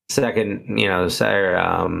second.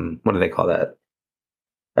 What do they call that?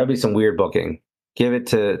 That'd be some weird booking. Give it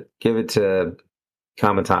to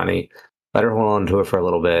Kamatani. Let her hold on to it for a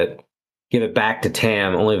little bit. Give it back to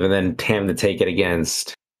Tam, only for then Tam to take it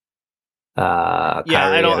against. I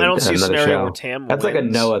don't see a scenario where Tam That's wins. Like a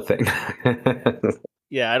Noah thing.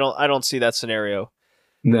 Yeah, I don't see that scenario.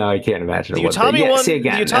 No, I can't imagine. The Utami one, the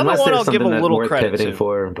Utami one, I'll give a little credit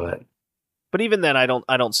to. But even then, I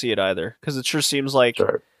don't see it either, because it sure seems like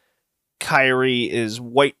Kyrie is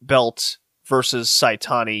white belt versus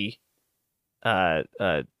Saitani.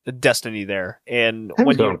 Destiny there, and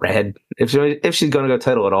when you red, if she's going to go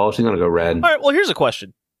title at all, she's going to go red. All right. Well, here's a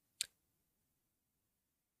question.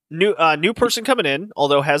 New person coming in,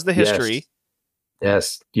 although has the history.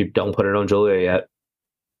 Yes, you don't put it on Julia yet.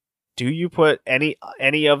 Do you put any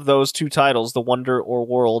of those 2 titles, the Wonder or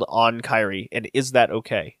World, on Kyrie, and is that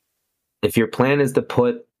okay? If your plan is to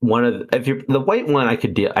put the white one, I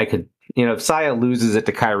could deal. If Saya loses it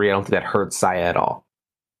to Kyrie, I don't think that hurts Saya at all,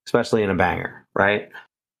 especially in a banger, right?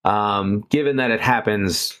 Given that it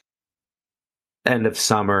happens end of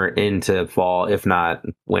summer into fall, if not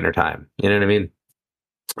wintertime. You know what I mean?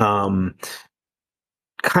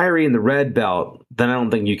 Kairi in the red belt, then I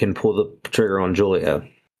don't think you can pull the trigger on Julia.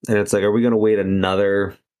 And it's like, are we going to wait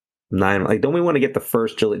another 9? Like, don't we want to get the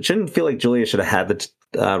first Julia? Shouldn't feel like Julia should have had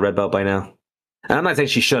the red belt by now. And I'm not saying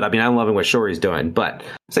she should. I mean, I'm loving what Shori's doing, but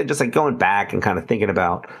I'm saying just like going back and kind of thinking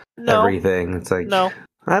about everything. It's like, no,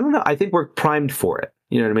 I don't know. I think we're primed for it.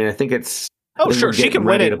 You know what I mean? I think it's. Oh, sure. She can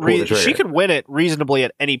win it. She can win it reasonably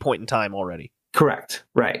at any point in time already. Correct.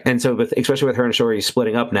 Right. And so, especially with her and Shori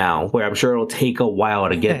splitting up now, where I'm sure it'll take a while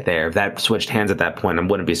to get there. If that switched hands at that point, I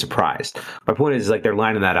wouldn't be surprised. My point is, like, they're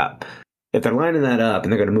lining that up. If they're lining that up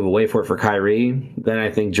and they're going to move away for Kairi, then I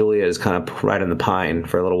think Julia is kind of right in the pine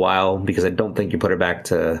for a little while, because I don't think you put her back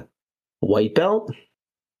to white belt.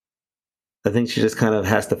 I think she just kind of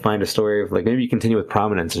has to find a story of, like, maybe you continue with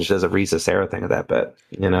Prominence and she does a Risa Sarah thing at that bit,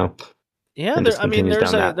 you know? Yeah, there's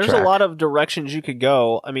a lot of directions you could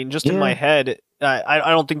go. I mean, just in my head, I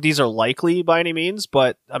don't think these are likely by any means,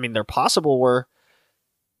 but I mean, they're possible. Where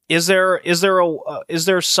is there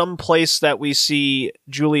some place that we see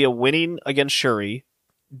Julia winning against Shuri,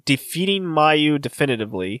 defeating Mayu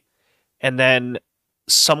definitively, and then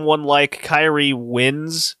someone like Kairi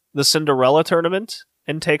wins the Cinderella tournament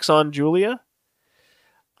and takes on Julia?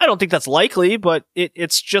 I don't think that's likely, but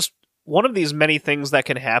it's just one of these many things that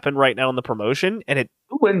can happen right now in the promotion, and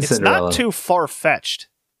it's not too far-fetched.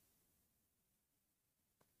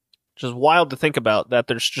 Which is wild to think about, that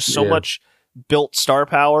there's just so much built star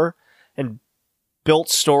power and built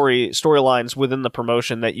storylines within the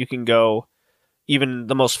promotion that you can go even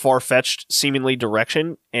the most far-fetched seemingly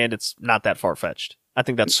direction, and it's not that far-fetched. I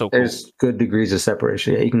think that's so cool. There's good degrees of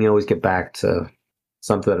separation. Yeah, you can always get back to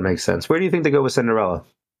something that makes sense. Where do you think they go with Cinderella?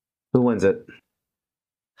 Who wins it?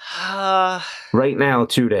 Right now,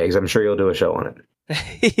 2 days. I'm sure you'll do a show on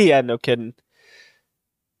it. Yeah, no kidding.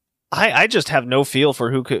 I just have no feel for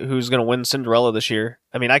who's going to win Cinderella this year.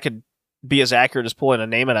 I mean, I could be as accurate as pulling a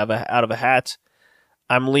name out of a hat.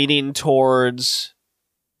 I'm leaning towards.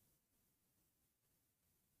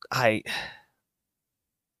 I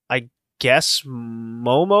guess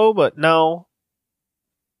Momo, but no.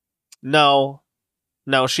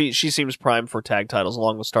 She seems primed for tag titles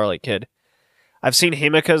along with Starlight Kid. I've seen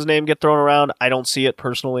Himeka's name get thrown around. I don't see it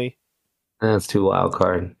personally. That's too wild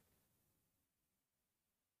card.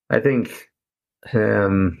 I think.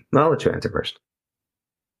 I'll let you answer first.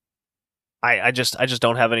 I just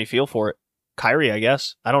don't have any feel for it. Kairi, I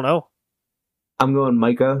guess. I don't know. I'm going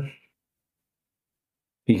Maika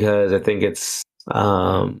because I think it's.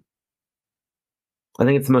 I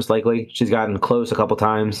think it's the most likely. She's gotten close a couple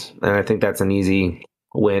times, and I think that's an easy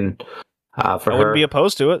win for her. I wouldn't be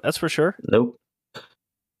opposed to it. That's for sure. Nope.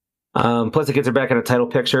 Plus, it gets her back in a title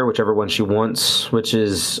picture, whichever one she wants, which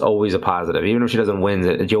is always a positive. Even if she doesn't win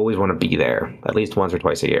it, you always want to be there at least once or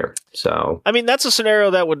twice a year. So, I mean, that's a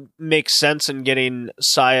scenario that would make sense in getting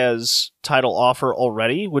Saya's title offer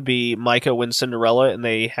already. Would be Maika wins Cinderella, and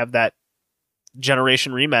they have that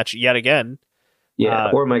generation rematch yet again.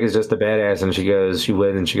 Yeah, or Maika's just a badass, and she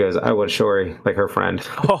wins, and she goes, "I want Shuri," like her friend.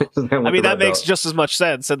 Oh, I mean, that makes just as much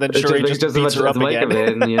sense, and then Shuri just beats her up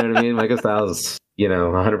again. You know what I mean? Maika Styles,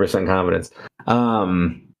 100% confidence.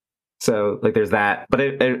 So like, there's that. But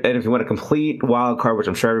and if you want a complete wild card, which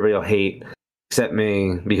I'm sure everybody will hate, except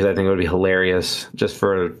me, because I think it would be hilarious, just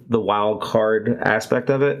for the wild card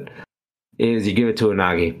aspect of it, is you give it to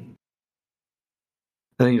Unagi.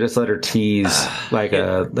 I think you just let her tease like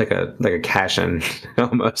a cash in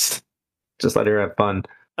almost. Just let her have fun.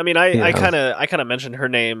 I mean, I kind of mentioned her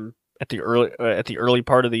name at the early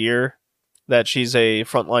part of the year, that she's a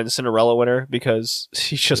frontline Cinderella winner because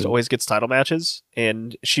she just always gets title matches,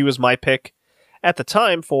 and she was my pick at the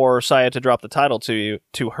time for Saya to drop the title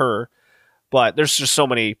to her. But there's just so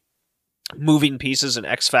many moving pieces and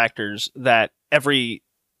X factors that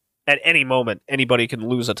at any moment anybody can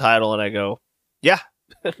lose a title, and I go, yeah.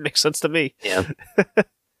 It makes sense to me. Yeah.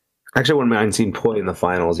 Actually, I wouldn't mind seeing Poi in the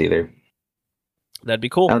finals either. That'd be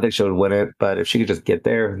cool. I don't think she would win it, but if she could just get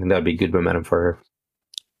there, then that'd be good momentum for her.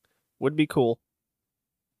 Would be cool.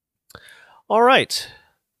 All right.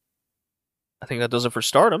 I think that does it for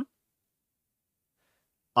Stardom.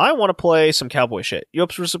 I want to play some cowboy shit. You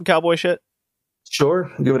up for some cowboy shit?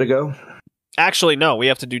 Sure. Give it a go. Actually, no. We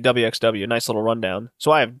have to do WXW. Nice little rundown.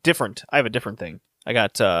 So I have a different thing. I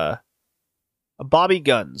got Bobby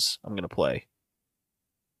Guns I'm going to play.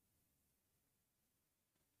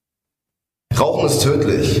 Rauchen ist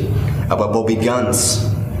tödlich, aber Bobby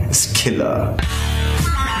Guns ist Killer.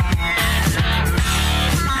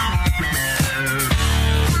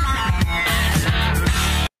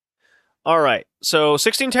 All right. So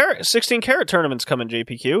 16 carat tournaments coming,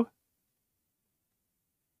 JPQ.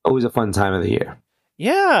 Always a fun time of the year.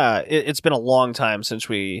 Yeah, it's been a long time since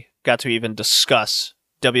we got to even discuss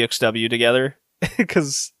WXW together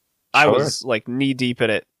because I was like knee deep in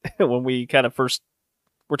it when we kind of first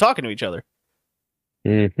were talking to each other.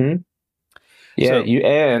 Mm-hmm. Yeah,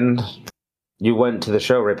 you went to the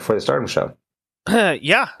show right before the Stardom show.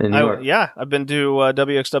 Yeah, in New York. I've been to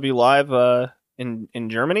WXW live in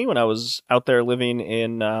Germany when I was out there living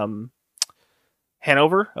in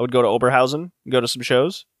Hanover. I would go to Oberhausen, go to some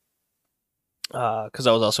shows. Because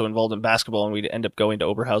I was also involved in basketball, and we'd end up going to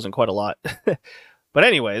Oberhausen quite a lot. But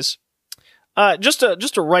anyways, just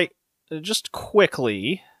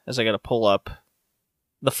quickly, as I got to pull up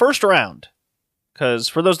the first round, because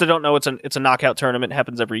for those that don't know, it's a knockout tournament. It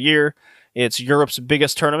happens every year. It's Europe's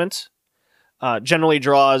biggest tournament. Generally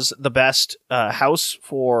draws the best house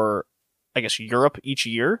for, I guess, Europe each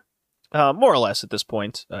year, more or less at this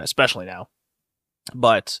point, especially now.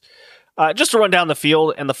 But just to run down the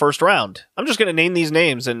field and the first round, I'm just going to name these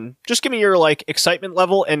names and just give me your like excitement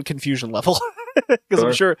level and confusion level,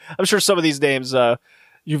 because Sure. I'm sure some of these names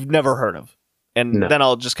you've never heard of, and then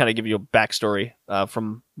I'll just kind of give you a backstory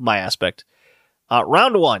from my aspect.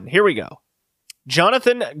 Round one, here we go.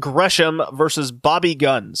 Jonathan Gresham versus Bobby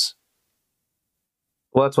Guns.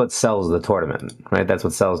 Well, that's what sells the tournament, right? That's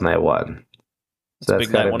what sells night one. So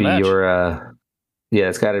that's got to be match. your,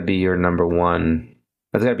 it's got to be your number one.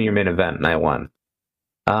 That's got to be your main event, night one.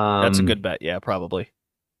 That's a good bet, yeah, probably.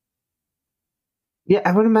 Yeah,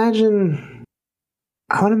 I would imagine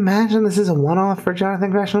this is a one-off for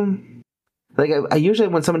Jonathan Gresham. Like, I usually,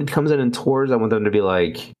 when somebody comes in and tours, I want them to be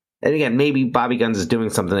like, and again, maybe Bobby Guns is doing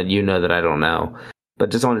something that you know that I don't know,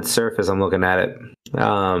 but just on its surface, I'm looking at it.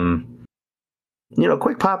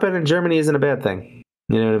 Quick pop-in in Germany isn't a bad thing.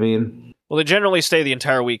 You know what I mean? Well, they generally stay the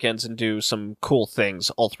entire weekends and do some cool things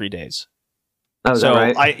all 3 days. Oh, is that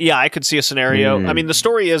right? I could see a scenario. I mean, the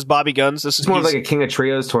story is Bobby Guns. It's more like a King of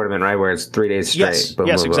Trios tournament, right? Where it's 3 days straight. Yes, Boom,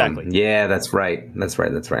 yes, boom, exactly. Boom. Yeah, that's right.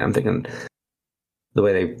 I'm thinking the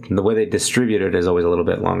way they distribute it is always a little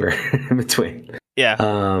bit longer in between.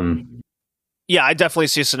 Yeah. Yeah, I definitely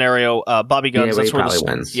see a scenario. Bobby Guns. Yeah, that's where probably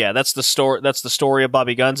wins. Yeah, that's the story. That's the story of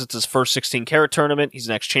Bobby Guns. It's his first 16 carat tournament. He's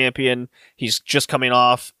an ex-champion. He's just coming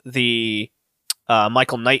off the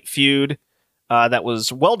Michael Knight feud. That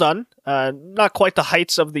was well done. Not quite the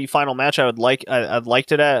heights of the final match I'd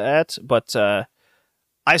liked it at, but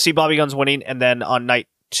I see Bobby Guns winning, and then on night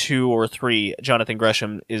 2 or 3, Jonathan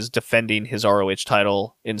Gresham is defending his ROH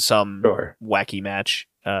title in some wacky match.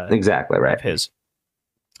 Exactly right. Of his.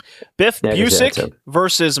 Biff Busick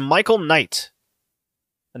versus Michael Knight,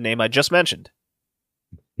 a name I just mentioned.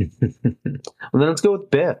 Well, then let's go with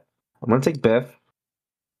Biff. I'm going to take Biff.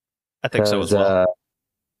 I think so as well.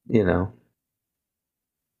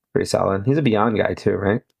 Pretty solid. He's a Beyond guy too,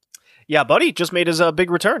 right? Yeah, buddy just made his big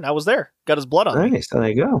return. I was there. Got his blood on me. Nice. There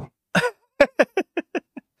you go.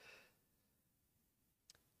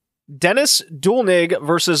 Dennis Dulnig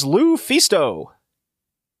versus Lou Fisto.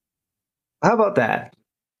 How about that?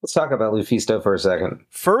 Let's talk about Lou Fisto for a second.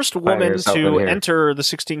 First woman to enter the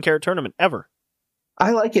 16 carat tournament ever.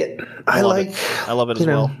 I like it. I love it as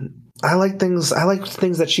well. I like things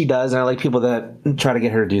that she does, and I like people that try to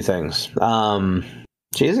get her to do things.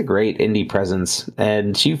 She has a great indie presence,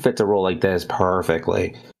 and she fits a role like this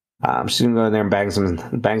perfectly. She's gonna go in there and bang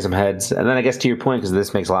some heads, and then I guess to your point, because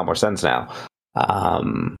this makes a lot more sense now.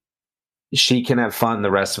 She can have fun the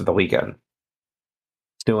rest of the weekend,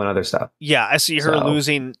 doing other stuff. Yeah, I see her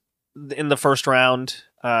losing in the first round.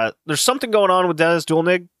 There's something going on with Dennis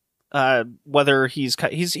Dulnig. Whether he's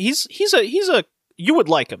a you would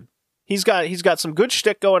like him. He's got some good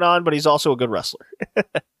shtick going on, but he's also a good wrestler.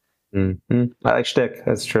 Mm-hmm. I like shtick.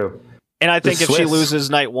 That's true. And I think if she loses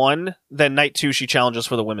night 1, then night 2 she challenges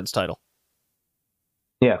for the women's title.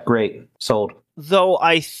 Yeah, great. Sold. Though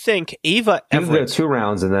I think Ava Everett... You can go 2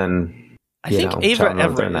 rounds and then... Ava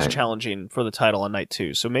Everett is challenging for the title on night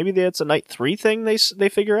 2. So maybe it's a night 3 thing they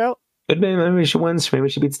figure out? Maybe she wins. Maybe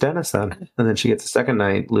she beats Dennis then. And then she gets the second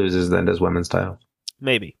night, loses, then does women's title.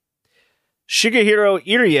 Maybe. Shigehiro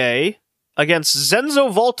Irie against Zenzo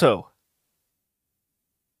Volto.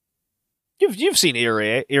 You've seen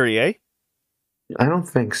Irie? I don't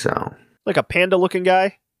think so. Like a panda-looking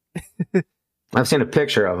guy? I've seen a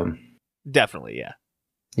picture of him. Definitely, yeah.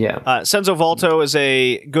 Yeah. Zenzo Volto is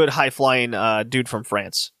a good high-flying dude from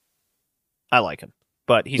France. I like him,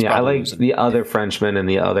 but he's I like losing. the other Frenchman in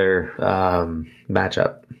the other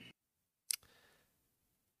matchup.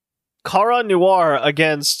 Cara Noir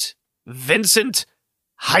against Vincent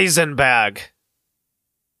Heisenberg.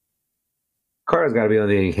 Kara's got to be on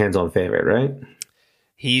the hands-on favorite, right?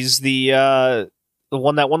 He's the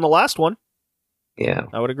one that won the last one. Yeah.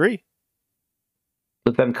 I would agree.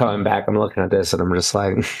 With them coming back, I'm looking at this and I'm just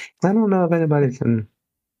like, I don't know if anybody can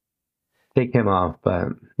take him off. But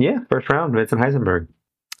yeah, first round, Vincent Heisenberg.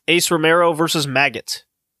 Ace Romero versus Maggot.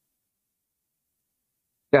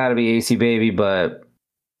 Got to be AC Baby, but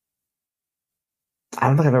I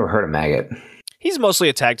don't think I've ever heard of Maggot. He's mostly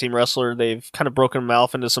a tag team wrestler. They've kind of broken him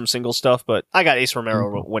off into some single stuff, but I got Ace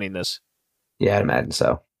Romero winning this. Yeah, I'd imagine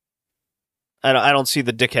so. I don't see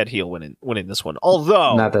the dickhead heel winning this one.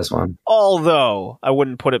 Although, not this one. Although I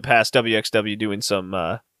wouldn't put it past WXW doing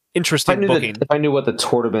some interesting booking. If I knew what the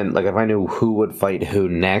tournament, like if I knew who would fight who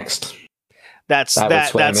next, that's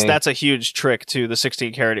a huge trick to the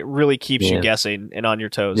 16 karat. It really keeps you guessing and on your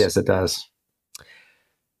toes. Yes, it does.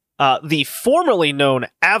 The formerly known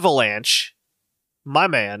Avalanche, my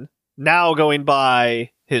man, now going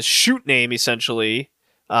by his shoot name essentially,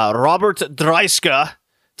 Robert Dreiska,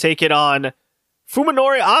 taking on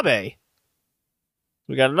Fuminori Abe.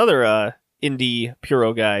 We got another indie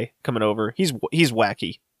Puro guy coming over. He's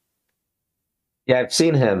wacky. Yeah, I've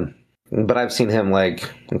seen him, but I've seen him like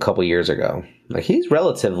a couple years ago. Like he's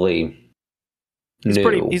relatively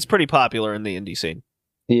new. He's pretty popular in the indie scene.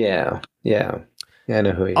 Yeah, I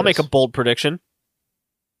know who he is. I'll make a bold prediction.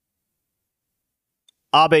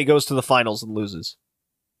 Abe goes to the finals and loses.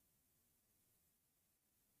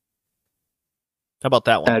 How about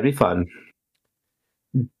that one? That'd be fun.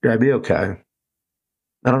 That'd be okay.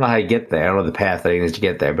 I don't know how you get there. I don't know the path that he needs to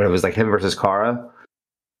get there, but it was like him versus Kara.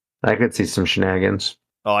 I could see some shenanigans.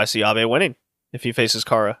 Oh, I see Abe winning if he faces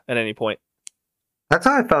Kara at any point. That's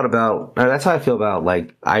how I felt about. That's how I feel about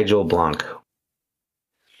like Igel Blanc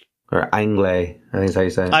or Angle. I think is how you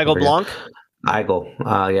say it. Igel Blanc. Igel.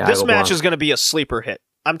 Yeah. This Igel match Blanc. is going to be a sleeper hit.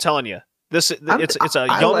 I'm telling you. It's a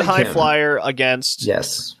I young like high him. flyer against Peter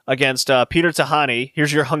Tahani.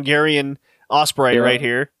 Here's your Hungarian Osprey right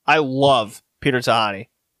here. I love Peter Tahani.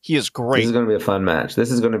 He is great. This is going to be a fun match.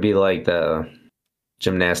 This is going to be like the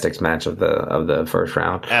gymnastics match of the first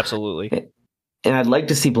round. Absolutely. And I'd like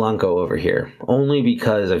to see Blanco over here, only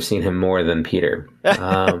because I've seen him more than Peter.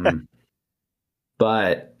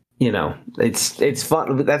 But you know, it's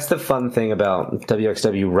fun. That's the fun thing about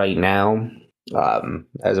WXW right now.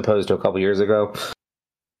 As opposed to a couple years ago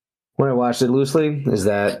when I watched it loosely, is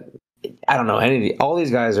that I don't know all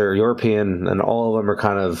these guys are European and all of them are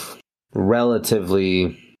kind of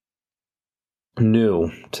relatively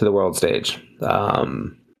new to the world stage.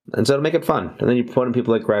 And so to make it fun, and then you put in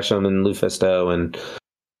people like Gresham and Lufisto and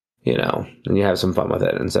and you have some fun with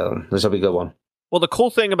it, and so this will be a good one. Well, the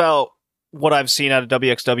cool thing about what I've seen out of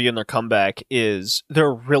WXW and their comeback is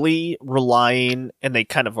they're really relying, and they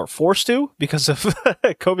kind of are forced to because of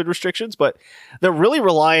COVID restrictions, but they're really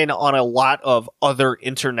relying on a lot of other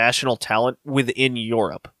international talent within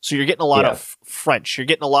Europe. So you're getting a lot of French, you're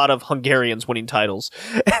getting a lot of Hungarians winning titles.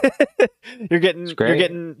 you're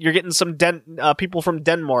getting some people from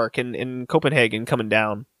Denmark and Copenhagen coming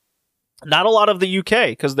down. Not a lot of the UK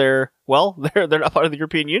because they're not part of the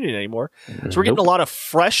European Union anymore. So we're getting a lot of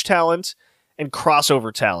fresh talent and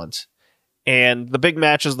crossover talent. And the big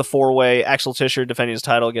match is the 4-way. Axel Tischer defending his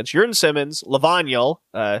title against Jurgen Simmons, Lavagno,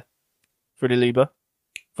 for the Liebe,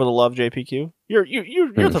 for the love, JPQ. You're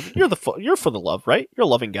for the love, right? You're a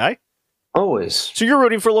loving guy. Always. So you're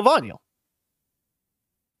rooting for Lavagno.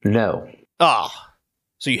 No.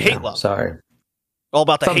 So you hate love. Sorry. All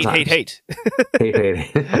about the Sometimes. hate. hate.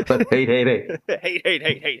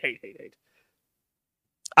 Hate.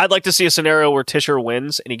 I'd like to see a scenario where Tischer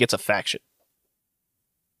wins and he gets a faction.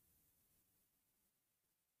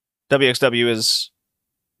 WXW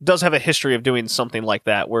does have a history of doing something like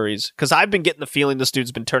that, where because I've been getting the feeling this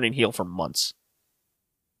dude's been turning heel for months.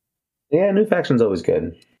 Yeah, new faction's always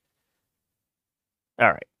good. All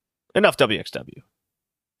right, enough WXW.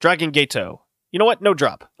 Dragon Gato. You know what? No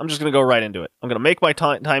drop. I'm just going to go right into it. I'm going to make my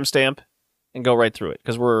timestamp and go right through it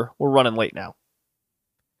because we're running late now.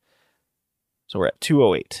 So we're at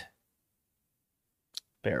 2:08.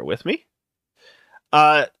 Bear with me.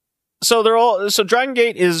 So Dragon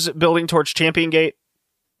Gate is building towards Champion Gate,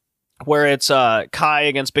 where it's Kai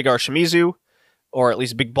against Big R Shimizu, or at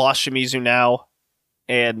least Big Boss Shimizu now,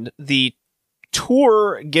 and the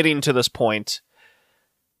tour getting to this point,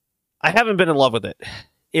 I haven't been in love with it.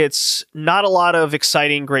 It's not a lot of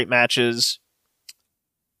exciting, great matches.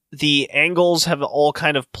 The angles have all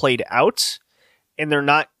kind of played out, and they're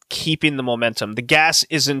not keeping the momentum. The gas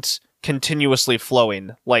isn't continuously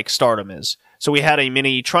flowing like Stardom is. So we had a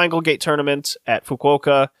mini Triangle Gate tournament at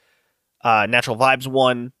Fukuoka. Natural Vibes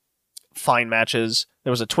won. Fine matches.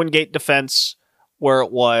 There was a Twin Gate defense where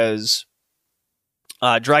it was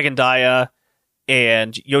Dragon Dia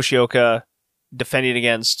and Yoshioka defending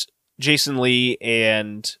against Jason Lee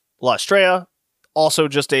and La Estrella. Also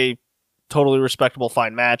just a totally respectable,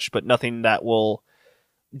 fine match, but nothing that will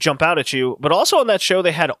jump out at you. But also on that show,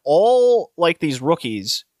 they had all like these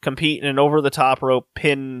rookies compete in an over-the-top rope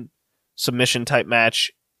pin submission type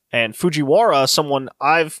match. And Fujiwara, someone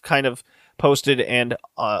I've kind of posted and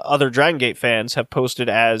other Dragon Gate fans have posted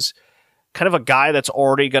as kind of a guy that's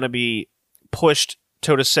already going to be pushed,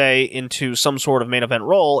 so to say, into some sort of main event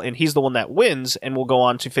role, and he's the one that wins and will go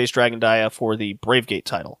on to face Dragon Dia for the Brave Gate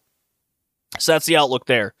title. So that's the outlook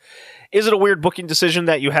there. Is it a weird booking decision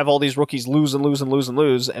that you have all these rookies lose and lose and lose and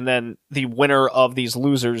lose, and then the winner of these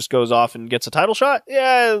losers goes off and gets a title shot?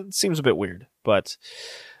 Yeah, it seems a bit weird. But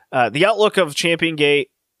the outlook of Champion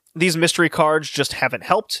Gate, these mystery cards just haven't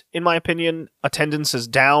helped, in my opinion. Attendance is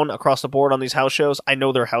down across the board on these house shows. I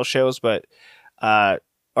know they're house shows, but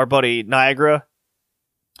our buddy Niagara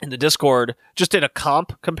in the Discord just did a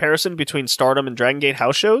comp comparison between Stardom and Dragon Gate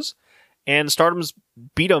house shows, and Stardom's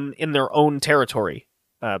beat them in their own territory,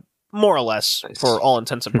 more or less, nice, for all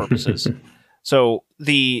intents and purposes. So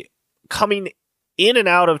the coming in and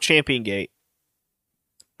out of Champion Gate,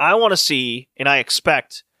 I want to see, and I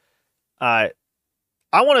expect, I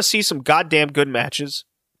want to see some goddamn good matches.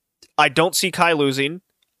 I don't see Kai losing.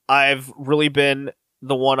 I've really been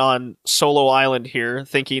the one on Solo Island here,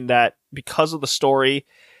 thinking that because of the story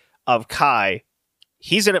of Kai,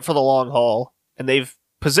 he's in it for the long haul, and they've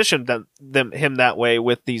positioned him that way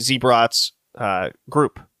with the Zebrats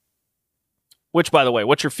group. Which, by the way,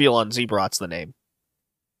 what's your feel on Zebrats, the name?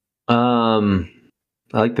 I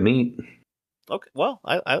like the meat. Okay, well,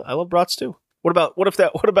 I love brats too. What about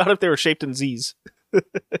if they were shaped in Z's?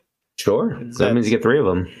 Sure. That means you get 3 of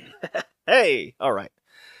them. Hey, all right.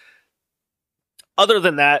 Other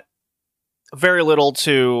than that, very little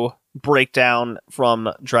to break down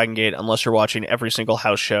from Dragon Gate unless you're watching every single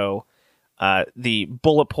house show. The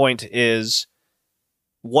bullet point is,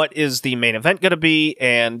 what is the main event going to be,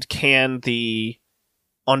 and can the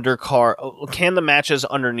matches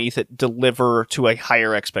underneath it deliver to a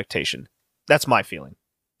higher expectation? That's my feeling.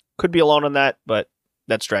 Could be alone on that, but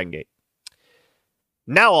that's Dragon Gate.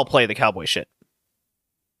 Now I'll play the cowboy shit.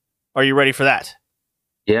 Are you ready for that?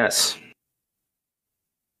 Yes.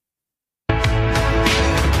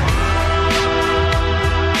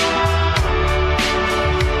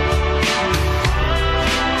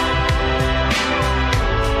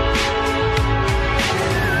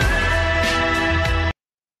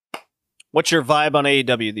 What's your vibe on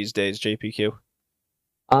AEW these days, JPQ?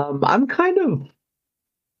 I'm kind of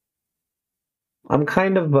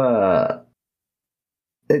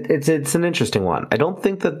it's an interesting one. I don't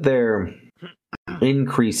think that they're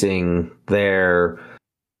increasing their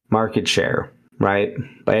market share, right,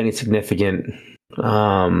 by any significant,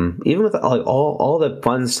 even with like all the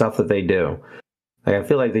fun stuff that they do. Like, I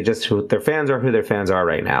feel like their fans are who their fans are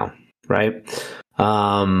right now, right?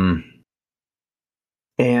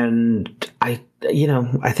 And I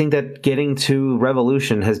think that getting to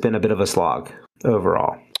Revolution has been a bit of a slog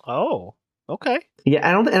overall. Oh, okay.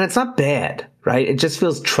 Yeah, and it's not bad, right? It just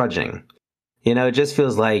feels trudging. It just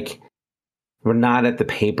feels like we're not at the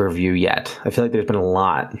pay-per-view yet. I feel like there's been a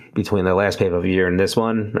lot between the last pay-per-view and this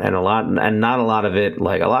one, and not a lot of it,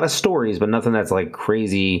 like a lot of stories, but nothing that's like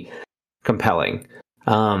crazy compelling.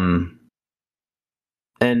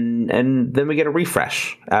 And then we get a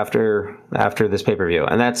refresh after this pay-per-view,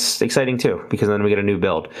 and that's exciting too, because then we get a new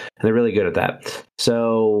build, and they're really good at that.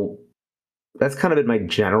 So that's kind of been my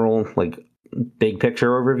general like big picture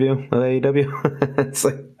overview of AEW. It's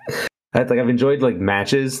like I've enjoyed like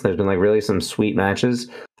matches. There's been like really some sweet matches.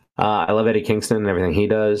 I love Eddie Kingston and everything he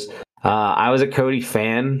does. I was a Cody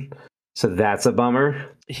fan, so that's a bummer.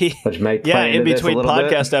 Which might play in into between this a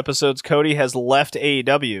podcast bit. episodes, Cody has left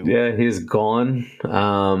AEW. Yeah, he's gone.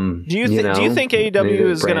 Do you think AEW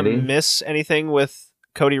is going to miss anything with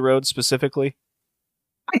Cody Rhodes specifically?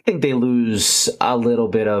 I think they lose a little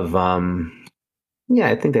bit of.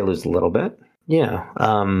 I think they lose a little bit. Yeah.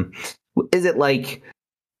 Is it like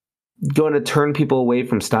going to turn people away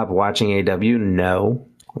from stop watching AEW? No.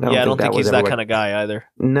 I don't think he's that kind of guy either.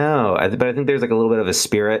 No, but I think there's like a little bit of a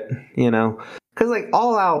spirit, because like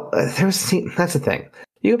All Out, that's the thing.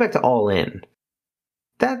 You go back to All In,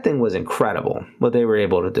 that thing was incredible what they were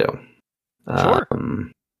able to do. Sure.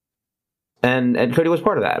 And Cody was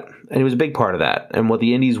part of that, and he was a big part of that. And what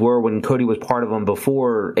the Indies were when Cody was part of them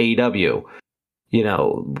before AEW,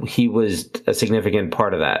 he was a significant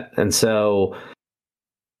part of that. And so,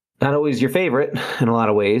 not always your favorite in a lot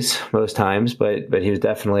of ways, most times, but he was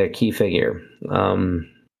definitely a key figure.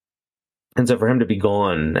 And so for him to be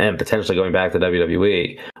gone and potentially going back to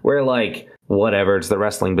WWE, we're like, whatever, it's the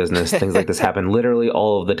wrestling business. Things like this happen literally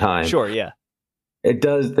all of the time. Sure, yeah. It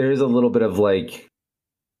does. There is a little bit of like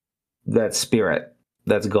that spirit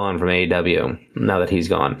that's gone from AEW now that he's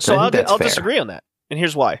gone. So I'll disagree on that. And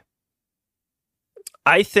here's why.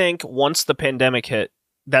 I think once the pandemic hit,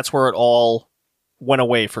 that's where it all went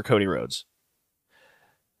away for Cody Rhodes.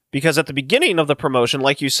 Because at the beginning of the promotion,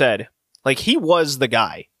 like you said, like he was the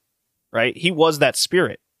guy, right? He was that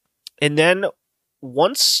spirit. And then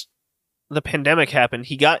once the pandemic happened,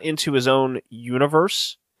 he got into his own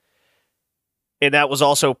universe. And that was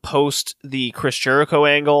also post the Chris Jericho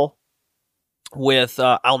angle with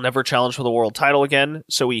I'll never challenge for the world title again.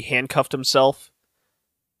 So he handcuffed himself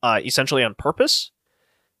essentially on purpose.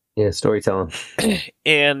 Yeah, storytelling.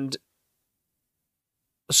 And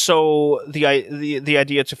so the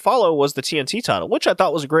idea to follow was the TNT title, which I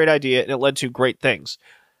thought was a great idea, and it led to great things.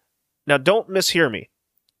 Now, don't mishear me.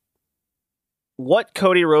 What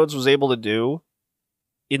Cody Rhodes was able to do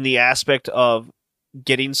in the aspect of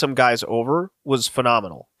getting some guys over was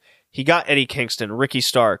phenomenal. He got Eddie Kingston, Ricky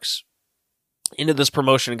Starks into this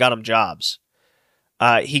promotion and got him jobs.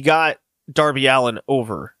 He got Darby Allin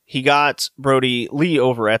over. He got Brody Lee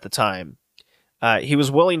over at the time. He was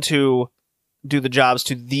willing to do the jobs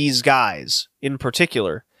to these guys in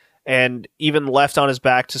particular, and even left on his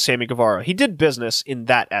back to Sammy Guevara. He did business in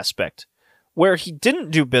that aspect. Where he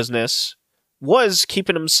didn't do business was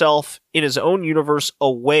keeping himself in his own universe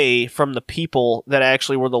away from the people that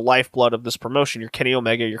actually were the lifeblood of this promotion. Your Kenny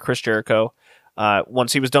Omega, your Chris Jericho.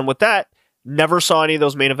 Once he was done with that, never saw any of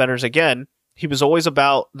those main eventers again. He was always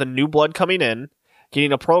about the new blood coming in,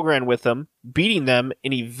 getting a program with them, beating them,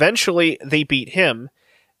 and eventually they beat him.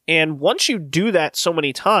 And once you do that so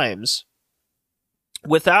many times,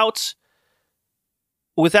 without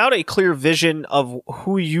a clear vision of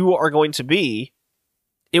who you are going to be,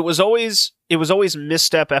 it was always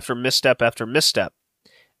misstep after misstep after misstep.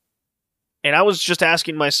 And I was just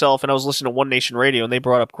asking myself, and I was listening to One Nation Radio, and they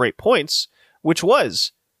brought up great points, which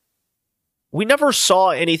was, we never saw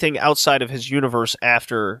anything outside of his universe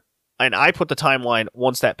after, and I put the timeline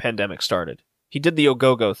once that pandemic started. He did the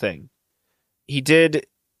Ogogo thing. He did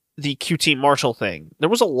the QT Marshall thing. There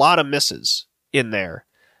was a lot of misses in there.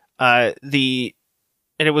 It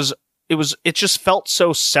just felt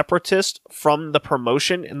so separatist from the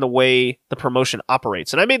promotion and the way the promotion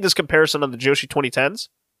operates. And I made this comparison on the Joshi 2010s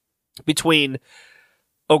between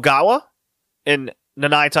Ogawa and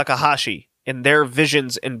Nanai Takahashi, and their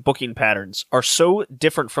visions and booking patterns are so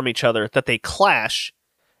different from each other that they clash,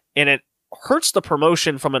 and it hurts the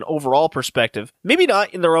promotion from an overall perspective. Maybe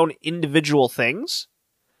not in their own individual things,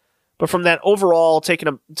 but from that overall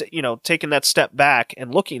taking that step back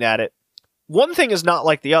and looking at it, one thing is not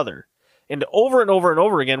like the other. And over and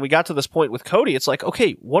over again, we got to this point with Cody. It's like,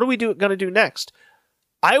 okay, what are we going to do next?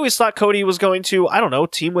 I always thought Cody was going to, I don't know,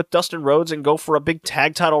 team with Dustin Rhodes and go for a big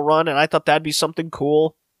tag title run, and I thought that'd be something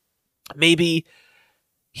cool. Maybe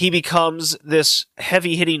he becomes this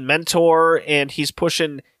heavy-hitting mentor, and he's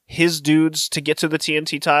pushing his dudes to get to the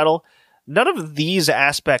TNT title. None of these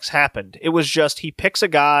aspects happened. It was just he picks a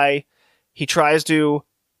guy, he tries to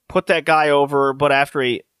put that guy over, but after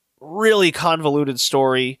a really convoluted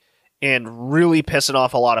story and really pissing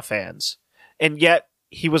off a lot of fans. And yet,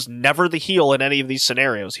 he was never the heel in any of these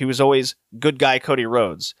scenarios. He was always good guy Cody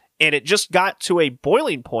Rhodes. And it just got to a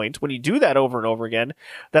boiling point when you do that over and over again,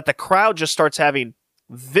 that the crowd just starts having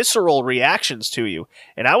visceral reactions to you.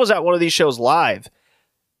 And I was at one of these shows live.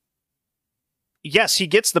 Yes, he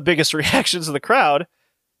gets the biggest reactions of the crowd,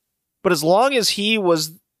 but as long as he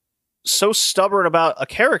was so stubborn about a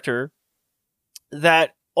character,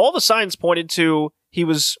 that all the signs pointed to he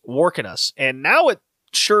was working us. And now it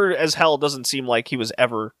sure as hell doesn't seem like he was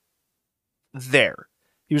ever there.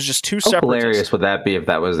 He was just too separate. How hilarious would that be if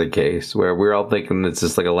that was the case, where we're all thinking it's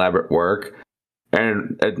just like elaborate work,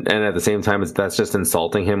 and at the same time that's just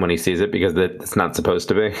insulting him when he sees it, because it's not supposed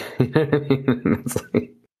to be. It's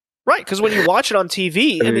like, right, because when you watch it on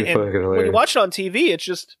TV, and when you watch it on TV, it's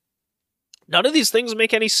just none of these things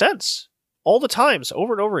make any sense all the times,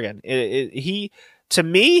 over and over again. To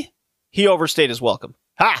me, he overstayed his welcome.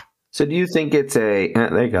 Ha! So do you think it's a...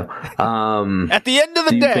 there you go. At the end of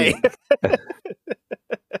the day...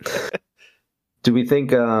 Do we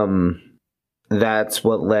think that's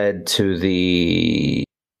what led to the...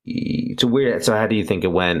 So how do you think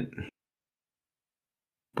it went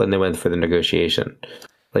when they went for the negotiation?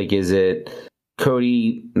 Like, is it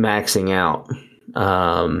Cody maxing out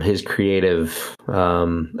his creative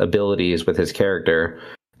abilities with his character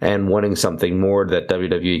and wanting something more that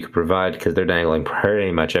WWE could provide, because they're dangling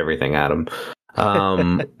pretty much everything at him?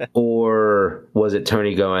 Or was it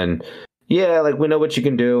Tony going, yeah, like we know what you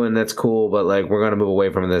can do and that's cool, but like we're going to move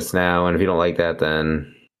away from this now. And if you don't like that,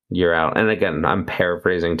 then you're out. And again, I'm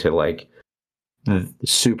paraphrasing to like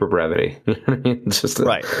super brevity, you know what I mean? Just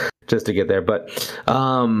to get there. But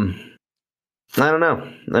I don't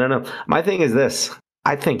know. My thing is this.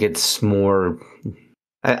 I think it's more.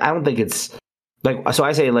 I don't think it's like. So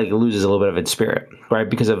I say like it loses a little bit of its spirit, right?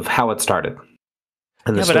 Because of how it started.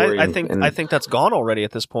 And the story. But I think that's gone already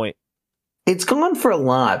at this point. It's gone for a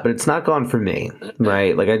lot, but it's not gone for me,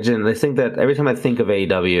 right? Like I think that every time I think of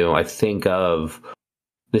AEW, I think of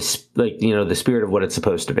this, like, you know, the spirit of what it's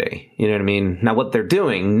supposed to be. You know what I mean? Now, what they're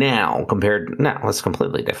doing now it's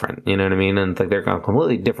completely different. You know what I mean? And like they're a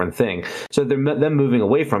completely different thing. So them moving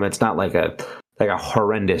away from it's not like a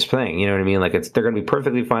horrendous thing. You know what I mean? Like they're going to be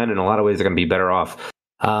perfectly fine. In a lot of ways, they're going to be better off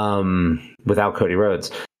without Cody Rhodes.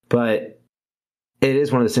 But it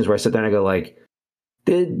is one of those things where I sit there and I go like,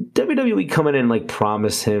 did WWE come in and like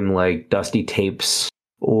promise him like dusty tapes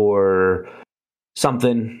or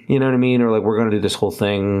something, you know what I mean? Or like, we're going to do this whole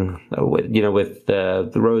thing, with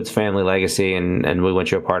the Rhodes family legacy and we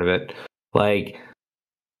want you a part of it. Like,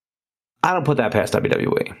 I don't put that past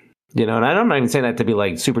WWE, you know, and I'm not even saying that to be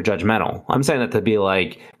like super judgmental. I'm saying that to be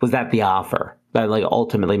like, was that the offer that like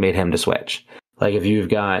ultimately made him to switch? Like, if you've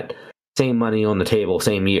got same money on the table,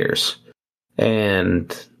 same years, and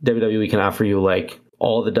WWE can offer you like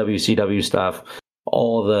all the WCW stuff,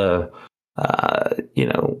 all the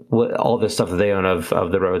all the stuff that they own of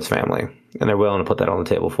the Rhodes family, and they're willing to put that on the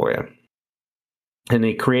table for you in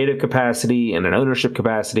a creative capacity, in an ownership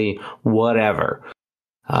capacity, whatever.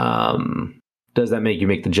 Does that make you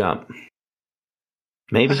make the jump?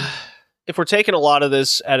 Maybe. If we're taking a lot of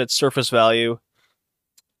this at its surface value,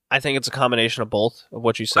 I think it's a combination of both of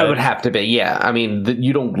what you said. It would have to be, yeah. I mean,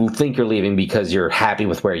 you don't think you're leaving because you're happy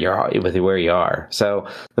with where you are. So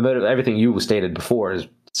the motive, everything you stated before, is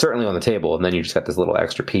certainly on the table, and then you just got this little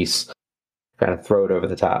extra piece, kind of throw it over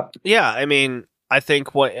the top. Yeah, I mean, I think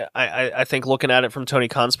I think looking at it from Tony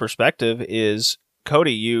Khan's perspective is,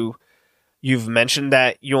 Cody, you've mentioned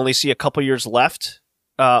that you only see a couple years left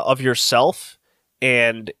of yourself,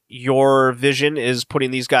 and your vision is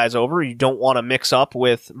putting these guys over. You don't want to mix up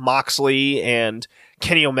with Moxley and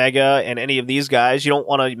Kenny Omega and any of these guys. You don't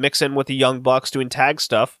want to mix in with the Young Bucks doing tag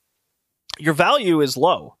stuff. Your value is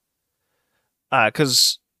low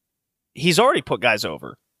because he's already put guys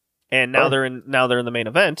over, and now they're in the main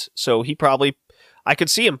event. So I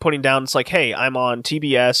could see him putting down. It's like, hey, I'm on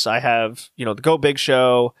TBS. I have the Go Big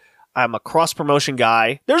Show. I'm a cross promotion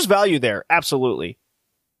guy. There's value there, absolutely.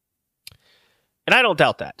 And I don't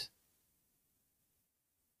doubt that.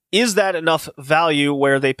 Is that enough value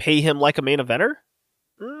where they pay him like a main eventer?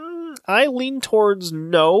 I lean towards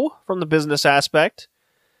no from the business aspect.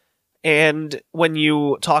 And when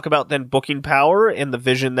you talk about then booking power and the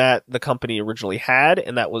vision that the company originally had,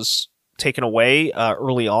 and that was taken away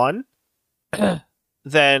early on,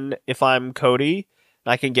 then if I'm Cody,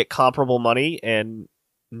 I can get comparable money and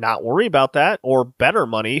not worry about that, or better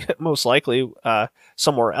money, most likely,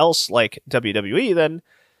 somewhere else like WWE, then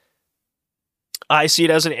I see it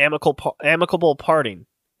as an amicable parting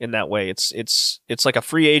in that way. It's like a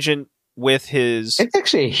free agent with his... It's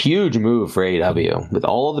actually a huge move for AEW with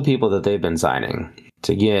all the people that they've been signing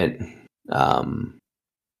to get out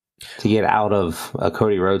of a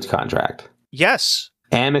Cody Rhodes contract. Yes.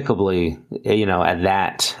 Amicably, at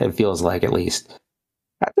that, it feels like, at least.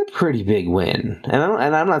 That's a pretty big win, and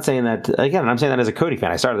I'm not saying that again. I'm saying that as a Cody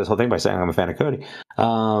fan. I started this whole thing by saying I'm a fan of Cody,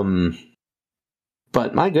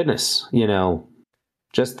 but my goodness,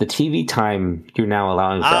 just the TV time you're now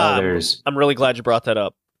allowing for others. I'm really glad you brought that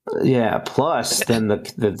up. Yeah, plus then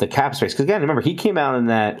the cap space, because again, remember he came out in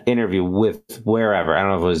that interview with wherever, I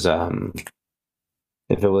don't know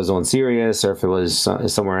if it was on Sirius or if it was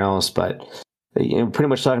somewhere else, but pretty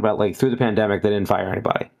much talking about like through the pandemic they didn't fire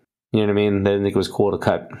anybody. You know what I mean? They didn't think it was cool to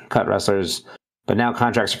cut wrestlers, but now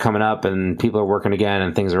contracts are coming up and people are working again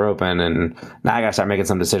and things are open, and now I gotta start making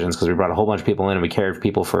some decisions because we brought a whole bunch of people in and we cared for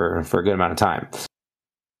people for a good amount of time.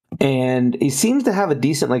 And he seems to have a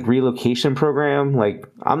decent like relocation program. Like,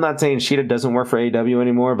 I'm not saying Shida doesn't work for AEW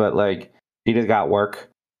anymore, but like Shita's got work.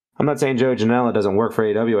 I'm not saying Joey Janela doesn't work for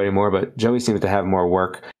AEW anymore, but Joey seems to have more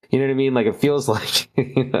work. You know what I mean? Like, it feels like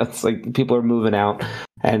it's like people are moving out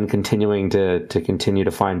and continuing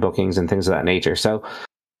to find bookings and things of that nature. So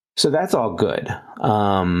that's all good.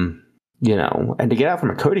 And to get out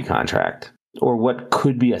from a Cody contract, or what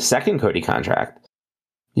could be a second Cody contract,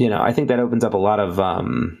 I think that opens up a lot of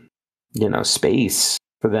space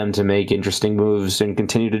for them to make interesting moves and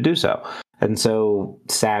continue to do so. And so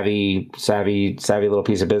savvy little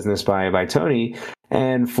piece of business by Tony.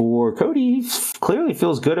 And for Cody, clearly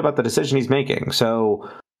feels good about the decision he's making. So,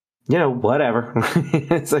 whatever.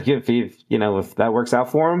 It's like if that works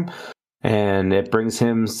out for him and it brings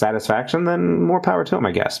him satisfaction, then more power to him,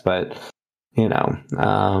 I guess. But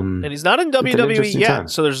and he's not in WWE yet, time.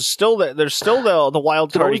 so there's still the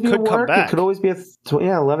wild card. He could come back. It could always be a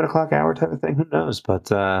 11 o'clock hour type of thing. Who knows?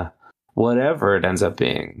 But whatever it ends up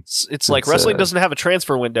being, it's like wrestling doesn't have a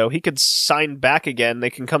transfer window. He could sign back again. They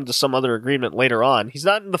can come to some other agreement later on. He's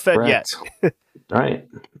not in the Fed yet. Right?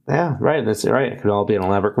 Yeah, right. That's right. It could all be an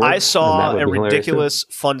elaborate work. I saw a ridiculous,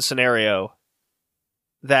 fun scenario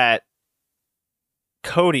that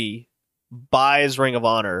Cody buys Ring of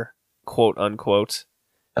Honor, quote unquote,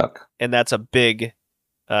 and that's a big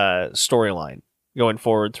storyline going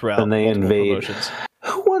forward throughout. And they invade promotions.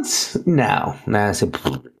 Who wants? No, I said,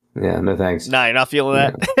 yeah, no thanks. Nah, you're not feeling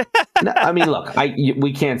that. No, I mean, look,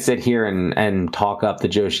 we can't sit here and talk up the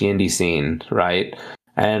Joshi indie scene, right?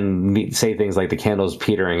 And say things like the candle's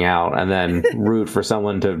petering out, and then root for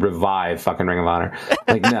someone to revive fucking Ring of Honor.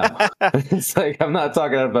 Like, no, it's like I'm not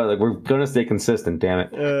talking about like we're gonna stay consistent. Damn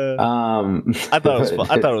it. I thought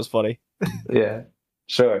it was funny. Yeah,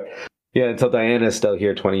 sure. Yeah, until Diana's still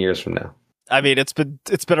here 20 years from now. I mean, it's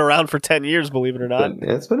been around for 10 years, believe it or not. But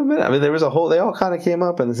it's been a minute. I mean, they all kind of came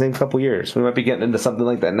up in the same couple years. We might be getting into something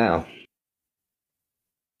like that now.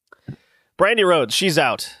 Brandy Rhodes, she's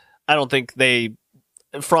out. I don't think they.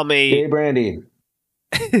 Hey, Brandy.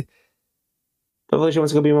 Hopefully she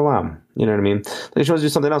wants to go be my mom. You know what I mean? Like, if she wants to do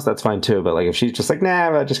something else, that's fine too. But like, if she's just like,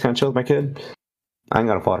 nah, I just kind of chill with my kid, I ain't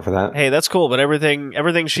gonna fault her for that. Hey, that's cool. But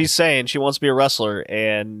everything she's saying, she wants to be a wrestler,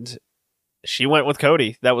 and she went with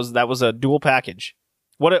Cody. That was a dual package.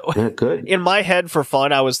 Good. In my head, for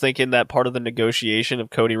fun, I was thinking that part of the negotiation of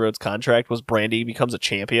Cody Rhodes' contract was Brandy becomes a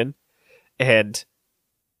champion, and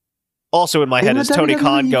also in my head is Tony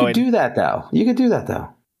Khan going. You could do that though.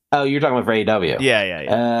 Oh, you're talking about for AEW. Yeah.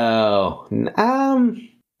 Oh,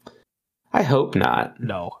 I hope not.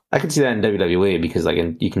 No, I can see that in WWE because like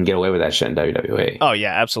you can get away with that shit in WWE. Oh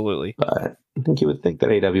yeah, absolutely. But I think you would think that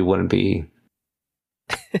AEW wouldn't be,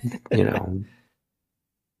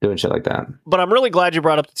 doing shit like that. But I'm really glad you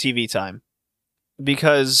brought up the TV time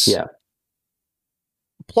because,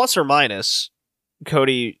 plus or minus,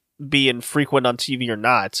 Cody being frequent on TV or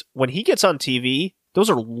not, when he gets on TV,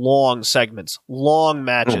 those are long segments, long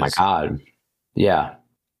matches. Oh my god. Yeah.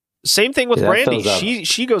 Same thing with Brandy.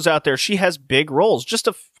 She goes out there, she has big roles. Just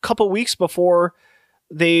a couple weeks before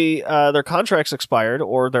their contracts expired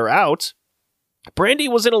or they're out, Brandy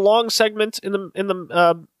was in a long segment in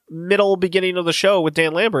the middle beginning of the show with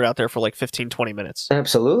Dan Lambert out there for like 15-20 minutes.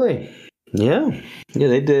 Absolutely. Yeah,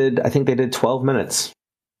 I think they did 12 minutes.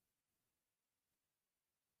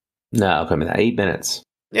 No, 8 minutes.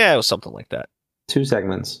 Yeah, it was something like that. 2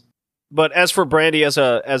 segments. But as for Brandy as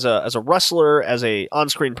a wrestler, as a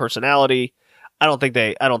on-screen personality, I don't think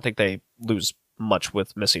they lose much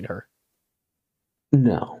with missing her.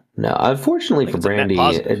 No. Unfortunately for Brandy,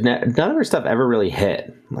 none of her stuff ever really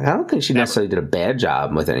hit. Like, I don't think she necessarily did a bad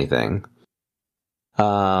job with anything.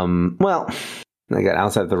 Well, again,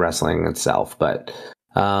 outside of the wrestling itself, but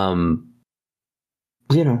like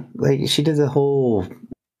she did the whole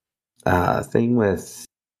thing with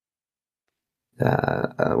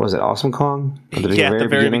was it Awesome Kong? At the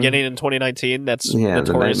very beginning in 2019. That's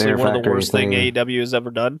notoriously one of the worst thing AEW has ever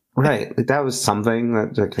done. Right, like, that was something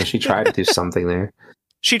that she tried to do something there.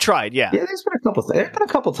 She tried, yeah. Yeah, there's been a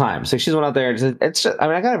couple times. Like, she's went out there. It's just, I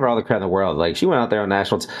mean, I gotta give her all the credit in the world. Like, she went out there on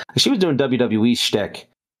national. She was doing WWE shtick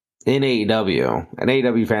in AEW, and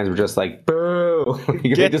AEW fans were just like, "Boo!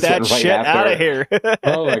 Get that shit out of here!"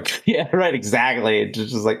 Oh my, yeah, right, exactly. It's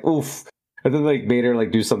just like, oof. And then like made her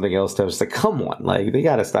like do something else. I was just like, come on, like they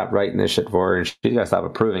gotta stop writing this shit for her, and she gotta stop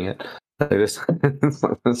approving it. Like, this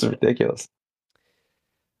is ridiculous.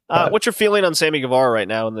 What's your feeling on Sammy Guevara right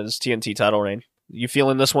now in this TNT title reign? You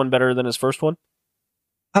feeling this one better than his first one?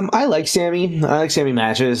 I like Sammy. I like Sammy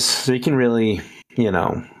matches. So you can really, in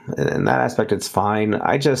that aspect, it's fine.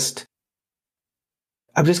 I'm just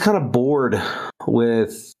kind of bored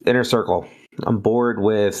with Inner Circle. I'm bored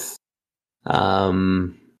with,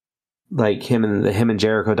 like him and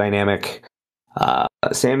Jericho dynamic.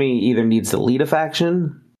 Sammy either needs to lead a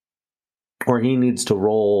faction, or he needs to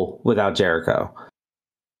roll without Jericho.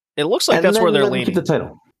 It looks like that's where they're leaning. Keep the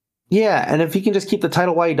title. Yeah, and if he can just keep the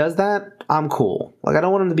title while he does that, I'm cool. Like, I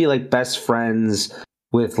don't want him to be like best friends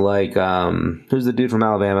with like who's the dude from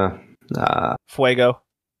Alabama? Fuego.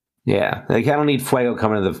 Yeah, like I don't need Fuego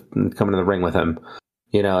coming to the ring with him.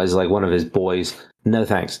 as like one of his boys. No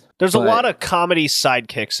thanks. There's a lot of comedy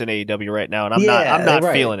sidekicks in AEW right now, and I'm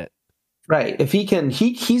not feeling it. Right. If he can,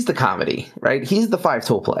 he's the comedy, right? He's the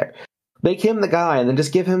 5-tool player. Make him the guy, and then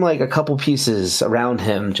just give him like a couple pieces around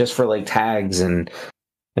him just for like tags and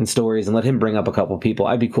stories, and let him bring up a couple people.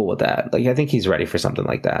 I'd be cool with that. Like, I think he's ready for something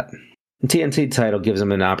like that. The TNT title gives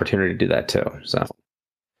him an opportunity to do that too. So,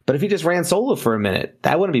 but if he just ran solo for a minute,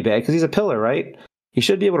 that wouldn't be bad because he's a pillar, right? He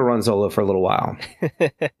should be able to run solo for a little while.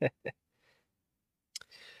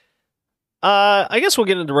 I guess we'll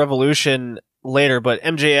get into Revolution later, but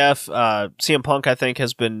MJF, CM Punk, I think,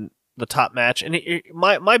 has been the top match. And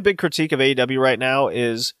my big critique of AEW right now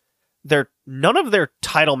is none of their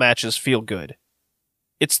title matches feel good.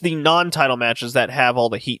 It's the non-title matches that have all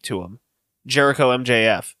the heat to them. Jericho,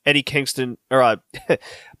 MJF, Eddie Kingston, or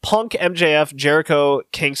Punk, MJF, Jericho,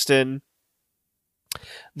 Kingston.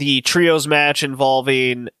 The trios match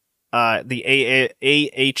involving the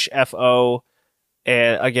AHFO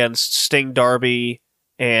against Sting, Darby,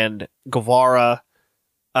 and Guevara.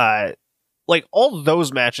 Like, all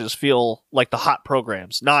those matches feel like the hot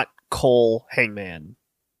programs, not Cole, Hangman,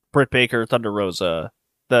 Britt Baker, Thunder Rosa,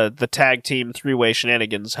 the tag team 3-way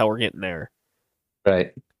shenanigans, how we're getting there.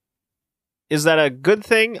 Right. Is that a good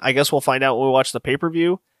thing? I guess we'll find out when we watch the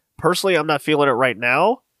pay-per-view. Personally, I'm not feeling it right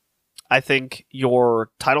now. I think your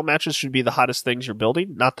title matches should be the hottest things you're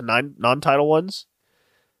building, not the non-title ones.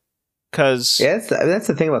 Because that's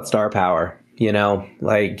the thing about star power,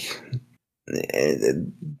 like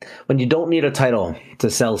when you don't need a title to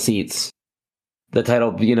sell seats, the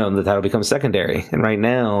title becomes secondary. And right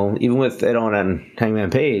now, even with it on Hangman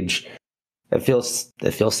Page, it feels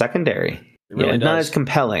secondary. It really does. Not as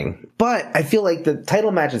compelling, but I feel like the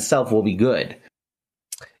title match itself will be good.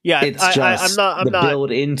 Yeah, it's just I'm not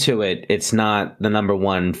build into it. It's not the number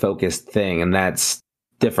one focused thing, and that's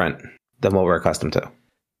different than what we're accustomed to. Do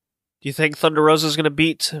you think Thunder Rosa is going to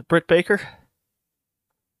beat Britt Baker?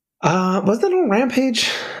 Was that on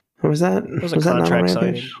Rampage? Or was that? It was a contract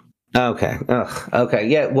signing. Okay. Okay.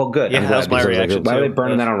 Yeah. Well, good. Yeah, that was my reaction. Why are they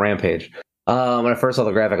burning that on Rampage? When I first saw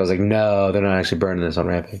the graphic, I was like, no, they're not actually burning this on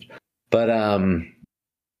Rampage. But I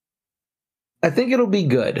think it'll be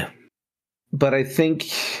good. But I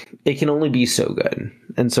think it can only be so good.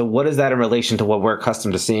 And so what is that in relation to what we're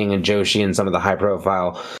accustomed to seeing in Joshi and some of the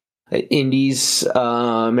high-profile indies,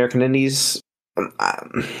 American indies?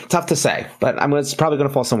 Tough to say, but it's probably going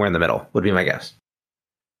to fall somewhere in the middle, would be my guess.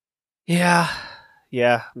 Yeah,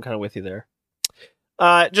 I'm kind of with you there.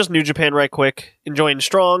 Just New Japan right quick. Enjoying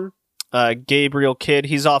Strong. Gabriel Kidd,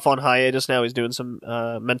 he's off on hiatus now. He's doing some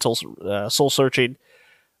mental soul-searching.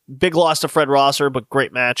 Big loss to Fred Rosser, but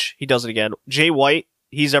great match. He does it again. Jay White,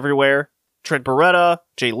 he's everywhere. Trent Beretta,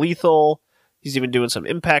 Jay Lethal. He's even doing some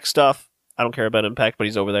Impact stuff. I don't care about Impact, but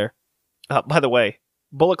he's over there. By the way,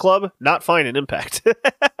 Bullet Club, not fine in Impact.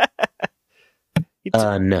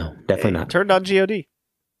 No, definitely not. Turned on GOD.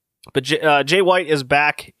 But Jay White is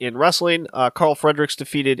back in wrestling. Carl Fredericks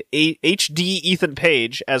defeated HD Ethan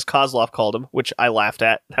Page, as Kozlov called him, which I laughed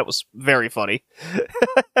at. That was very funny.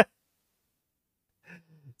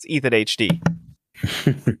 It's Ethan HD.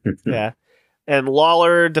 Yeah. And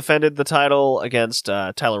Lawler defended the title against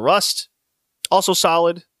Tyler Rust. Also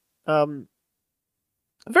solid.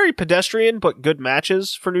 Very pedestrian, but good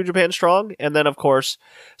matches for New Japan Strong. And then, of course,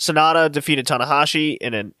 Sonata defeated Tanahashi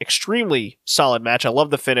in an extremely solid match. I love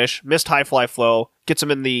the finish. Missed high fly flow. Gets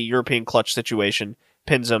him in the European clutch situation.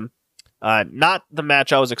 Pins him. Not the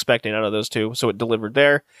match I was expecting out of those two, so it delivered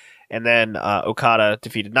there. And then Okada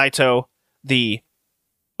defeated Naito. The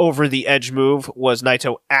over-the-edge move was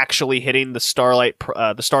Naito actually hitting the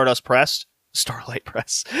Stardust Press. Starlight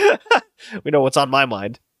Press. We know what's on my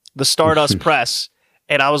mind. The Stardust Press.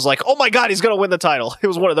 And I was like, oh my god, he's going to win the title. It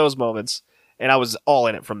was one of those moments. And I was all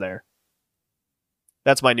in it from there.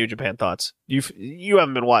 That's my New Japan thoughts. You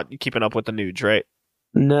haven't been keeping up with the Nuge, right?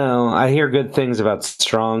 No, I hear good things about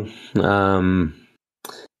Strong. But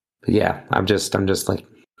yeah, I'm just like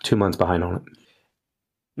 2 months behind on it.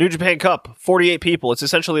 New Japan Cup, 48 people. It's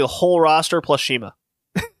essentially the whole roster plus Shima.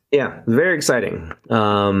 Yeah, very exciting.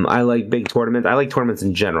 I like big tournaments. I like tournaments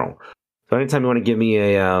in general. So anytime you want to give me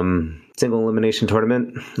a single elimination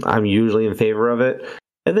tournament, I'm usually in favor of it.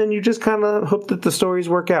 And then you just kind of hope that the stories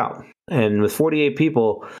work out. And with 48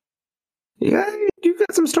 people, you got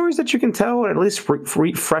some stories that you can tell, or at least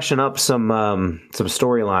freshen up some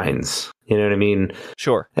storylines. You know what I mean?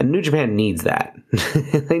 Sure. And New Japan needs that.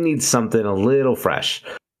 They need something a little fresh.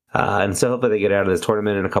 And so hopefully they get out of this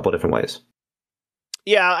tournament in a couple different ways.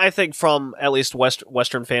 Yeah, I think from at least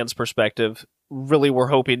Western fans' perspective, really we're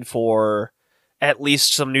hoping for at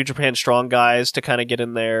least some New Japan Strong guys to kind of get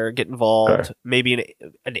in there, get involved, Sure. maybe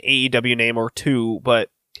an AEW name or two, but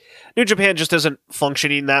New Japan just isn't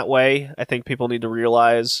functioning that way. I think people need to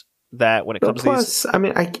realize that when it comes to these. Plus, I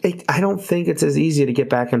mean, I don't think it's as easy to get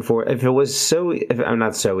back and forth. If it was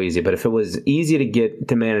not so easy, but if it was easy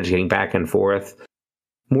to manage getting back and forth,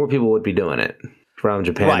 more people would be doing it from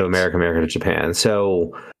Japan to America, America to Japan.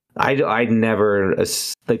 So I never,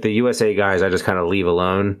 like the USA guys, I just kind of leave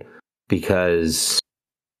alone because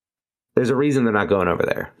there's a reason they're not going over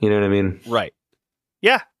there. You know what I mean? Right.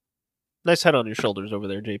 Yeah. Nice head on your shoulders over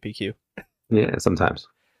there, JPQ. Yeah, sometimes.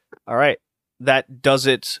 All right. That does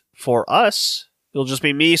it for us. It'll just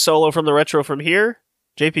be me solo from the retro from here.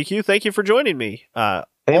 JPQ, thank you for joining me. Hey,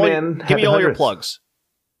 man. Give me all your plugs.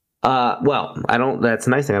 Well, I don't. That's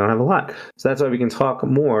a nice thing. I don't have a lot, so that's why we can talk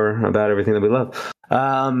more about everything that we love.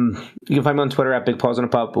 You can find me on Twitter at Big Paws on a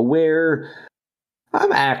Pup, where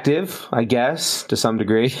I'm active, I guess, to some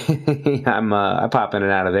degree. I pop in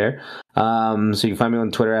and out of there. So you can find me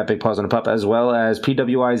on Twitter at Big Paws on a Pup, as well as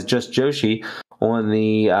PWI's Just Joshi on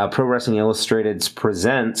the Pro Wrestling Illustrated's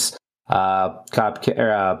Presents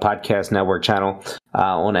podcast network channel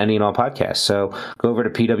on any and all podcasts. So go over to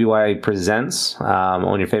PWI Presents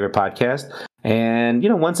on your favorite podcast, and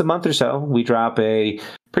once a month or so we drop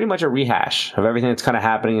pretty much a rehash of everything that's kind of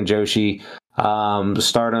happening in Joshi.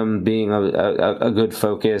 Stardom being a good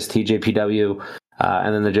focus, TJPW,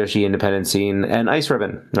 and then the Joshi independent scene, and Ice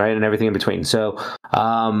Ribbon, right, and everything in between. So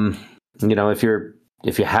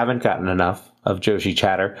if you haven't gotten enough of Joshi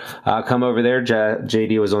chatter, come over there.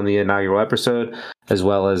 JD was on the inaugural episode, as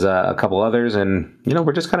well as a couple others, and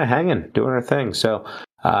we're just kind of hanging, doing our thing. So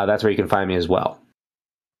that's where you can find me as well.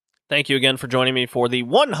 Thank you again for joining me for the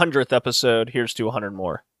 100th episode. Here's to 100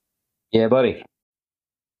 more. Yeah, buddy.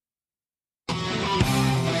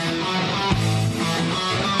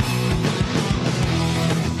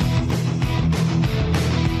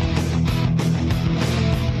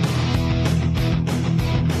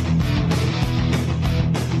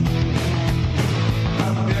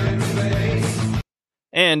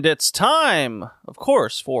 And it's time, of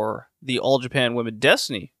course, for the All Japan Women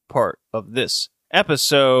Destiny part of this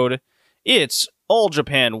episode. It's All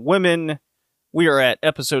Japan Women. We are at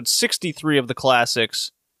episode 63 of the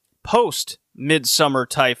Classics, post Midsummer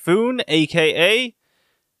Typhoon, aka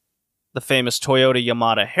the famous Toyota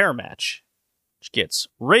Yamada hair match, which gets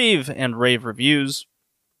rave and rave reviews.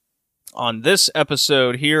 On this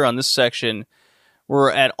episode here, on this section,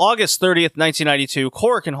 we're at August 30th, 1992,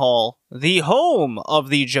 Korakuen Hall, the home of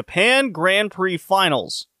the Japan Grand Prix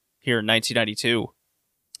Finals here in 1992.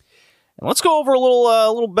 And let's go over a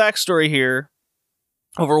little backstory here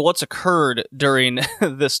over what's occurred during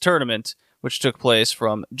this tournament, which took place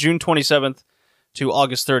from June 27th to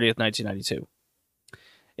August 30th, 1992.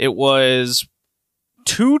 It was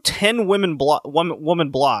two 10-woman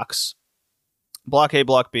blocks, Block A,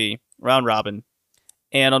 Block B, round robin,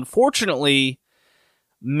 and unfortunately,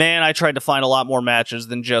 man, I tried to find a lot more matches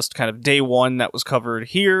than just kind of day one that was covered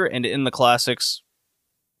here and in the Classics.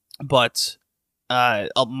 But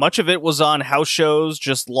much of it was on house shows,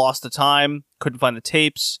 just lost the time, couldn't find the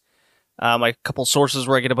tapes. My couple sources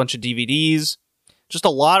where I get a bunch of DVDs. Just a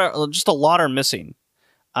lot are missing.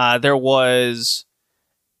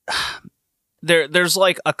 There's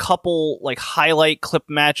like a couple like highlight clip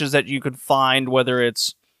matches that you could find, whether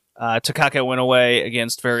it's Takaka Inoue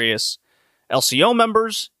against various LCO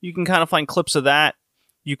members. You can kind of find clips of that.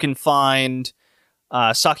 You can find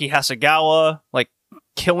Saki Hasegawa like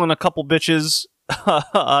killing a couple bitches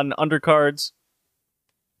on undercards.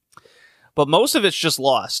 But most of it's just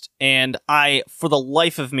lost. And I, for the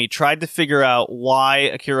life of me, tried to figure out why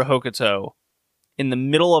Akira Hokuto, in the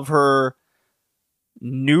middle of her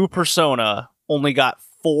new persona, only got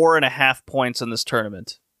 4.5 points in this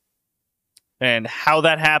tournament. And how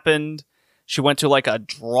that happened. She went to like a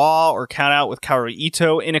draw or count out with Kaoru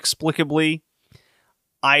Ito inexplicably.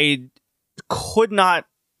 I could not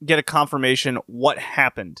get a confirmation what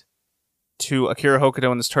happened to Akira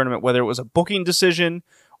Hokuto in this tournament, whether it was a booking decision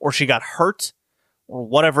or she got hurt or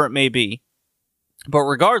whatever it may be. But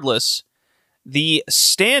regardless, the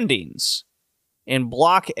standings in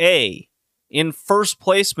Block A, in first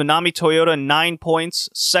place, Manami Toyota, 9 points.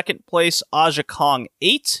 Second place, Aja Kong,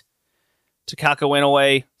 8. Takaka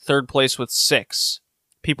Inoue, third place with 6.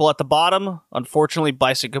 People at the bottom, unfortunately,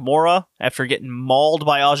 Bison Gamora, after getting mauled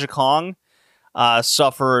by Aja Kong,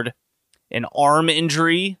 suffered an arm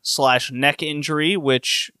injury / neck injury,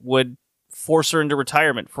 which would force her into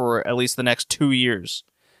retirement for at least the next 2 years,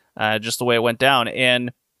 just the way it went down.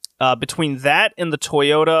 And between that and the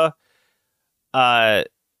Toyota Yamada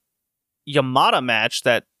match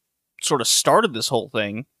that sort of started this whole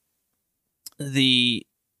thing, those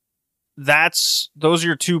are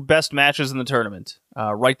your two best matches in the tournament,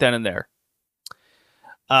 right then and there.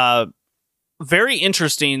 Very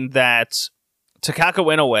interesting that Takako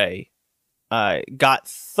Inoue got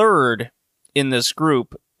third in this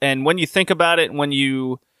group. And when you think about it, when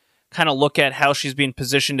you kind of look at how she's being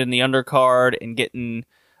positioned in the undercard and getting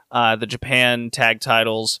the Japan tag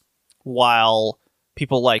titles, while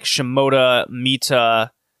people like Shimoda,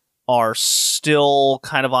 Mita are still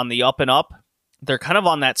kind of on the up and up, they're kind of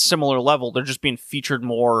on that similar level. They're just being featured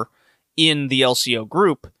more in the LCO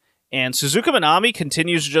group. And Suzuka Minami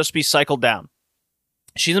continues to just be cycled down.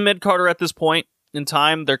 She's a mid-carder at this point in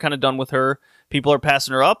time. They're kind of done with her. People are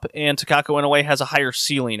passing her up, and Takako Inoue has a higher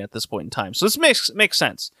ceiling at this point in time. So this makes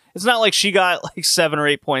sense. It's not like she got like 7 or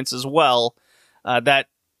 8 points as well. That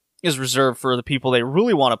is reserved for the people they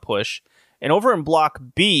really want to push. And over in Block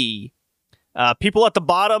B, people at the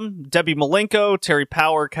bottom, Debbie Malenko, Terry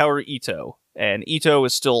Power, Kaoru Ito. And Ito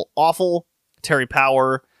is still awful. Terry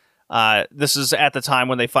Power, this is at the time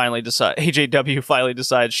when they finally decide, AJW finally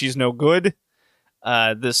decides she's no good.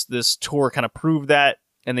 This tour kind of proved that,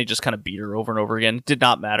 and they just kind of beat her over and over again. It did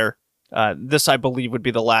not matter. This, I believe, would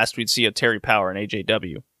be the last we'd see of Terry Power and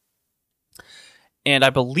AJW. And I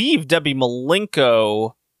believe Debbie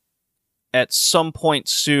Malenko, at some point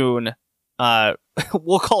soon,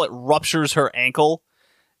 we'll call it ruptures her ankle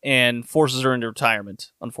and forces her into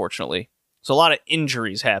retirement, unfortunately. So a lot of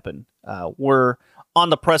injuries happen. We're on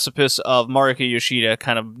the precipice of Marika Yoshida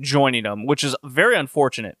kind of joining them, which is very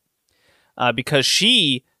unfortunate because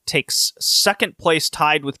she takes second place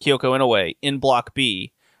tied with Kyoko Inoue in Block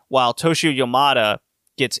B, while Toshio Yamada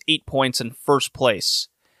gets 8 points in first place.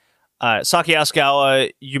 Saki Asukawa,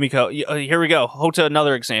 Yumiko, here we go. Hota,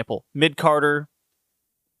 another example. Mid-carder,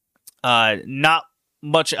 not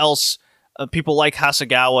much else. People like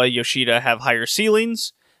Hasegawa, Yoshida have higher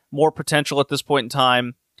ceilings, more potential at this point in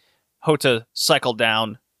time. Hota cycled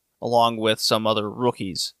down along with some other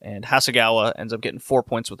rookies, and Hasegawa ends up getting 4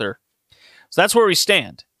 points with her. So that's where we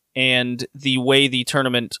stand. And the way the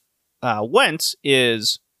tournament went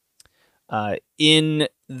is in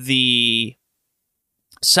the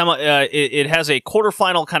it has a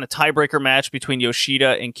quarterfinal kind of tiebreaker match between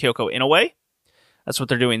Yoshida and Kyoko Inoue. That's what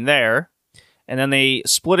they're doing there. And then they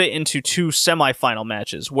split it into 2 semifinal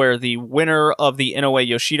matches, where the winner of the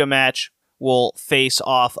Inoue-Yoshida match will face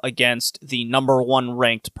off against the number 1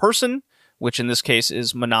 ranked person, which in this case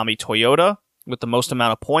is Manami Toyota, with the most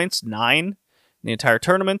amount of points, 9 in the entire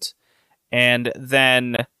tournament. And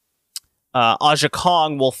then Aja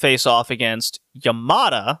Kong will face off against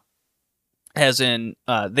Yamada, as in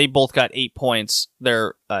they both got 8 points.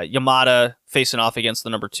 They're Yamada facing off against the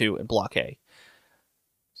number 2 in Block A.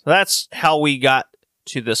 So that's how we got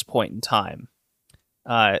to this point in time.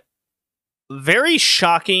 Very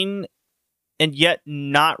shocking, and yet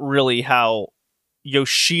not really how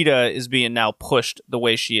Yoshida is being now pushed the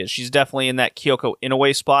way she is. She's definitely in that Kyoko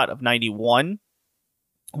Inoue spot of 91,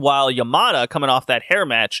 while Yamada, coming off that hair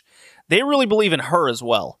match, they really believe in her as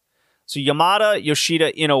well. So Yamada,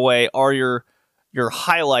 Yoshida, Inoue are your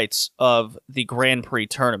highlights of the Grand Prix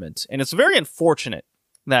tournament. And it's very unfortunate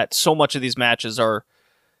that so much of these matches are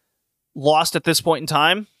lost at this point in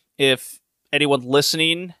time. If anyone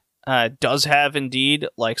listening does have indeed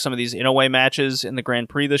like some of these Inoue matches in the Grand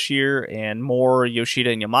Prix this year and more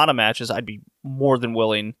Yoshida and Yamada matches, I'd be more than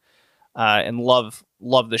willing and love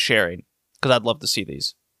the sharing, because I'd love to see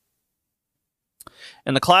these.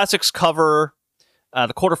 And the classics cover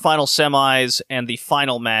the quarterfinal, semis, and the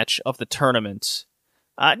final match of the tournament.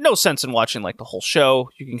 No sense in watching like the whole show.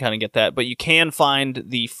 You can kind of get that, but you can find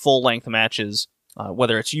the full-length matches,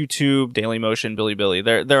 whether it's YouTube, Dailymotion,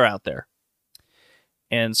 Bilibili. They're out there.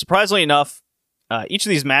 And surprisingly enough, each of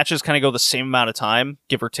these matches kind of go the same amount of time,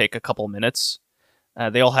 give or take a couple minutes.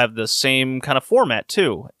 They all have the same kind of format,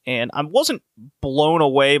 too. And I wasn't blown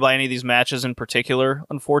away by any of these matches in particular,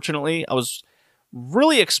 unfortunately. I was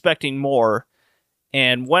really expecting more.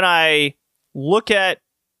 And when I look at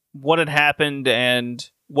what had happened and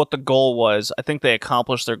what the goal was, I think they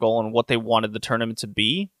accomplished their goal and what they wanted the tournament to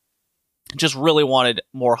be. Just really wanted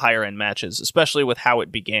more higher-end matches, especially with how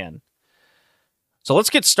it began. So let's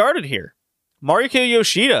get started here. Marika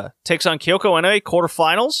Yoshida takes on Kyoko Inoue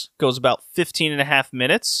quarterfinals, goes about 15 and a half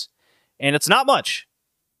minutes, and it's not much.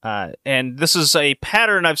 And this is a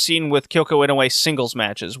pattern I've seen with Kyoko Inoue singles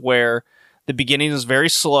matches, where the beginning is very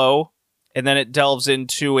slow, and then it delves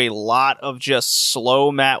into a lot of just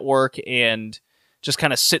slow mat work and just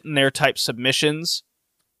kind of sitting there type submissions,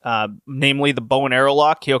 namely the bow and arrow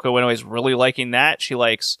lock. Kyoko Inoue is really liking that. She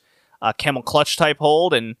likes camel clutch type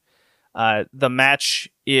hold, and The match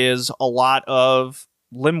is a lot of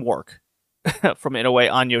limb work from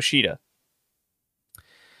Inoue on Yoshida.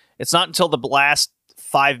 It's not until the last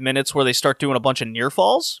 5 minutes where they start doing a bunch of near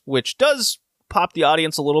falls, which does pop the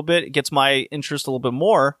audience a little bit. It gets my interest a little bit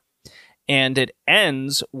more. And it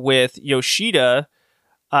ends with Yoshida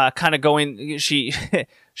kind of going,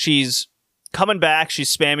 she's coming back.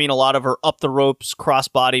 She's spamming a lot of her up the ropes,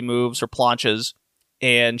 crossbody moves or planches.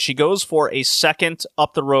 And she goes for a second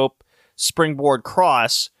up the rope springboard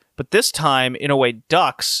cross. But this time, Inoue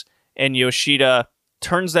ducks, and Yoshida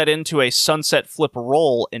turns that into a sunset flip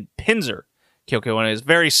roll and pins her. Kyoko Inoue is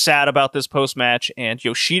very sad about this post-match, and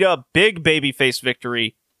Yoshida, big babyface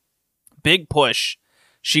victory, big push.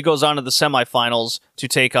 She goes on to the semifinals to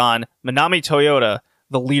take on Manami Toyota,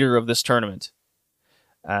 the leader of this tournament.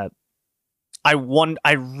 I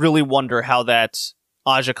really wonder how that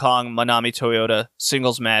Aja Kong Manami Toyota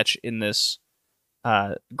singles match in this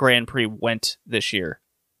Grand Prix went this year.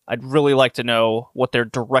 I'd really like to know what their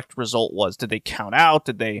direct result was. Did they count out?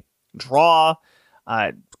 Did they draw?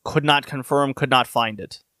 Could not confirm, could not find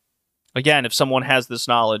it. Again, if someone has this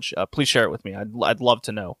knowledge, please share it with me. I'd love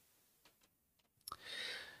to know.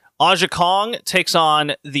 Aja Kong takes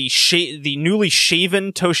on the newly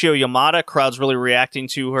shaven Toshio Yamada. Crowd's really reacting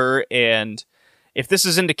to her, and if this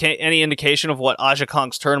is any indication of what Aja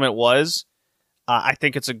Kong's tournament was, I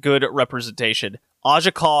think it's a good representation.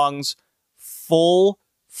 Aja Kong's full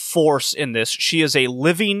force in this. She is a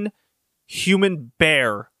living human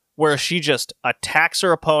bear where she just attacks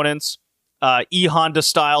her opponents, E Honda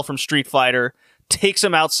style from Street Fighter, takes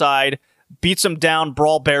them outside, beats them down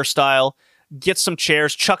brawl bear style, gets some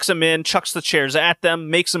chairs, chucks them in, chucks the chairs at them,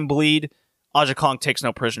 makes them bleed. Aja Kong takes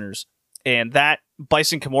no prisoners. And that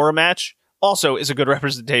Bison Kimura match also is a good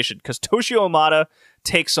representation because Toshio Yamada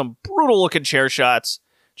takes some brutal looking chair shots.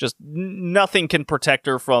 Just nothing can protect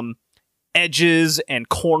her from edges and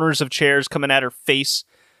corners of chairs coming at her face.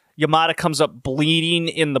 Yamada comes up bleeding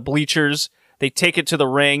in the bleachers. They take it to the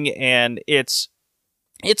ring, and it's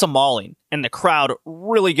a mauling. And the crowd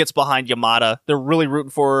really gets behind Yamada. They're really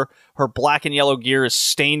rooting for her. Her black and yellow gear is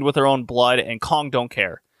stained with her own blood, and Kong don't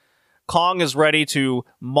care. Kong is ready to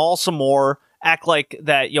maul some more, act like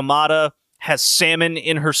that Yamada has salmon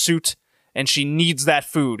in her suit, and she needs that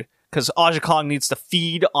food, because Aja Kong needs to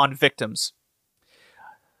feed on victims.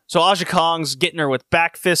 So Aja Kong's getting her with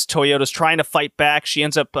back fist. Toyota's trying to fight back. She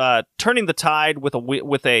ends up turning the tide with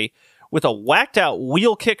a whacked out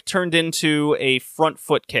wheel kick turned into a front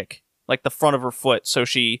foot kick, like the front of her foot. So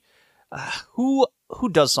she, who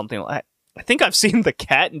does something like I think I've seen the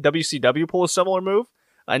Cat in WCW pull a similar move.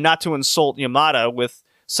 Not to insult Yamada with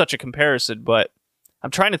such a comparison, but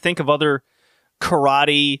I'm trying to think of other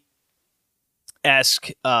karate-esque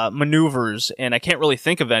maneuvers, and I can't really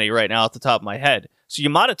think of any right now at the top of my head. So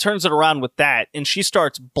Yamada turns it around with that, and she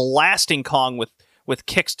starts blasting Kong with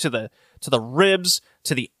kicks to the ribs,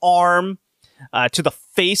 to the arm, to the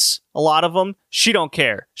face, a lot of them. She don't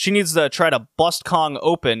care. She needs to try to bust Kong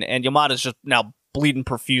open, and Yamada's just now bleeding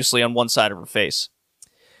profusely on one side of her face.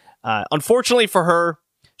 Unfortunately for her,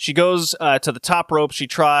 she goes to the top rope. She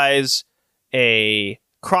tries a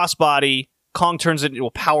crossbody. Kong turns it into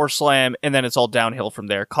a power slam, and then it's all downhill from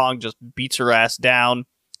there. Kong just beats her ass down.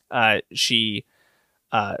 Yamada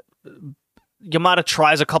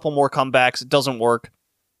tries a couple more comebacks. It doesn't work.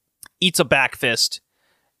 Eats a back fist.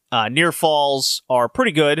 Near falls are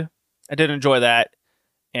pretty good. I did enjoy that.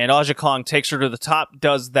 And Aja Kong takes her to the top,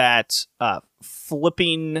 does that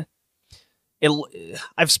flipping...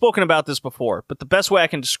 I've spoken about this before, but the best way I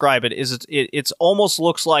can describe it is it almost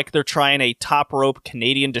looks like they're trying a top rope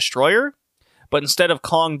Canadian destroyer, but instead of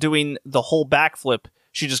Kong doing the whole backflip,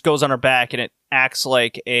 she just goes on her back and it acts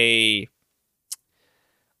like a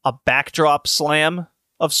backdrop slam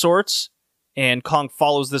of sorts. And Kong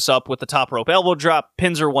follows this up with the top rope elbow drop,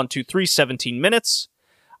 pins her 1, 2, 3, 17 minutes.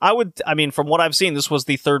 From what I've seen, this was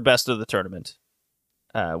the third best of the tournament,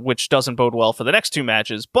 which doesn't bode well for the next two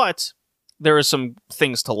matches, but there are some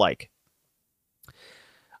things to like.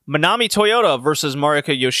 Manami Toyota versus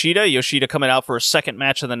Marika Yoshida. Yoshida coming out for a second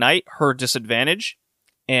match of the night, her disadvantage.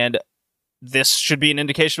 And this should be an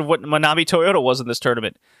indication of what Manami Toyota was in this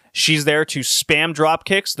tournament. She's there to spam drop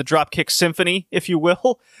kicks, the drop kick symphony, if you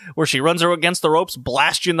will, where she runs her against the ropes,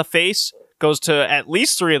 blasts you in the face, goes to at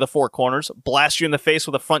least 3 of the 4 corners, blasts you in the face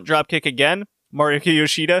with a front drop kick again. Marika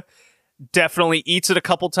Yoshida definitely eats it a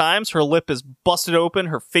couple times. Her lip is busted open.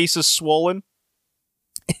 Her face is swollen.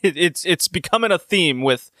 It's becoming a theme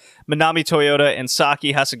with Manami Toyota and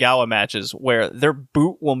Saki Hasegawa matches where their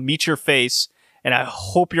boot will meet your face, and I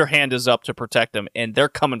hope your hand is up to protect them, and they're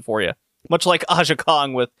coming for you. Much like Aja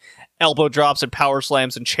Kong with elbow drops and power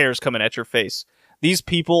slams and chairs coming at your face. These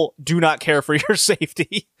people do not care for your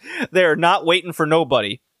safety. They're not waiting for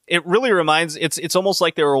nobody. It really reminds, it's almost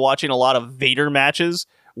like they were watching a lot of Vader matches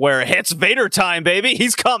where it's Vader time, baby.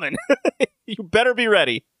 He's coming. You better be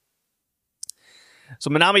ready. So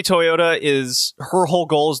Manami Toyota her whole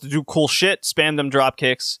goal is to do cool shit, spam them drop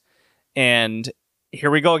kicks. And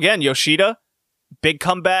here we go again. Yoshida, big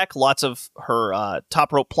comeback. Lots of her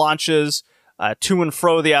top rope planches, to and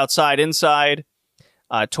fro the outside, inside.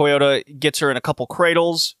 Toyota gets her in a couple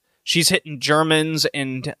cradles. She's hitting Germans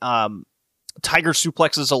and tiger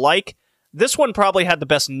suplexes alike. This one probably had the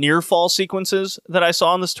best near fall sequences that I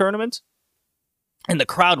saw in this tournament. And the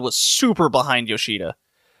crowd was super behind Yoshida.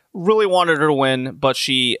 Really wanted her to win, but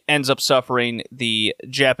she ends up suffering the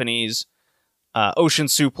Japanese ocean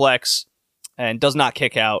suplex and does not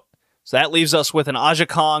kick out. So that leaves us with an Aja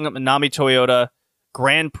Kong Manami Toyota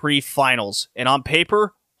Grand Prix finals. And on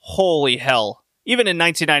paper, holy hell. Even in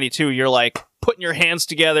 1992, you're like putting your hands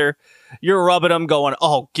together, you're rubbing them going,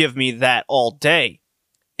 oh, give me that all day.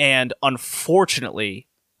 And unfortunately,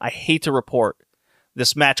 I hate to report,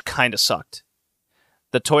 this match kind of sucked.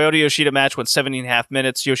 The Toyota Yoshida match went 17.5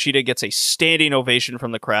 minutes. Yoshida gets a standing ovation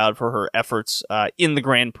from the crowd for her efforts in the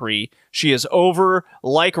Grand Prix. She is over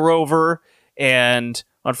like Rover, and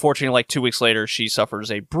unfortunately, like 2 weeks later, she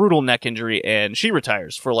suffers a brutal neck injury, and she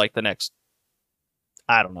retires for like the next,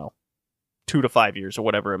 I don't know, 2 to 5 years or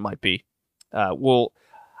whatever it might be.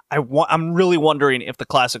 I'm really wondering if the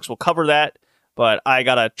Classics will cover that, but I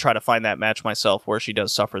gotta try to find that match myself where she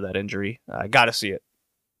does suffer that injury. I gotta see it.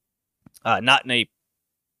 I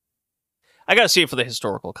gotta see it for the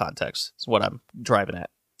historical context. Is what I'm driving at.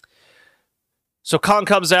 So Kong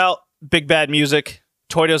comes out, big bad music.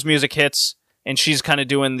 Toyota's music hits, and she's kind of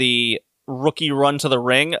doing the rookie run to the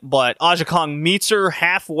ring, but Aja Kong meets her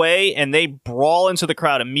halfway, and they brawl into the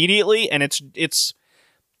crowd immediately, and it's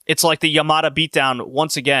like the Yamada beatdown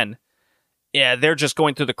once again. Yeah, they're just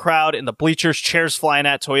going through the crowd, and the bleachers, chairs flying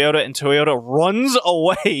at Toyota, and Toyota runs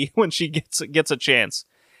away when she gets a chance.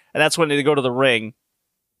 And that's when they go to the ring.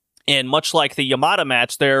 And much like the Yamada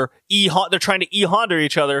match, they're trying to E-Honda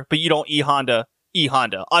each other, but you don't E-Honda.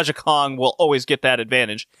 Aja Kong will always get that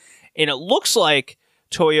advantage. And it looks like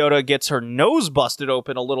Toyota gets her nose busted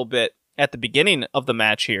open a little bit at the beginning of the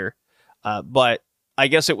match here. But I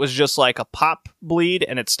guess it was just like a pop bleed,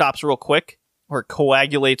 and it stops real quick, or it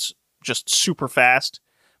coagulates just super fast.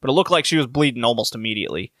 But it looked like she was bleeding almost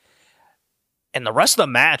immediately. And the rest of the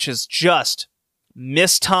match is just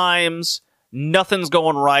mistimes. Nothing's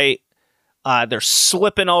going right. They're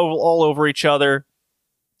slipping all over each other.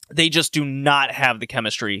 They just do not have the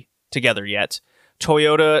chemistry together yet.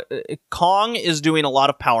 Kong is doing a lot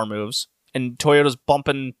of power moves, and Toyota's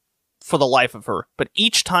bumping for the life of her. But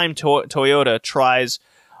each time Toyota tries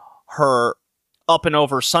her up and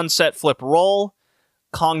over sunset flip roll,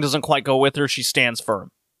 Kong doesn't quite go with her. She stands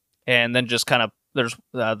firm. And then just kind of, there's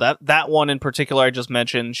that one in particular I just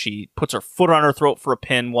mentioned. She puts her foot on her throat for a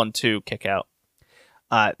pin, 1-2, kick out.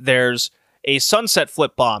 There's a sunset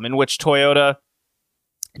flip bomb in which Toyota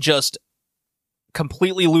just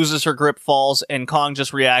completely loses her grip, falls, and Kong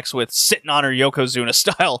just reacts with sitting on her Yokozuna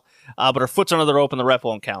style, but her foot's under the rope and the ref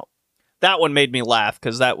won't count. That one made me laugh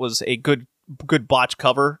because that was a good botch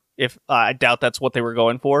cover. If I doubt that's what they were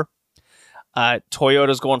going for.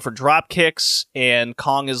 Toyota's going for drop kicks, and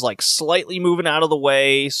Kong is like slightly moving out of the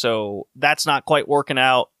way, so that's not quite working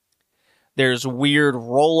out. There's weird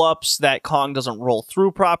roll-ups that Kong doesn't roll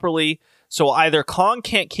through properly, so either Kong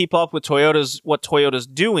can't keep up with what Toyota's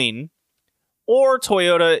doing, or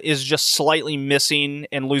Toyota is just slightly missing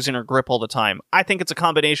and losing her grip all the time. I think it's a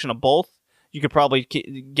combination of both. You could probably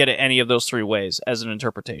get it any of those three ways as an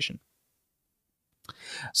interpretation.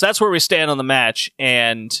 So that's where we stand on the match,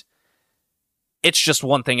 and it's just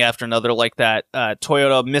one thing after another like that.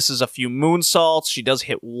 Toyota misses a few moonsaults. She does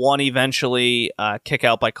hit one eventually. Kick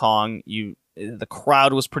out by Kong. The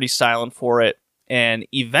crowd was pretty silent for it. And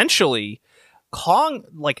eventually, Kong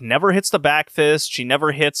never hits the back fist. She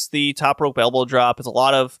never hits the top rope elbow drop. It's a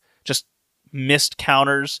lot of just missed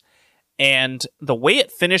counters. And the way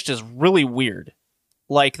it finished is really weird.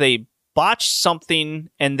 Like they botched something,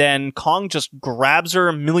 and then Kong just grabs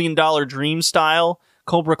her $1 Million Dream style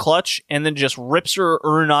Cobra Clutch, and then just rips her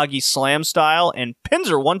Uranagi Slam style and pins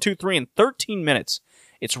her 1-2-3 in 13 minutes.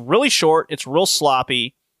 It's really short. It's real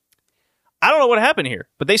sloppy. I don't know what happened here,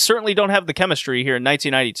 but they certainly don't have the chemistry here in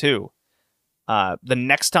 1992. The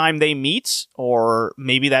next time they meet, or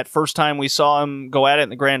maybe that first time we saw them go at it in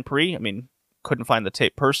the Grand Prix, I mean, couldn't find the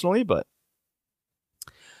tape personally, but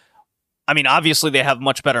I mean, obviously they have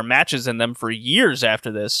much better matches in them for years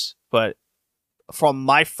after this. but from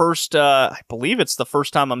my first, I believe it's the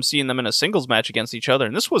first time I'm seeing them in a singles match against each other,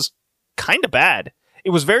 and this was kind of bad. It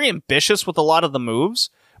was very ambitious with a lot of the moves,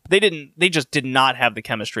 but they just did not have the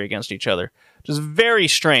chemistry against each other. Which is very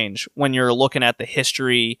strange when you're looking at the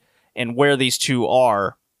history and where these two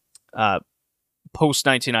are post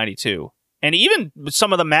 1992. And even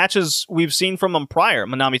some of the matches we've seen from them prior.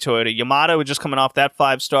 Manami Toyota Yamada was just coming off that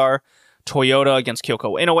 5-star. Toyota against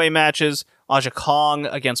Kyoko Inoue matches. Aja Kong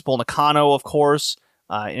against Bull Nakano, of course,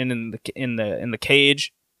 in the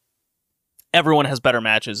cage. Everyone has better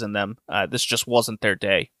matches than them. This just wasn't their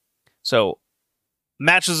day. So,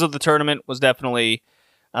 matches of the tournament was definitely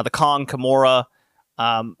the Kong Kimura.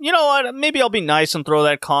 You know what? Maybe I'll be nice and throw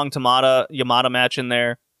that Kong Yamada match in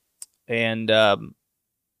there, and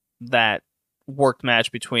that worked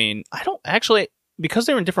match between. I don't actually, because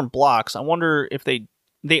they were in different blocks. I wonder if they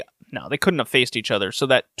couldn't have faced each other. So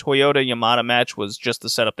that Toyota Yamada match was just to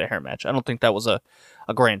set up the hair match. I don't think that was a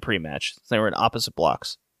Grand Prix match. They were in opposite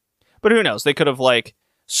blocks. But who knows? They could have like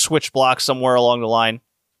switched blocks somewhere along the line.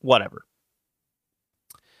 Whatever.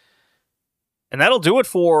 And that'll do it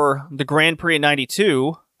for the Grand Prix in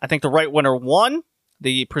 92. I think the right winner won.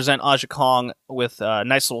 They present Aja Kong with a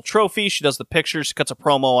nice little trophy. She does the picture. She cuts a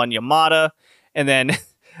promo on Yamada. And then,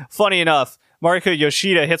 funny enough, Mariko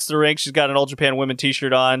Yoshida hits the ring. She's got an All Japan Women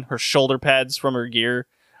t-shirt on. Her shoulder pads from her gear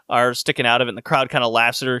are sticking out of it. And the crowd kind of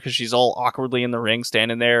laughs at her because she's all awkwardly in the ring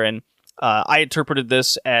standing there. And I interpreted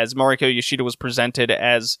this as Mariko Yoshida was presented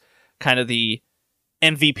as kind of the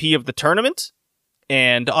MVP of the tournament.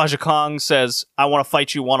 And Aja Kong says, I want to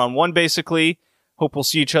fight you one-on-one, basically. Hope we'll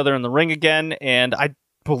see each other in the ring again. And I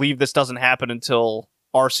believe this doesn't happen until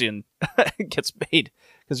Arcean gets made,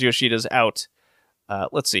 because Yoshida's out.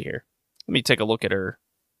 Let's see here. Let me take a look at her.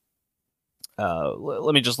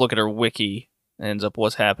 Let me just look at her wiki. Ends up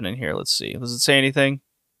what's happening here. Let's see. Does it say anything?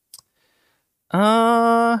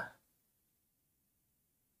 Well,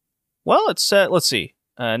 it's set. Let's see.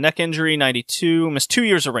 Neck injury, 92. Missed 2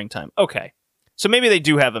 years of ring time. Okay. So maybe they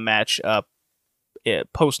do have a match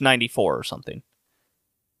post 94 or something.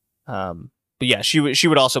 But yeah, she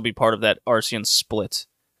would also be part of that Arcean split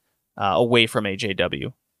away from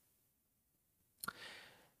AJW.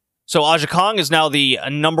 So Aja Kong is now the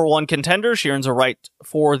number one contender. She earns a right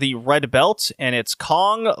for the red belt, and it's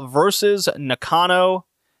Kong versus Nakano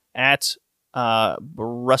at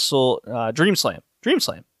Dream Slam. Dream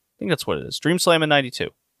Slam. I think that's what it is. Dream Slam in 92.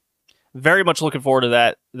 Very much looking forward to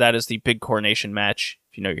that. That is the big coronation match,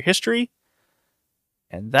 if you know your history.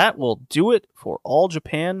 And that will do it for All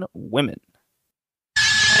Japan Women.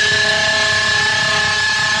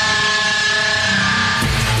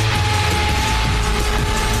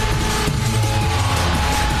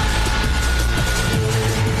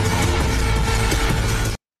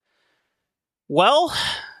 Well,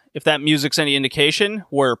 if that music's any indication,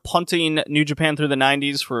 we're punting New Japan through the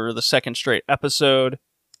 90s for the second straight episode.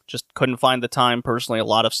 Just couldn't find the time, personally. A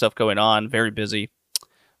lot of stuff going on. Very busy.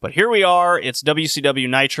 But here we are. It's WCW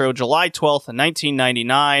Nitro, July 12th,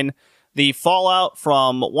 1999. The fallout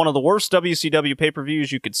from one of the worst WCW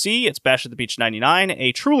pay-per-views you could see. It's Bash at the Beach 99,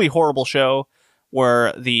 a truly horrible show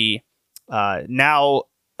where the now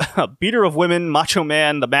beater of women, Macho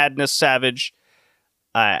Man, the Madness Savage,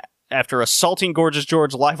 after assaulting Gorgeous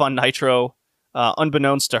George live on Nitro,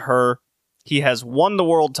 unbeknownst to her, he has won the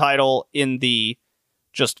world title in the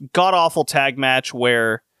just god-awful tag match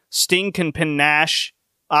where Sting can pin Nash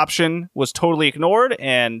option was totally ignored,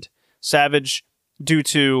 and Savage, due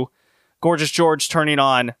to Gorgeous George turning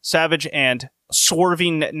on Savage and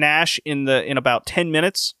swerving Nash in about 10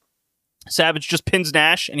 minutes, Savage just pins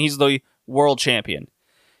Nash, and he's the world champion.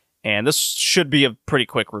 And this should be a pretty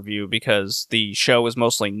quick review because the show is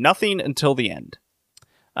mostly nothing until the end.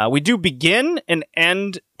 We do begin and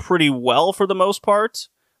end pretty well for the most part,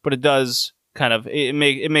 but it does kind of, it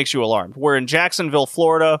makes you alarmed. We're in Jacksonville,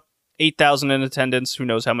 Florida, 8,000 in attendance. Who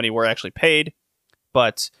knows how many were actually paid?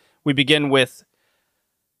 But we begin with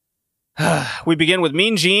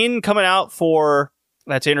Mean Gene coming out to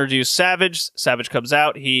introduce Savage. Savage comes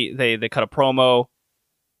out. They cut a promo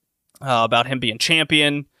about him being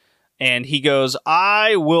champion. And he goes,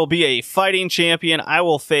 I will be a fighting champion. I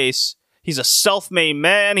will face... He's a self-made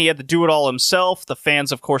man. He had to do it all himself. The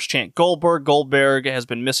fans, of course, chant Goldberg. Goldberg has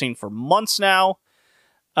been missing for months now.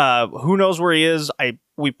 Who knows where he is?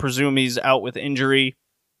 We presume he's out with injury.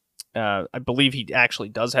 I believe he actually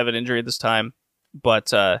does have an injury at this time.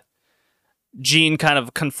 But Gene kind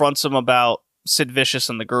of confronts him about Sid Vicious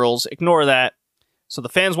and the girls. Ignore that. So the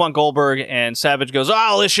fans want Goldberg, and Savage goes,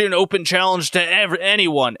 I'll issue an open challenge to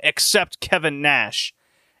anyone except Kevin Nash.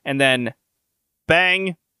 And then,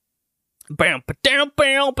 bang, Bam, ba-dam,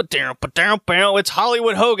 bam, ba-dam, ba-dam, bam. It's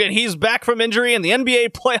Hollywood Hogan. He's back from injury, and the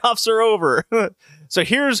NBA playoffs are over. So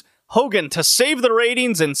here's Hogan to save the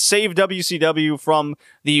ratings and save WCW from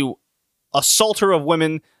the assaulter of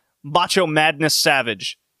women, Macho Madness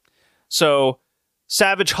Savage. So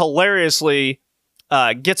Savage hilariously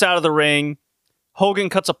gets out of the ring. Hogan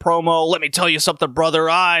cuts a promo. Let me tell you something, brother.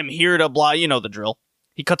 I'm here to blah. You know the drill.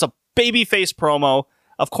 He cuts a babyface promo.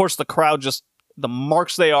 Of course, the crowd just, the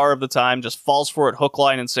marks they are of the time, just falls for it, hook,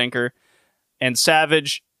 line, and sinker. And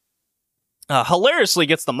Savage hilariously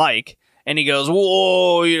gets the mic, and he goes,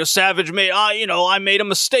 "Whoa, Savage made, I made a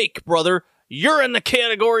mistake, brother. You're in the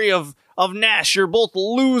category of Nash. You're both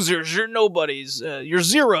losers. You're nobodies. You're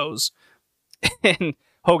zeros." And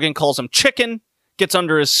Hogan calls him chicken, gets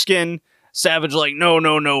under his skin. Savage like,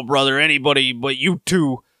 no, brother, anybody but you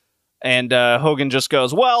two. And Hogan just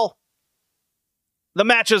goes, "Well, the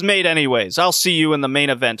match is made anyways. I'll see you in the main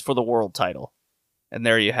event for the world title." And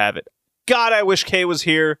there you have it. God, I wish Kay was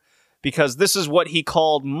here, because this is what he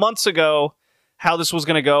called months ago, how this was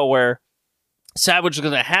going to go, where Savage was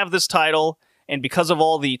going to have this title, and because of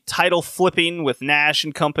all the title flipping with Nash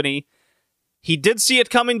and company, he did see it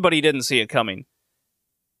coming, but he didn't see it coming.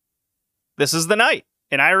 This is the night.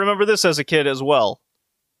 And I remember this as a kid as well.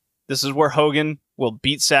 This is where Hogan will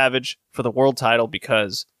beat Savage for the world title,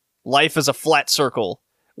 because life is a flat circle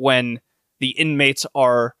when the inmates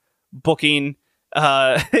are booking,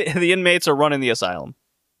 the inmates are running the asylum.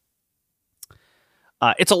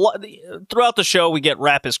 It's a lot. Throughout the show, we get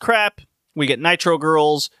Rap is Crap, we get Nitro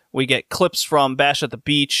Girls, we get clips from Bash at the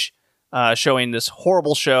Beach, showing this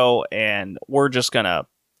horrible show, and we're just gonna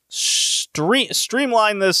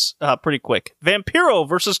streamline this pretty quick. Vampiro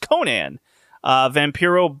versus Conan.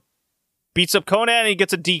 Vampiro beats up Conan, and he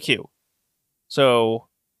gets a DQ. So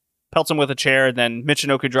pelts him with a chair, and then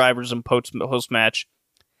Michinoku drivers him post-match.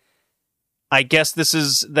 I guess this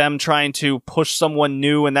is them trying to push someone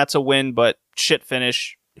new, and that's a win, but shit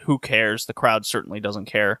finish. Who cares? The crowd certainly doesn't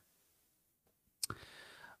care.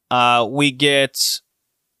 We get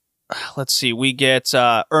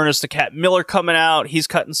Ernest the Cat Miller coming out. He's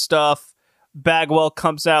cutting stuff. Bagwell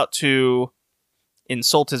comes out to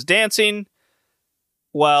insult his dancing,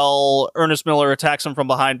 while Ernest Miller attacks him from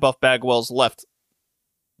behind Buff Bagwell's left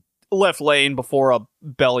lane before a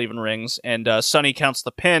bell even rings, and Sonny counts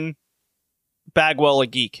the pin. Bagwell a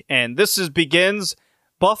geek, and this begins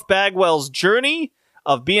Buff Bagwell's journey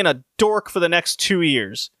of being a dork for the next 2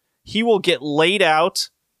 years. He will get laid out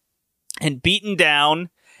and beaten down,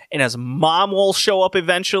 and his mom will show up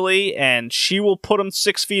eventually, and she will put him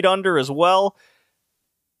 6 feet under as well.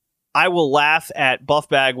 I will laugh at Buff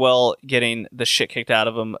Bagwell getting the shit kicked out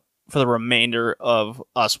of him for the remainder of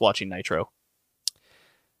us watching Nitro.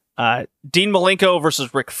 Dean Malenko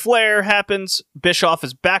versus Ric Flair happens. Bischoff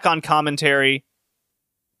is back on commentary.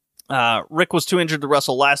 Rick was too injured to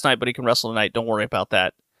wrestle last night, but he can wrestle tonight. Don't worry about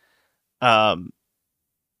that.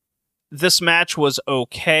 This match was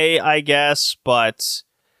okay, I guess, but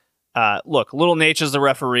look, Little Nature's the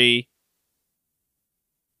referee.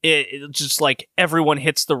 It just like everyone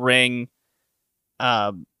hits the ring,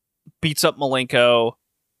 beats up Malenko.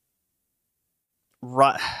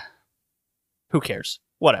 Who cares?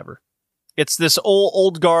 Whatever. It's this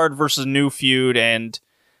old guard versus new feud, and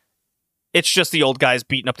it's just the old guys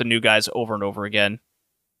beating up the new guys over and over again.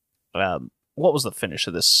 What was the finish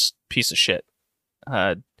of this piece of shit?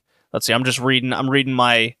 Let's see. I'm reading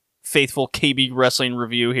my faithful KB Wrestling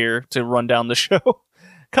review here to run down the show.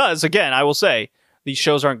 Because, again, I will say, these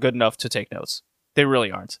shows aren't good enough to take notes. They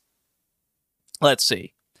really aren't. Let's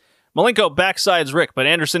see. Malenko backsides Rick, but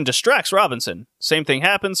Anderson distracts Robinson. Same thing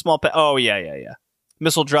happens. Oh, yeah.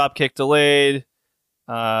 Missile drop kick delayed.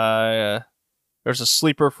 There's a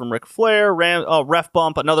sleeper from Ric Flair. Ref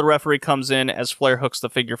bump. Another referee comes in as Flair hooks the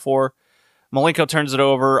figure 4. Malenko turns it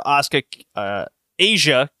over.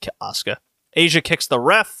 Asia kicks the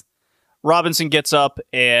ref. Robinson gets up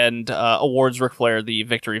and awards Ric Flair the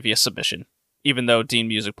victory via submission, even though Dean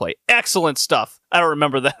music played. Excellent stuff. I don't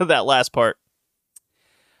remember that last part.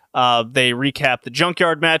 They recap the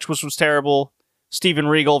Junkyard match, which was terrible. Steven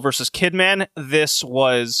Regal versus Kidman. This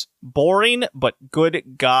was boring, but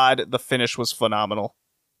good God, the finish was phenomenal.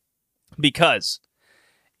 Because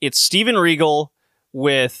it's Steven Regal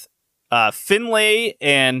with Finlay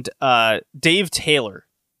and Dave Taylor.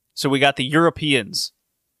 So we got the Europeans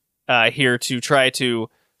here to try to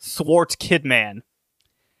thwart Kidman.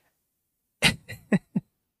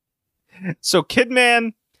 So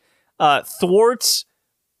Kidman thwarts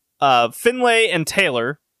Finlay and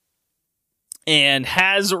Taylor and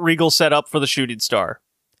has Regal set up for the shooting star.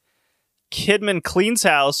 Kidman cleans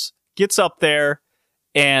house, gets up there,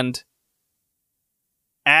 and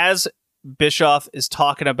as Bischoff is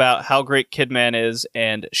talking about how great Kidman is,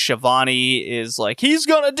 and Shivani is like, he's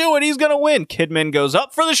gonna do it, he's gonna win. Kidman goes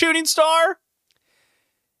up for the shooting star.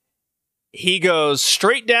 He goes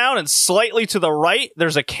straight down and slightly to the right.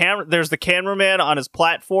 There's the cameraman on his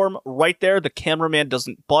platform right there. The cameraman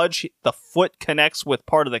doesn't budge. The foot connects with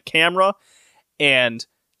part of the camera, and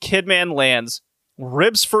Kidman lands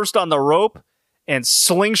ribs first on the rope and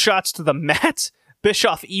slingshots to the mat.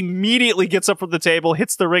 Bischoff immediately gets up from the table,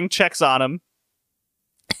 hits the ring, checks on him,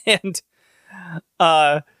 and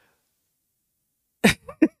they're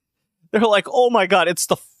like, "Oh my god, it's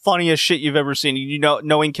the funniest shit you've ever seen." You know,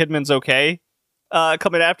 knowing Kidman's okay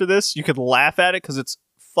coming after this, you could laugh at it because it's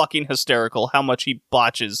fucking hysterical how much he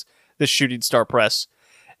botches the shooting star press.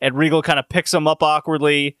 And Regal kind of picks him up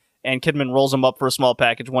awkwardly, and Kidman rolls him up for a small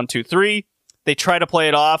package. 1, 2, 3. They try to play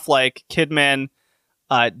it off like Kidman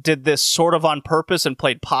did this sort of on purpose and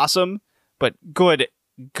played possum, but good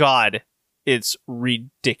God, it's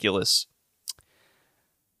ridiculous.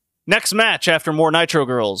 Next match after more Nitro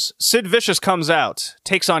Girls. Sid Vicious comes out,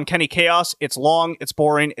 takes on Kenny Chaos. It's long, it's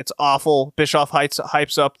boring, it's awful. Bischoff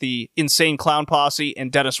hypes up the Insane Clown Posse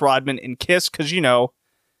and Dennis Rodman in Kiss, because, you know,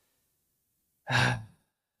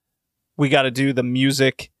 we got to do the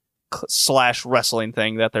music / wrestling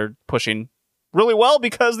thing that they're pushing really well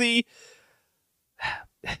because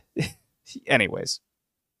anyways,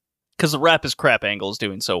 because the Rap is Crap angle is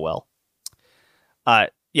doing so well.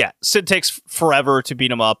 Yeah, Sid takes forever to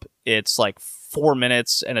beat him up. It's like 4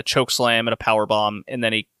 minutes and a choke slam and a power bomb, and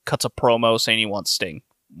then he cuts a promo saying he wants Sting.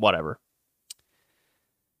 Whatever.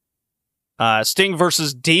 Sting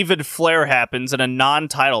versus David Flair happens in a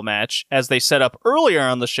non-title match, as they set up earlier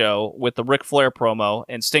on the show with the Ric Flair promo,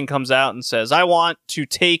 and Sting comes out and says, "I want to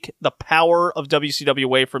take the power of WCW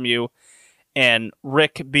away from you." And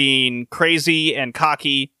Rick, being crazy and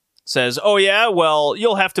cocky, says, "Oh yeah, well,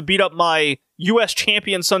 you'll have to beat up my U.S.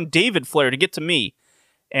 champion son David Flair to get to me."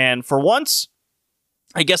 And for once,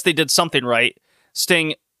 I guess they did something right.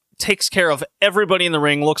 Sting takes care of everybody in the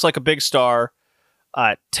ring, looks like a big star,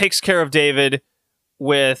 takes care of David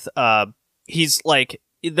with, he's like,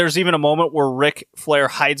 there's even a moment where Ric Flair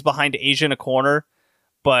hides behind Asia in a corner,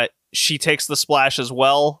 but she takes the splash as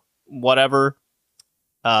well, whatever.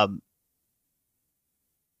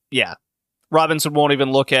 Yeah. Robinson won't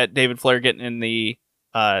even look at David Flair getting in the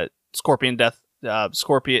Scorpion Death...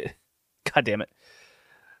 Scorpion... God damn it.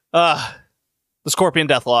 The Scorpion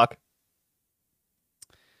Deathlock.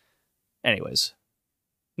 Anyways.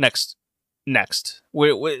 Next.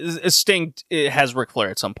 Sting has Ric Flair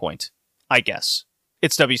at some point. I guess.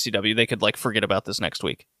 It's WCW. They could, like, forget about this next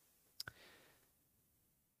week.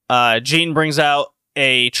 Gene brings out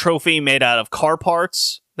a trophy made out of car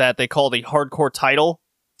parts that they call the Hardcore title.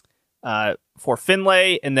 For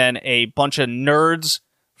Finlay, and then a bunch of nerds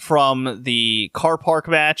from the car park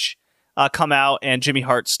match come out, and Jimmy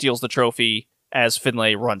Hart steals the trophy as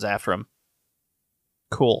Finlay runs after him.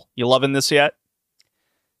 Cool. You loving this yet?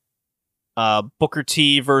 Booker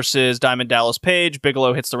T versus Diamond Dallas Page.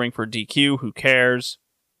 Bigelow hits the ring for DQ. Who cares?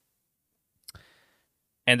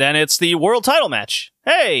 And then it's the world title match.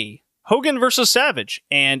 Hey! Hogan versus Savage.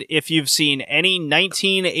 And if you've seen any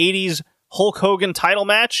 1980s Hulk Hogan title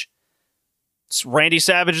match, Randy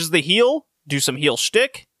Savage is the heel. Do some heel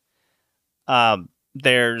shtick.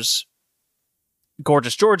 There's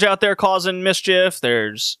Gorgeous George out there causing mischief.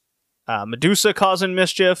 There's Medusa causing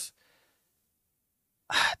mischief.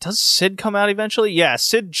 Does Sid come out eventually? Yeah,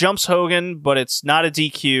 Sid jumps Hogan, but it's not a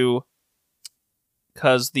DQ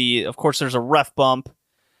because of course there's a ref bump.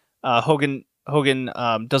 Hogan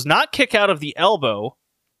does not kick out of the elbow.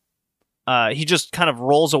 He just kind of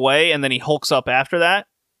rolls away and then he hulks up after that.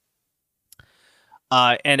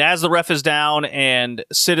 And as the ref is down and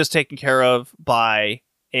Sid is taken care of by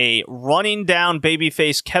a running down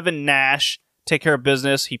babyface Kevin Nash, take care of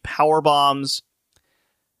business. He power bombs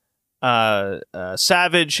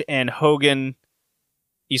Savage, and Hogan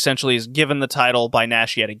essentially is given the title by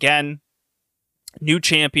Nash yet again. New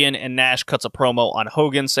champion, and Nash cuts a promo on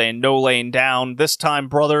Hogan saying, "No laying down. This time,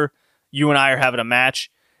 brother, you and I are having a match."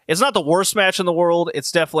 It's not the worst match in the world.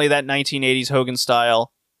 It's definitely that 1980s Hogan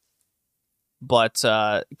style. But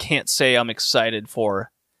can't say I'm excited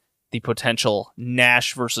for the potential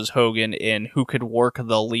Nash versus Hogan in who could work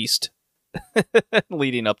the least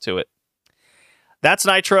leading up to it. That's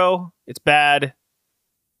Nitro. It's bad.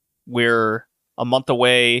 We're a month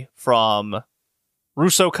away from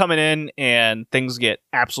Russo coming in, and things get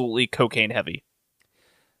absolutely cocaine heavy.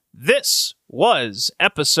 This was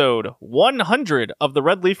episode 100 of the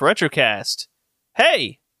Red Leaf Retrocast.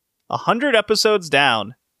 Hey, 100 episodes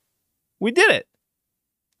down. We did it.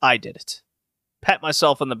 I did it. pat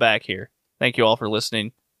myself on the back here. Thank you all for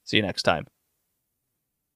listening. See you next time.